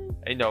tripping though.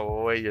 Ain't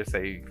no way you're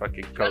saying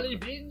fucking Coke. Jelly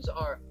beans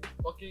are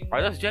fucking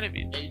Are those jelly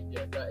beans? A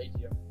tier. They're A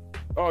tier.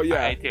 Oh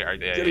yeah. A tier.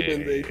 Yeah, Jelly yeah,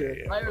 beans, yeah, A tier.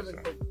 yeah, yeah, Higher yeah. than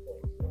Coke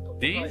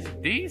bottles.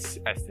 These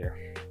S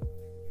tier.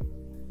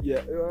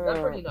 Yeah. That's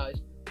pretty nice.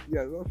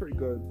 Yeah, they're pretty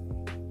good.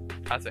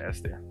 I'd say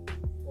S tier.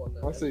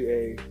 I'd say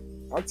A.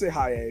 I'd say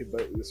high A,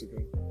 but it's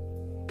okay.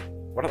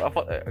 What I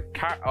thought? I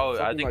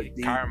Something think like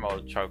D.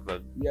 caramel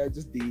chocolate. Yeah,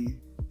 just D.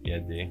 Yeah,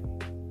 D.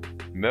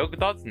 Milk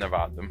Duds, never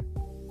had them.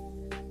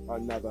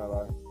 Not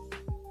that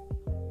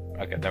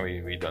high. Okay, then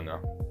we don't know.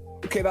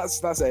 Okay,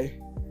 that's A.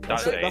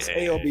 That's That's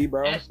A or B,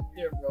 bro. S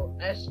tier, bro.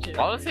 S tier.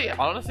 Honestly,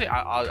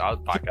 I'll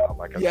back it up.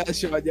 Like Yeah,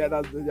 sure.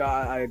 Yeah,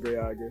 I agree.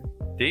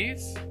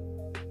 These,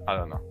 I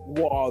don't know.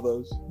 What are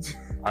those?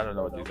 I don't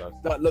know what these are.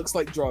 That looks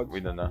like drugs. We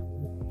don't know.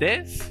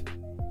 This,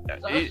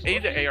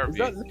 either A or Is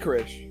B. that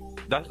licorice?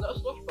 That's Is that a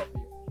slush puppy?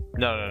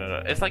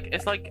 no. It's like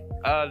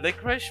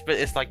licorice, but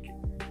it's like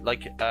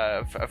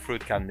a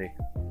fruit candy,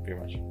 pretty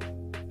much.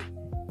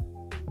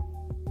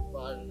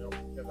 Well, I don't know.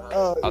 Never had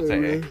it. I'll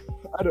say A.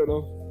 I don't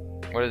know.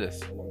 What is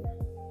this?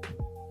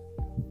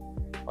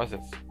 What's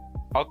this?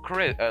 Oh,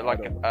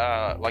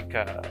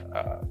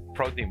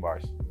 protein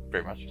bars,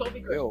 pretty much. Toffee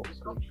Ew. crisp.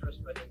 It's not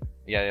crisp, I think.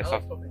 Yeah, I yeah.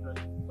 like So toffee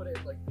crisp. Put it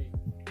as like B.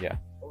 Yeah.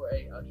 Or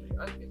A, actually.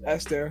 I think it's A.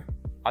 S there.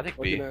 I think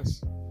What's B. an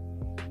S?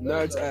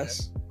 Nerds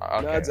S.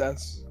 Okay. Nerds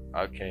S.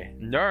 Okay.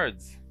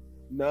 Nerds.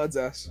 Nerds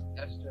S.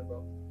 S tier,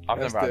 bro. I've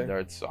S never had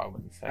tier. nerds, so I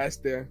wouldn't say. S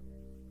there.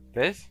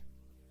 This?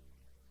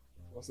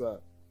 What's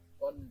that?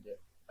 Fun dip.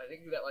 I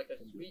think you get like a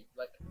sweet,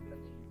 like.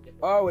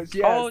 Oh, it's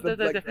oh,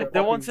 it's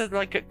the ones that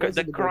like those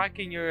the are the crack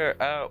in your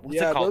what's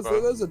yeah, it called,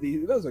 bro? those are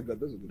good. Those are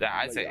good. Yeah,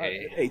 I'd say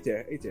A. A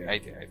tier. A tier. A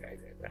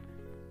tier.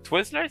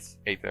 Twizzlers?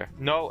 A tier.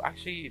 No,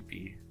 actually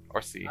B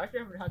or C. I actually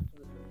haven't had to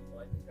so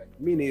I think I know.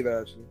 Me neither,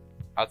 actually.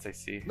 I'd say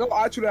C. No,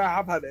 actually, I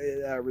have had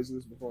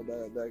Rizzlers before.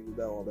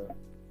 They're all there.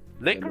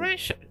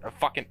 Licorice? A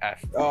fucking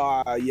F.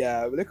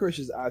 Yeah, licorice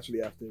is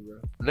actually F tier, bro.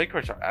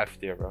 Licorice are F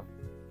tier, bro.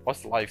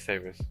 What's the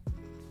lifesavers?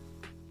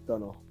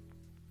 Don't know.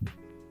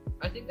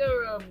 I think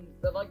they're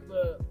like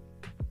the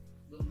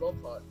love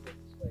heart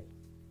things, like,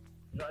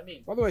 you know what I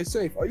mean? By the way,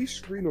 Safe, are you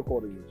screen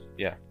recording this?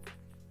 Yeah.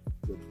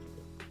 Good.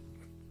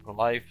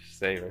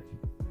 Lifesavers.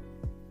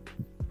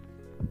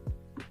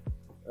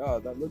 Oh,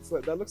 that looks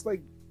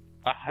like.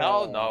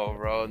 Hell no,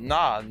 bro.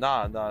 Nah. Oh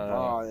hell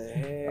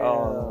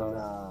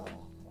no.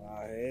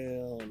 Oh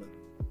hell no.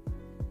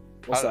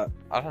 What's that?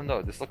 I don't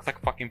know. This looks like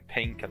fucking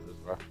painkillers,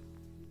 bro.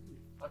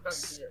 I can't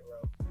see it,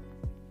 bro.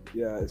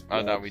 Yeah, it's.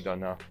 Oh no, we don't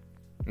know.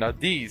 Now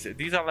these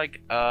are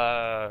like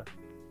They're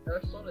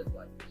solid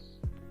lights.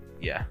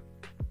 yeah.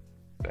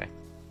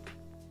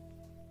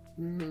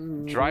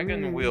 Mm-hmm.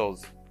 Dragon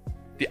wheels.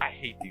 I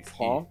hate these.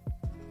 Huh?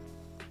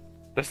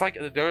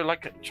 They're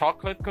like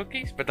chocolate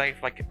cookies, but they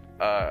have like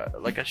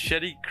a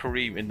shitty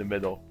cream in the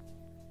middle.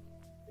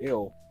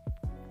 Ew.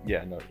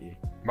 Yeah, no E.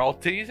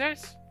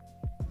 Maltesers?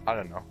 I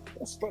don't know.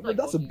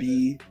 That's a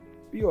B.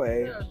 B or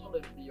A. Yeah,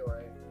 solid B or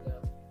A.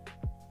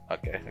 Yeah.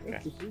 Okay.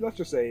 Let's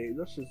just say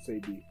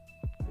B.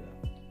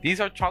 These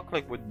are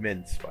chocolate with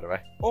mints, by the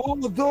way. Oh,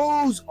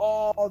 those!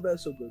 Oh, they're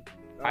so good.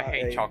 I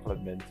hate A.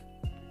 chocolate mint.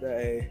 They're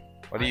A.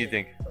 What do you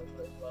think? Chocolate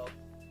as well.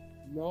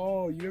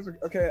 No, you guys are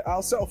okay.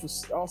 I'll settle for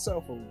B. I'll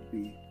settle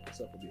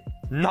for B.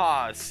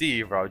 Nah,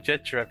 C, bro.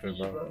 Jet tripping, B,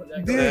 bro.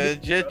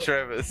 Dude. Jet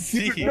tripping.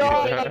 C.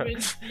 No,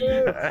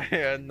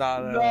 Yeah,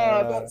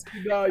 Nah,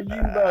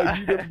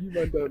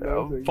 you don't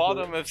know.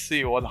 Bottom of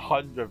C,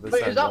 100%.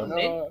 Wait, is that bro.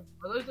 Lint?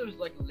 Are those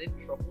like Lint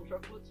truffle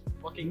chocolates?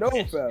 Fucking No,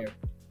 S fam. tier.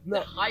 No.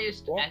 The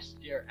highest What? S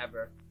tier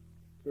ever.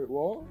 Wait,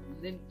 what?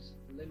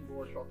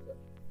 Lindor chocolate.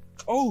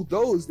 Oh,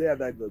 those, they're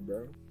that good,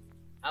 bro.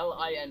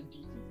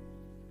 LINDT.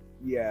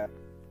 Yeah.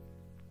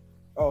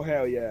 Oh,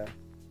 hell yeah.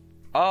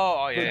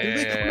 Oh, But do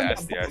they come in yeah. that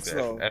S tier, box,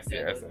 though? S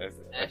tier.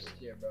 S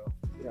tier, bro.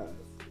 Yeah.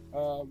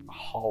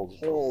 Holes.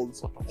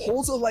 Holds.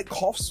 Holds are like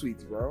cough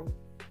sweets, bro.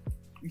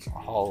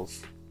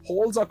 Holes.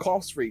 Holds are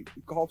cough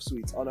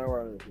sweets on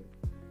our own.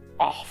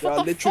 Oh, They are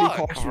what the literally fuck,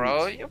 cough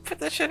bro? sweets. You put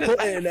that shit in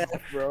Put it in there.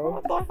 F, bro.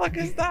 What the fuck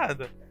is that?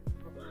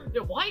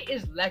 Yeah, why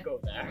is Lego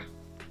there?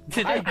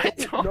 I I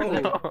don't don't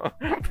know.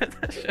 know. Put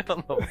that shit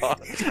on the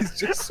box. It's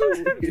just so What are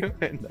you weird.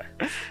 doing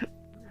there?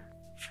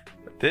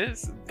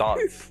 This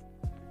dots.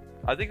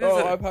 I think this Oh,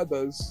 is. I've had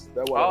those.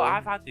 They're Oh, well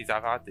I've had these. I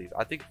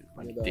think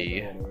like Yeah, D,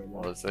 they're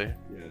well. honestly.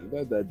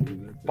 Yeah, they're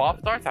D.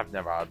 Pop Tarts, I've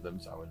never had them,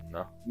 so I wouldn't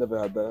know. Never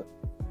had that.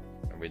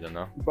 We don't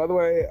know. By the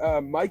way,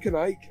 Mike and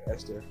Ike,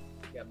 Esther.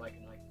 Yeah, Mike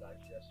and Ike died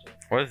yesterday.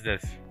 What is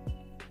this?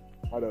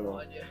 I don't No know.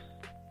 idea.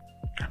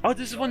 Oh,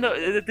 this is one that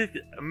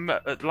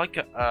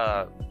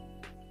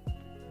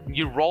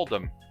you roll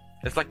them.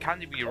 It's like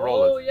candy, but you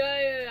roll Oh it.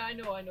 yeah, I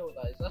know what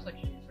that is. That's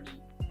actually pretty.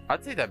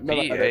 I'd say that No, B,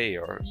 I don't- A,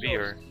 or B,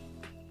 or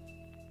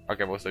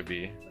okay, we'll say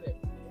B.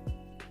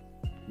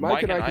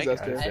 Mike and Ike is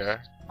Esther.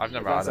 Esther. I've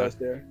never That's had it.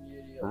 Esther.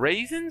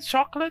 Raisins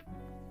chocolate?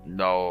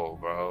 No,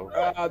 bro.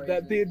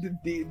 That D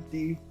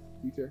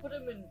tier. Put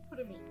him in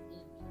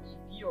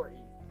B or E.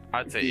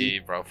 I'd say E,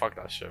 bro. Fuck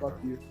that shit, bro. Fuck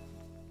you.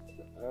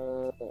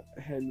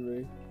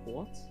 Henry.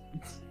 What?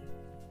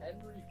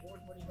 Henry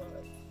 425.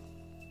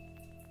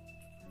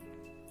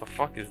 The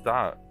fuck is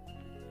that?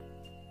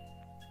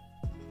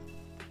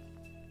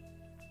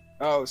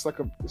 Oh, it's like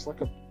a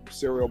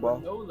cereal bar.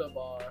 Granola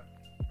bar.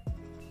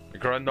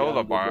 Granola Yeah, I'm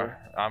good, bar.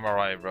 I'm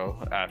alright, bro.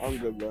 F. I'm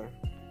good, bro.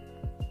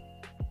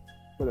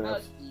 Put it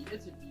That's up. E.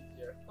 It's a B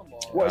tier. Come on.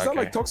 What is that Okay.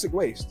 like toxic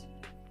waste?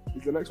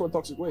 Is the next one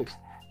toxic waste?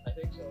 I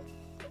think so.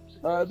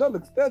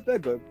 They're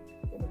good.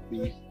 B.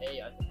 Just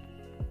A, I think.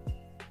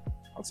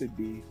 I'd say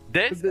B.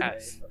 This But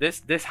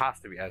S. This has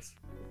to be S.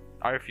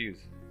 I refuse.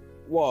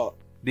 What?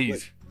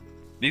 These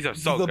are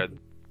so the- good.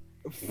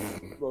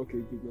 Okay,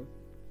 keep going.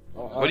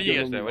 What do you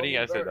guys say? What do you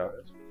guys say though?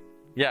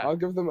 Yeah. I'll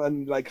give them a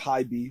like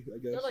high B, I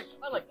guess.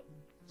 I like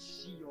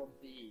C or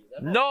B.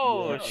 They're not-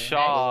 No they're not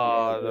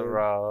shot, S tier.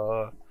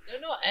 bro.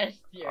 They're not S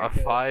tier. I'm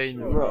dude. fine,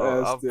 Sure.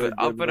 bro. S I'll tier, put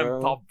good, him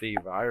bro. top B,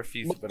 bro. I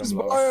refuse to put him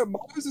lower.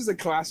 Mars is a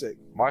classic.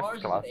 Mars Mars is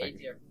is A classic.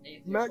 tier. A tier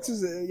Max for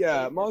is us.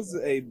 yeah. Mars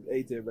is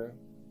A tier, bro.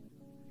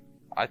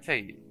 I'd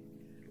say,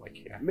 like,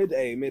 yeah. Mid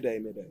A.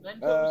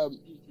 Mentos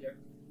D tier.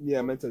 Yeah,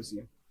 Mentos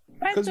C.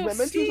 Because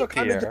Mentos are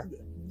kind of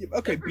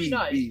okay. They're pretty B,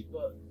 nice, B,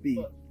 but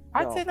B,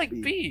 I'd No, say like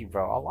B. B,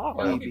 bro. A lot.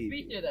 yeah, B, okay, B.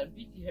 B tier then.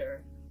 B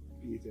tier.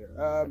 B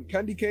tier.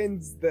 Candy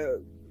canes, they're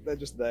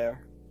just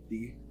there.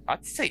 D.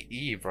 I'd say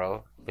E,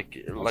 bro. Like,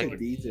 I'll say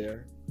D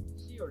tier.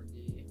 C or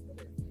D.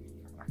 Okay.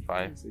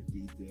 fine. I'll say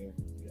D tier.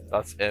 Yeah.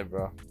 That's it,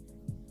 bro.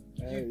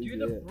 Do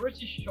the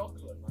British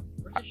chocolate, man.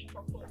 British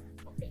chocolate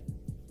fucking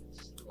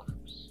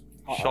slaps.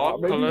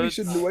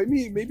 Chocolate.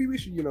 Maybe we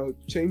should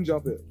change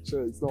up it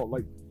so it's not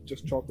like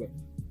just chocolate.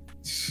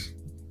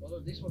 Although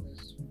this one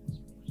is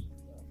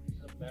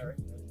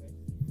American, I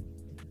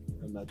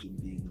think. Imagine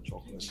being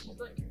chocolate. It's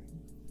like,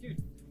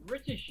 dude,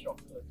 British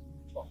chocolate.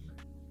 Fuck.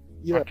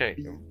 Yeah. Okay,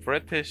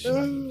 British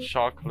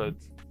chocolate.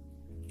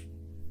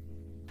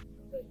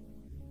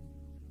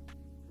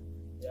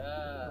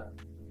 Yeah.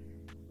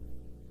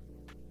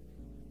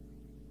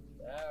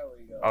 There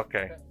we go.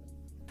 Okay.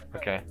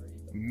 Okay.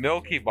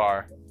 Milky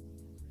Bar.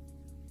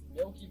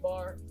 Milky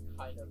Bar,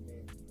 kind of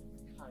mid.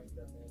 Kind of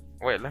mid.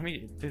 Wait, let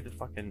me do the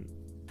fucking.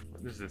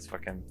 What is this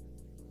fucking?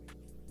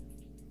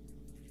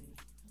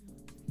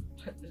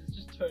 This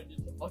just turned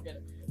into fucking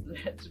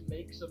let's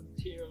make some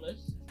tier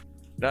list.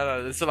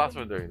 No, this is the last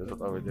one we're doing. This is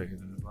what we're doing. This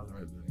is the last one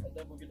we're doing. And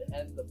then we're gonna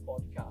end the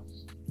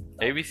podcast.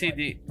 A, B, C, That's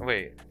D.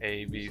 Wait.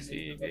 A, B,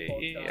 C, D,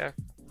 E, F.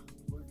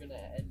 We're gonna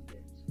end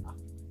it.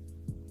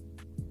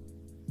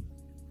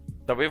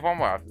 No, we have one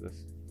more after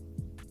this.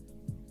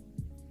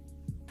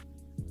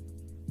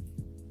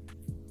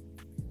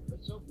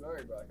 It's so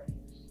blurry, bro. I can't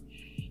even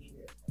see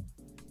shit.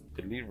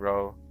 Delete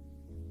row.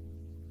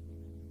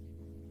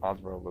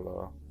 Add row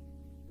below.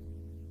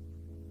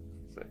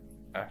 Say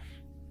F.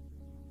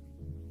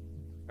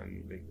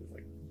 And make this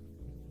like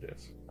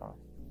this. Oh.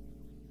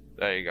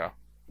 There you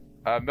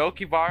go.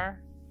 Milky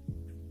Bar.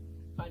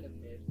 Kind of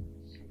mid.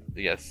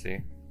 Yes, C.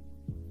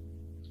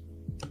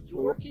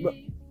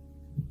 Yorkie.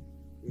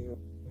 Yeah.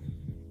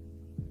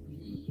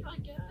 B, I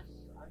guess.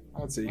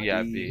 I'd say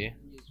Yeah, D. B.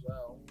 B as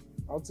well.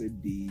 I'd say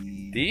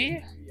D.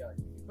 D? Yeah,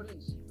 put it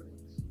in C. Put it in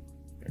C.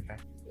 Okay.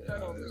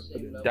 Kind of on the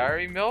same level.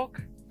 Dairy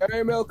milk?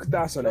 Dairy milk,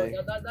 that's an No,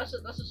 A. that's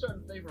a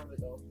certain flavor of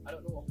it though. I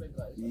don't know what flavor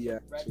that is. That's Yeah, a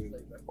red true.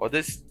 flavor. Or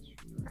this?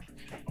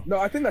 No,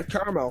 I think that's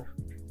caramel.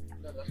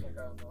 No, that's not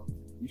caramel.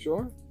 You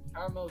sure?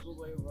 Caramel's all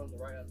the way over on the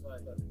right hand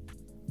side.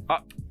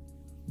 Look.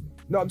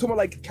 No, I'm talking about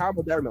like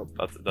caramel dairy milk.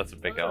 That's a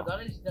big No, L.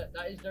 that is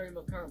Dairy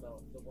Milk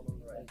Caramel, the one on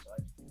the right hand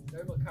side.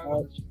 Dairy Milk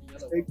Caramel is just the I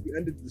yellow think one. you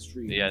ended the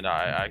stream. Yeah, no,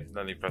 I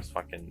accidentally pressed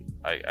fucking.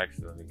 I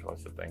accidentally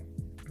closed the thing.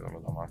 Because I'm a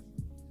dumbass.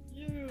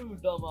 You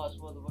dumbass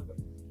motherfucker.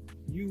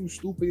 You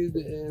stupid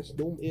ass,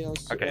 dumb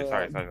ass. Okay,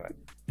 sorry.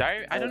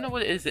 Dairy. I don't know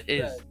what it is. Red.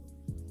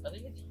 I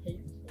think it's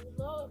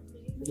hazelnut,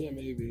 maybe? Yeah,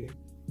 maybe.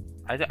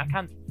 I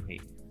can't.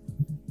 Wait.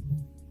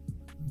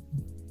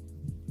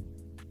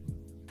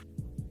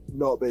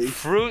 Not B.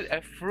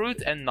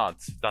 Fruit and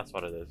nuts. That's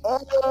what it is.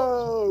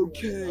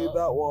 Okay,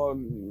 that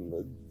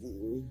one.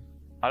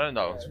 I don't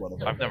know. That's what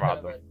I've never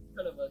had them.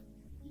 Kind of a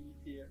D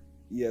tier.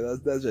 Yeah,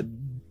 that's a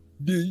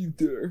D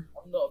tier.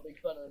 I'm not a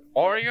big fan of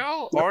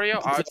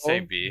Oreo, I'd say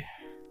B.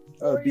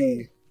 B.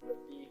 B.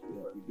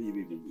 B.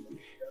 B.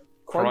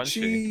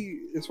 Crunchy. Crunchy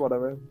is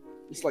whatever.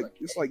 It's like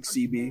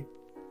CB.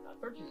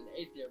 Crunchy's an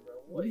A tier, bro.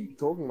 What are you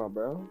talking about,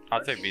 bro?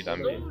 I'd say B then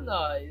So B.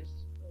 nice.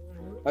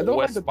 I don't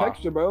like the Whisper.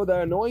 texture, bro.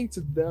 They're annoying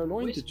to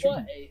chew.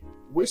 Whisper A.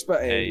 Whisper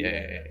A.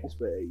 A.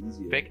 Whisper A.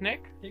 Easy.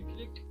 Picnic?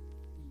 Picnic.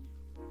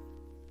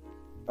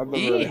 I've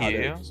never really had Ew.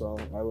 it, so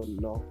I wouldn't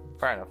know.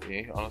 Fair enough,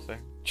 E, honestly.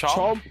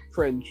 Chomp,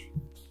 cringe.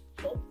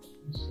 Chomp.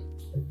 C.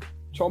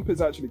 Chomp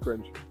is actually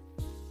cringe.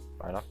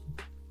 Fair enough.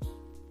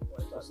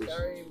 What is What's that? this?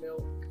 Dairy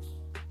Milk.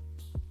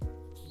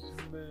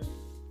 Smooth.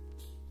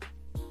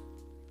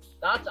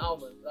 That's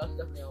almond. That's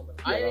definitely almond.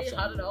 Yeah, I that's had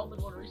almond. an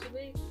almond one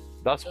recently.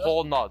 That's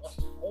whole nuts.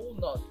 Whole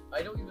nut.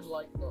 I don't even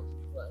like nuts,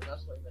 and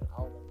that's not even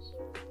almond.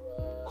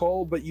 So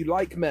Cole, but you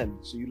like men,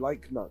 so you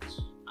like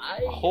nuts. I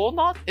Whole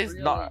nut is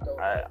really not. don't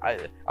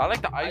I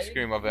like the ice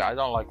cream of it. I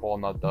don't like whole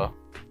nut though.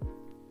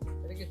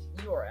 think it's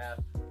E or F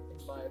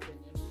in my opinion.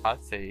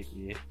 I'd say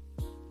E.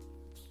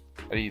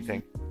 What do you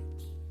think?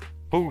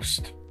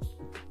 Boost.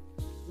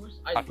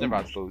 Boost. I've never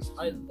had Boost.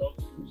 I love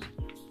Boost.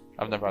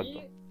 I've never had Me,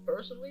 them.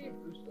 personally,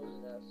 Boost goes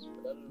in S,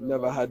 but I don't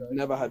know.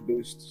 Never had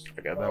boosts.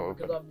 Forget Well, that.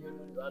 because I'm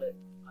new at it.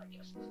 I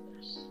guess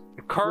it's S.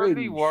 Curly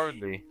Cringe.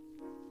 Wordly.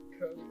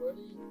 Curly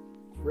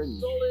Wurly. Cringe.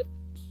 Solid.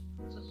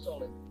 It's a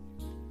solid.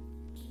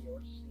 E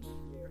or C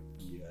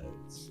here.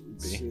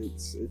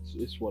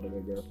 Yeah, it's whatever,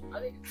 bro. I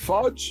think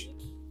Fudge.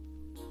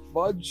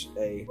 Fudge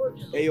A.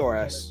 Fudge is A or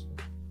solid. S.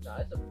 Nah,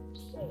 it's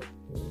a solid.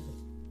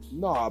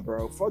 Nah,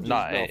 bro. Fudge is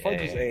Nah, no.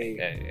 Fudge is A.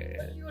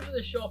 When you go to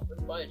the shop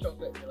and buy a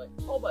chocolate, you're like,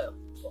 I'll buy a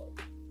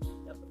fudge.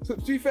 Yeah, but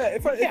To be fair,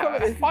 if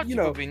Fudge you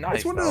know, would be nice.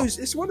 it's one of though. those.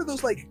 It's one of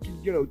those like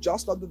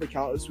just under the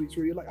counter sweets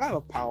where you're like, I have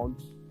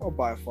 £1. I'll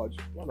buy a fudge.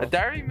 Why A not?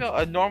 dairy milk,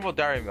 a normal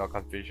dairy milk,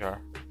 I'm pretty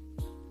sure.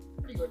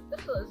 pretty good.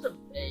 That's a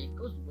A.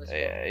 Goes with Whisper.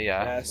 Yeah.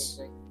 Yes.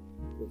 Same thing.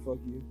 But fuck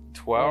you.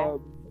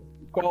 12.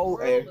 Cole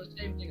We're A. all the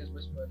same thing as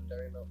Whisper and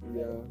Dairy Milk.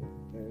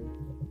 Yeah.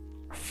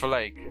 A.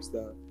 Flake. What's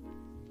that?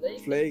 Flake.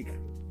 Flake.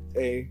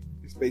 A.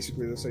 It's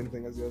basically the same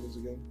thing as the others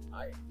again.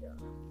 Yeah.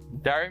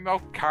 Dairy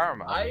milk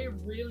caramel. I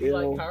really Ew.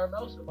 like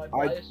caramel, so my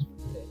bias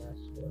would say an S.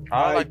 But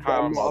I don't like I'm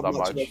caramel not that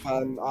much of a much.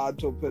 fan. I'd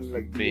put in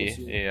like B. or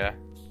C. Yeah.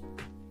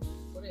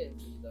 put it in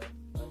B then,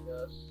 I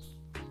guess.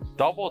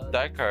 Double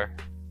decker.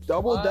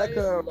 Double I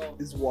decker love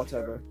is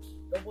whatever.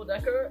 Double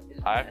decker is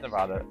I've S. never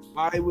had it.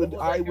 I would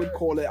Double-decker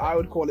call it. is I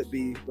would S. call it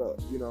B,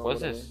 but you know. What's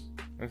whatever. this?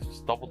 This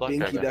is double decker.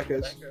 Dinky then.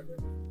 deckers. Decker.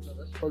 No,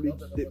 that's Probably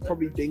not a double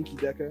probably decker. dinky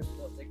decker.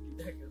 Not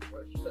dinky deckers, bro.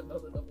 It's just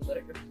another double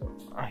decker.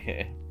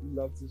 Okay.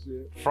 Love to see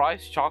it.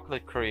 Fries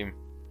chocolate cream.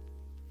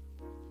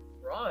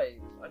 Fries.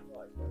 I like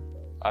that.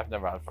 Fries. I've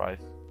never had fries.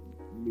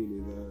 Me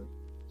neither.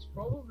 It's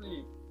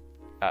probably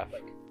F.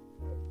 like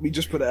We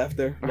just put an F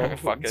there. No.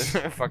 Fuck it.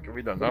 Fuck it.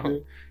 We don't know.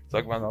 Okay.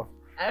 Suck man off.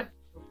 F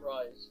for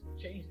fries.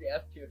 Change the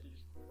F tier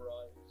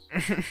to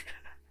just fries.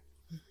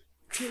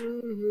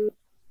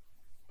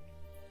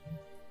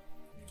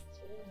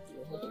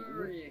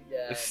 Blurry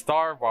again.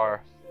 Star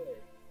bar.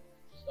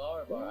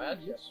 Star bar. I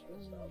actually have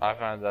a star bar. I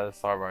found that a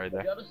star bar right Have you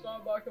there. had a star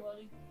bar,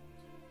 Kamani?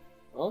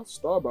 Oh,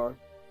 Star Bar.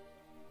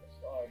 A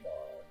star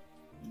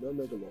bar. No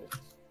mega law.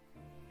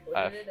 Put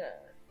F. it in there.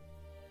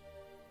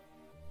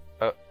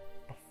 What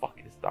the fuck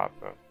is that,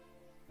 bro? I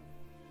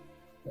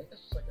think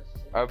that's just like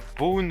a A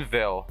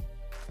Boonville.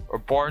 Or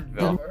Bourneville.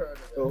 Never heard of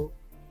it. Oh,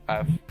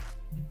 F.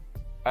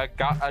 A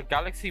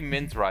Galaxy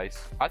Mint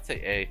Rice. I'd say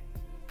A.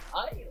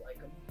 I like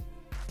them.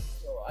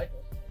 So I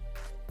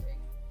don't think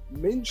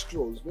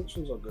minstrels.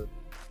 Minstrels are good.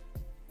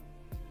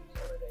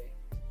 solid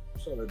A.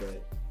 Solid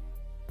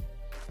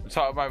A.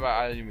 So,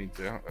 I didn't mean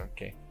to.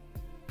 Okay.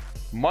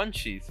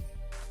 Munchies.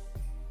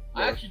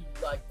 I actually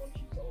like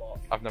munchies a lot.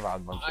 I've never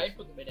had I munchies.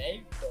 put them in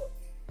A, but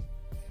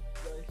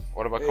nice.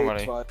 What about A is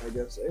Comedy? fine, I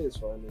guess. A is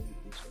fine.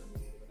 A is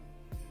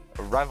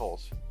fine.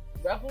 Revels.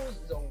 Rebels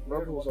is a weird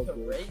Rebels one are to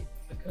good. rate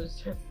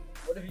because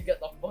what if you get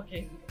the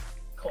fucking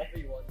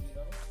coffee one, you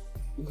know?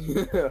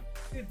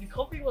 Dude, the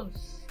coffee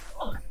ones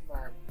suck,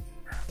 man.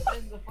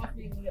 And then the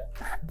fucking,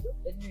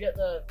 then you get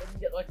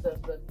like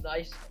the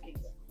nice fucking,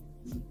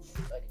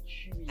 like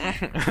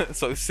chewy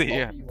So C,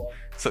 yeah. coffee one.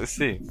 So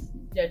C.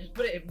 Yeah, just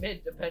put it in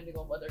mid depending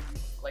on whether you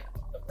like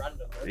the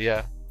random.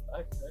 Yeah.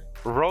 Okay.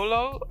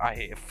 Rolo, I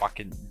hate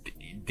fucking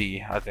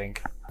D, I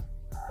think.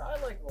 I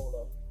like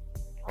Rolo.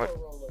 I'm a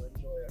Rolo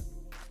enjoyer.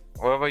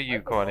 What about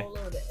you, Connie? Rolo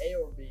in A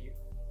or B.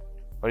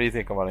 What do you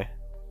think, Connie?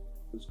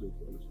 It's good.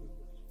 It's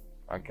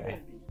good. Okay.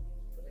 B.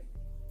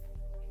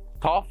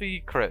 Toffee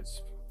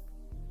crisp.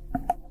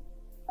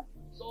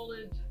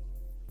 Solid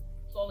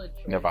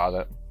choice. Never had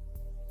it.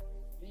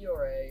 B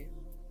or A.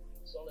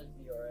 Solid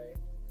B or A.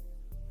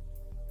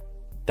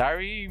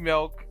 Dairy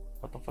milk.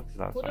 What the fuck is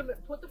that? Put Sorry.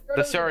 the The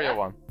Freddos cereal in F.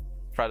 one.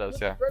 Freddos,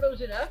 Put yeah. the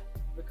Freddos in F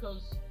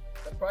because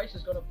the price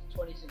has gone up to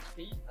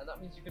 26p, and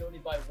that means you can only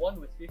buy one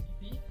with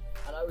 50p.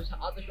 And I was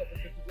at the shop with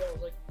 50p, and I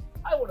was like,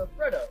 I want a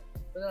Freddo.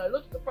 But then I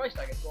looked at the price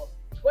tag and saw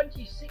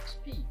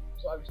 26p,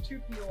 so I was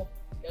 2p off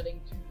getting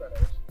 2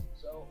 Freddos.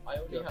 So I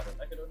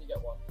could only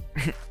get one.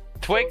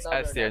 Twix So now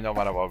S they're tier, no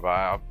matter what, but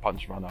I'll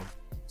punch man up.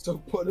 So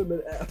put them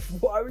in F.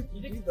 Why would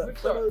you You do think that?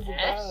 Twix are Freddos are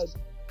bad. S?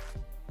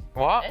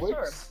 What? S or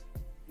Twix.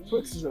 B?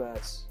 Twix is an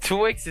S.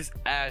 Twix is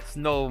S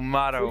no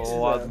matter Twix is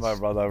what, S. my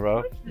brother,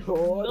 bro.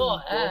 What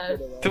Not are you S.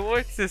 talking about?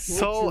 Twix is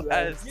so is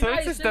S. You Twix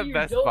guys is say the you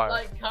best don't part.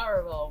 like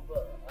caramel,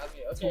 but I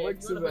mean, okay,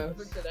 Twix if you is want to S.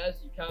 put Twix in S,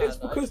 you can. It's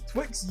because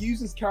Twix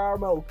uses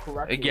caramel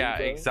correctly. Yeah,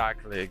 bro.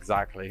 exactly.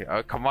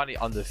 Kamani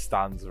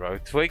understands, bro.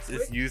 Twix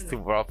is used to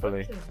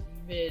properly. Twix is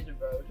mid,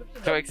 bro.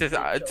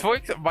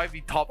 Twix might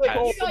be top Wait, S.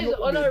 you guys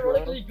not mid, bro.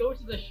 unironically go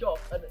to the shop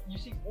and you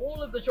see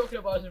all of the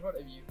chocolate bars in front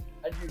of you,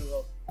 and you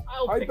go,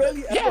 I'll I pick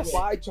barely it. ever Yes,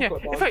 buy Yeah,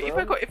 chocolate bars,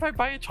 if I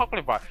buy a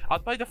chocolate bar,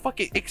 I'd buy the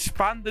fucking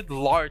expanded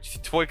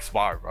large Twix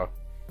bar, bro.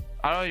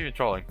 I'm not even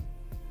trolling.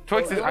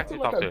 Twix is actually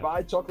top I tier.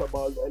 buy chocolate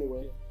bars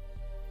anyway.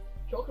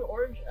 Chocolate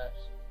orange S.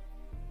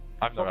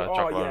 I've never had Oh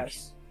chocolate.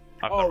 yes.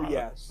 I've Oh never had it.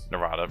 yes.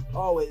 Never had it.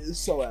 Oh, it is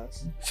so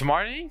S.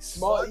 Smarties?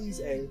 Smarties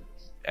A.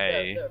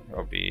 A They're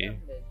or mid. B? They're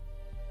mid.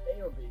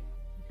 A or B.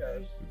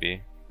 Okay.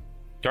 B.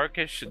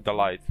 Turkish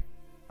delight.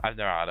 I've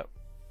never had it.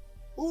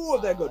 Ooh,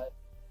 they're good.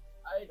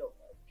 I don't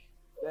like.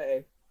 They're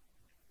A.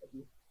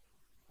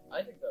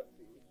 I think they're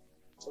B.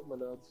 Suck my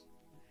nuts.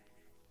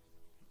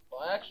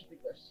 Well, I actually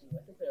think they're C.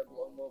 I think they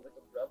belong more with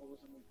the rebels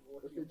and the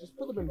Okay, just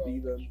put them in B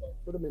then.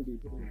 Put them in B.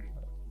 Put them in B.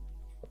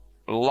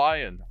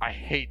 Lion. I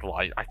hate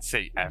lion. I'd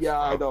say F. Yeah,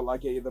 I bro. don't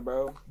like it either,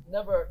 bro.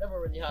 Never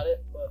really had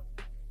it, but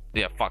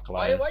Yeah, fuck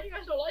why lion. do you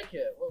guys don't like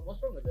it?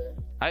 What's wrong with it?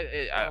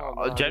 Oh,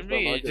 man, I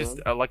Generally, just don't it just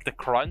like it, like the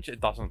crunch. It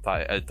doesn't.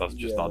 It does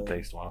just not Yeah.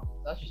 taste well.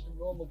 That's just a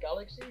normal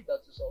galaxy.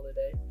 That's a solid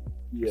A.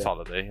 Yeah.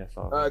 Solid A. Yeah,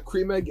 solid.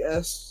 Cream egg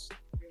S.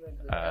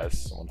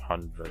 S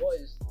 100. What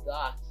is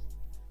that?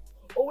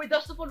 Oh wait,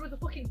 that's the one with the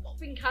fucking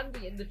popping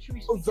candy and the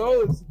chewy. Oh, sweet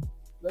those.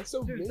 That's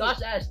so Dude, big.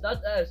 that's S.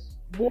 That's S.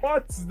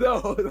 What?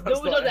 No, that's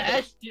Those not are the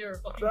S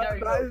tier fucking That, dairy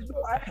that milk. is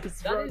not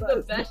S, That bro. is That the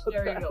is best not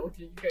dairy S. milk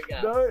you can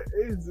get. No, it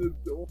isn't.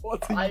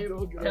 What are you I'm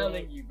talking telling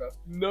about? you, bro.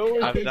 No, It's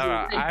it I've isn't.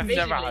 never- It's I've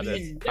never had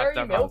basically it. it's I've dairy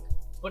never milk,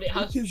 but it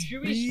has It is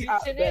chewy B sweets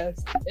at in it.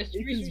 best. It's It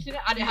chewy is sweets in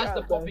it, and it B has at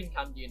the best. popping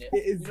candy in it. It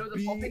is You know the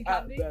B popping at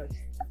candy? best.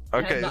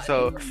 Okay, that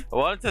so is-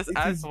 one says It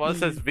S, is one B.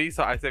 says B,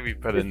 so I say we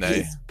put in It A.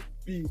 is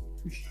B.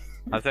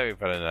 I say we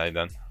put in A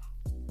then.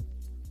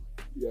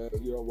 Yeah,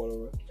 you're on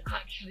whatever. It's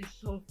actually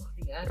so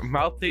fucking S. No,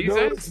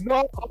 Maltesers? it's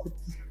not.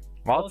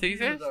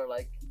 Maltesers? are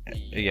like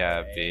B.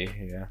 Yeah, B.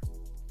 Yeah.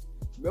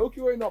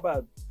 Milky Way, not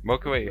bad.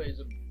 Milky Way. Milky Way is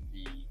a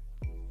B,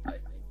 I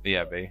think.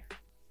 Yeah, B.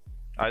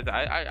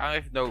 I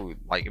have no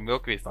like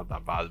Milky Way is not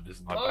that bad. It's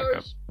just not that good.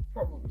 Mars,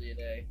 probably an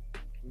A.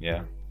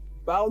 Yeah.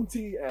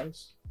 Bounty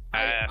S.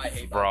 I F,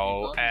 hate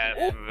bro. Bounty.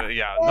 F.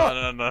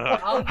 Yeah. No.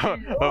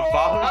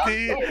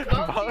 Bounty.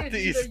 Bounty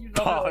is is either you love it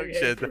or dog you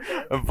shit. hate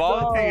it.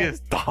 Bounty is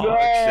dog No,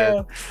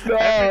 shit. no,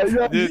 Every-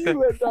 no, dude, you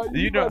went down,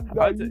 You know,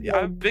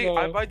 I'm big. no.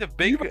 I buy the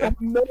You big.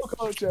 have no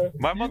culture.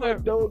 My You mother.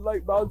 don't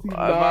like Bounty.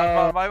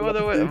 My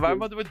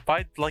mother would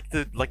buy like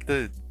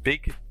the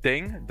big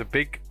thing, the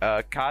big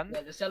can.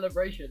 Yeah, the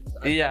celebrations.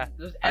 Yeah.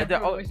 And the,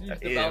 Everyone always leaves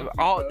the Bounty,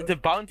 bro. the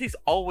bounty's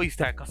always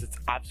there because it's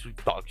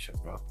absolute dog shit,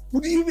 bro.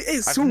 What do you mean?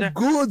 It's I've so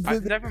good. I've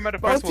with never met a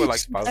person who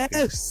likes bounty.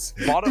 S.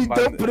 Bottom Dude,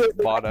 don't put it.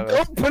 bottom.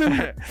 Don't put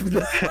it.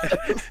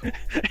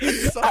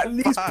 It's so At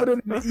least bad. put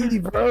it in E,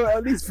 bro.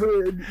 At least put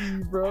it in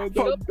E, bro.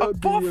 Don't do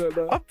above, it like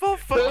that. above Don't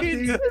fucking,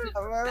 do that,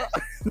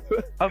 bro.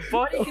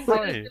 above You can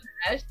fine.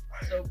 say S,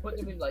 so put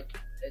them in like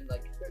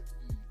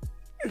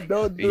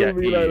Don't do Yeah,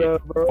 me E. like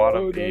that, bro.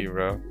 Bottom Don't E, do-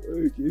 bro.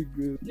 Okay,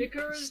 good.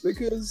 Snickers.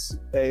 Snickers,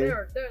 A.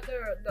 They're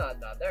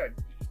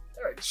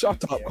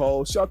Shut up,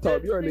 Cole. Shut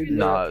up. You're an idiot.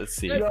 Nah,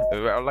 C.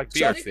 No. Like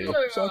B or Snickers C.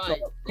 are Shut up, alright.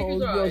 Cole.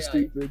 Snickers are You're alright.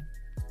 stupid.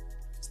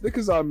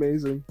 Snickers are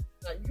amazing.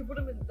 You can put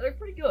them in. They're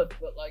pretty good,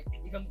 but like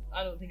you can.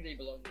 I don't think they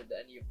belong with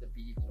any of the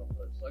B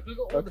chocolates. Like look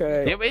at all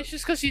Okay. the Yeah, but it's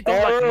just because you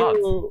don't like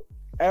nuts.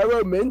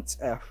 Arrow Mint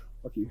F.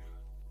 Fuck you.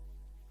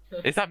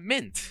 Is that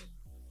mint?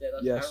 Yeah,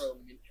 that's Yes. Arrow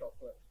mint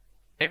chocolate.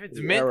 If it's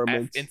Yeah, mint, Arrow F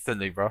Mint.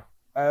 instantly, bro.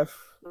 F.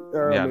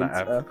 Arrow Yeah, no, Mint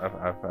F.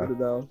 F. Put it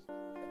down.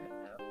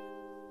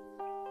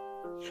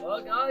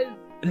 Well, guys.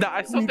 No,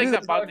 I still We think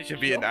did that bounty should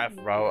be an F,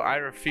 bro. I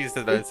refuse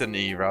that it's an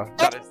E, bro.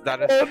 That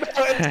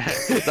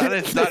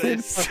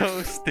is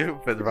so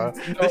stupid, bro.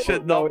 This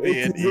should not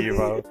be an E,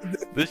 bro.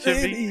 This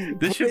should be.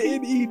 This should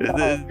be.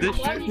 This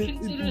Why should. he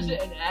considers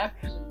it an F?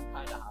 So you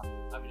kind of have.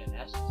 I mean, an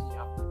S. So you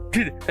have to.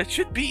 Dude,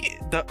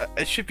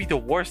 it should be the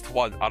worst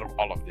one out of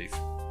all of these.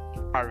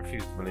 I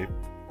refuse to believe.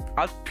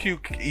 I'll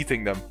puke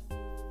eating them.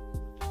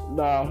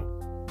 Nah.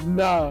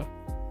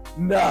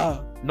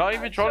 Not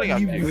even trolling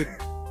at me.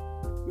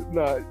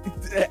 Nah,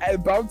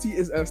 bounty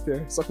is S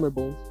tier. Suck my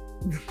balls.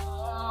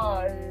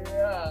 Oh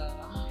yeah.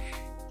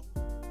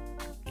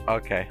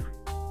 Okay.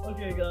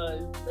 Okay,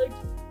 guys. Thanks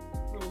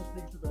for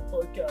listening to the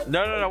podcast.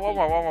 No. One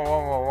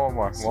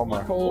more.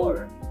 Cole,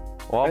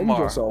 One End more.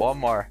 yourself. One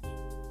more. one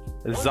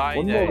more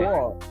Zine.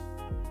 what?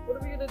 What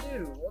are we gonna do?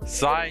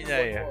 Sine.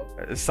 We're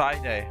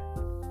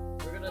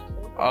gonna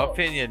talk about.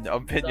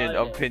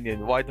 Opinion.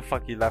 Why the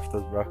fuck he left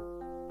us, bro?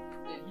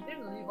 He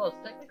didn't leave us.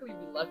 Technically,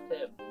 we left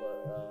him, but.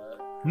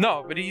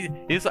 No, but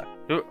he's like,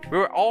 we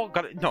were all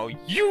gonna. No,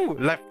 you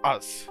left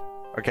us.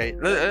 Okay,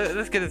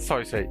 let's get it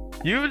sorry straight.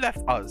 You left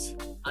us,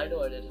 I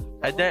know I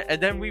did.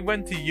 and then we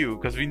went to you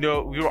because we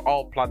know we were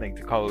all planning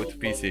to go to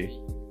PC.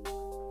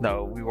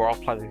 No, we were all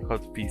planning to go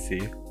to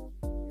PC.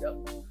 Yep.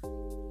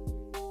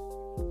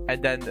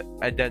 And then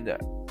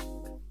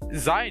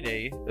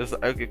Zine is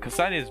okay because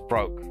Zine is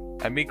broke,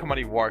 and me and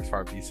Kamani works for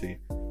our PC.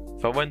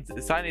 So when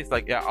Zine is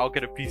like, yeah, I'll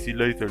get a PC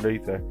later,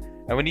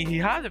 and when he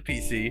had a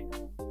PC.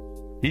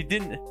 He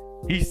didn't.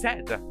 He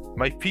said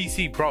my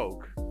PC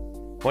broke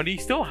when he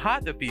still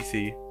had the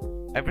PC,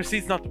 and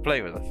proceeds not to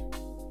play with us.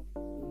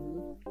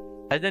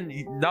 And then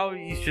now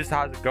he just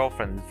has a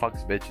girlfriend and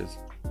fucks bitches.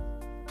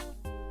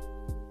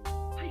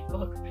 I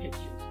fuck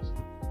bitches.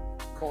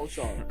 Cole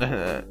Sean.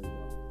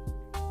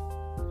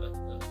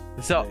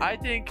 So I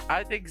think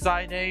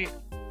Zine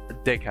a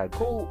dickhead.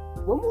 Cole,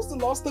 when was the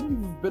last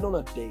time you've been on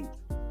a date?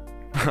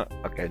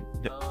 Okay,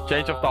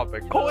 change of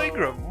topic. Cole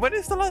Ingram, when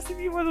is the last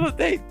time you went on a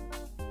date?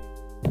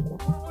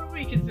 What are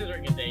we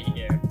considering a date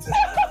here?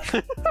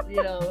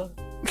 You know,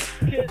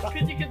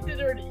 could you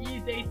consider an E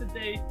date a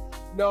date?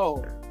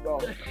 No.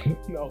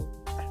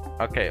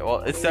 Okay,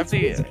 well it's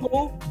definitely. It's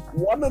cool.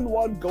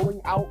 One-on-one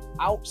going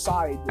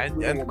outside.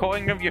 And Cole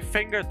Ingram, your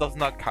finger does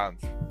not count.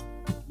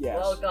 Yes.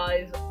 Well,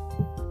 guys,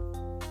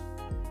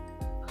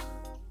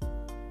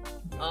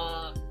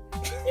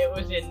 it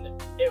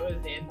was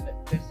in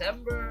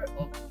December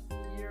of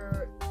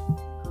year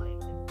 9.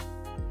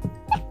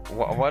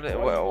 What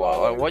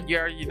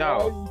year are you Why now?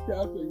 are you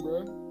capping,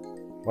 bro?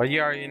 What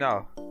year are you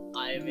now?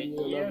 I am in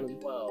year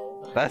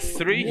 12. That's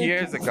 3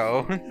 years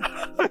ago. Dude,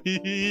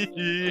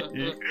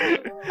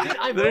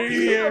 I'm 3 only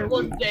here years. on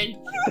one date.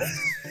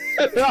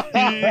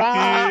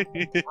 Alright,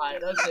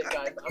 that's it,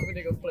 guys. I'm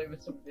gonna go play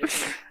with some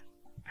bitches.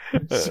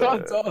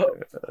 Shut up.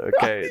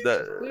 Okay.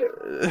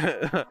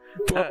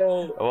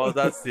 Well, Well,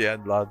 that's the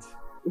end, lads.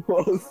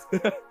 Thanks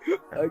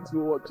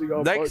for watching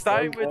our Next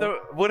time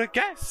podcast. with a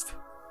guest.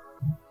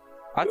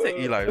 I'd say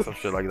Eli or some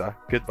shit like that.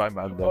 Goodbye,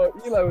 man. Though.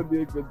 Eli would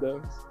be a good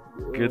guest.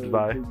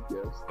 Goodbye. Good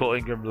guest. Cole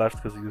Ingram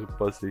left because he was a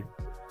pussy.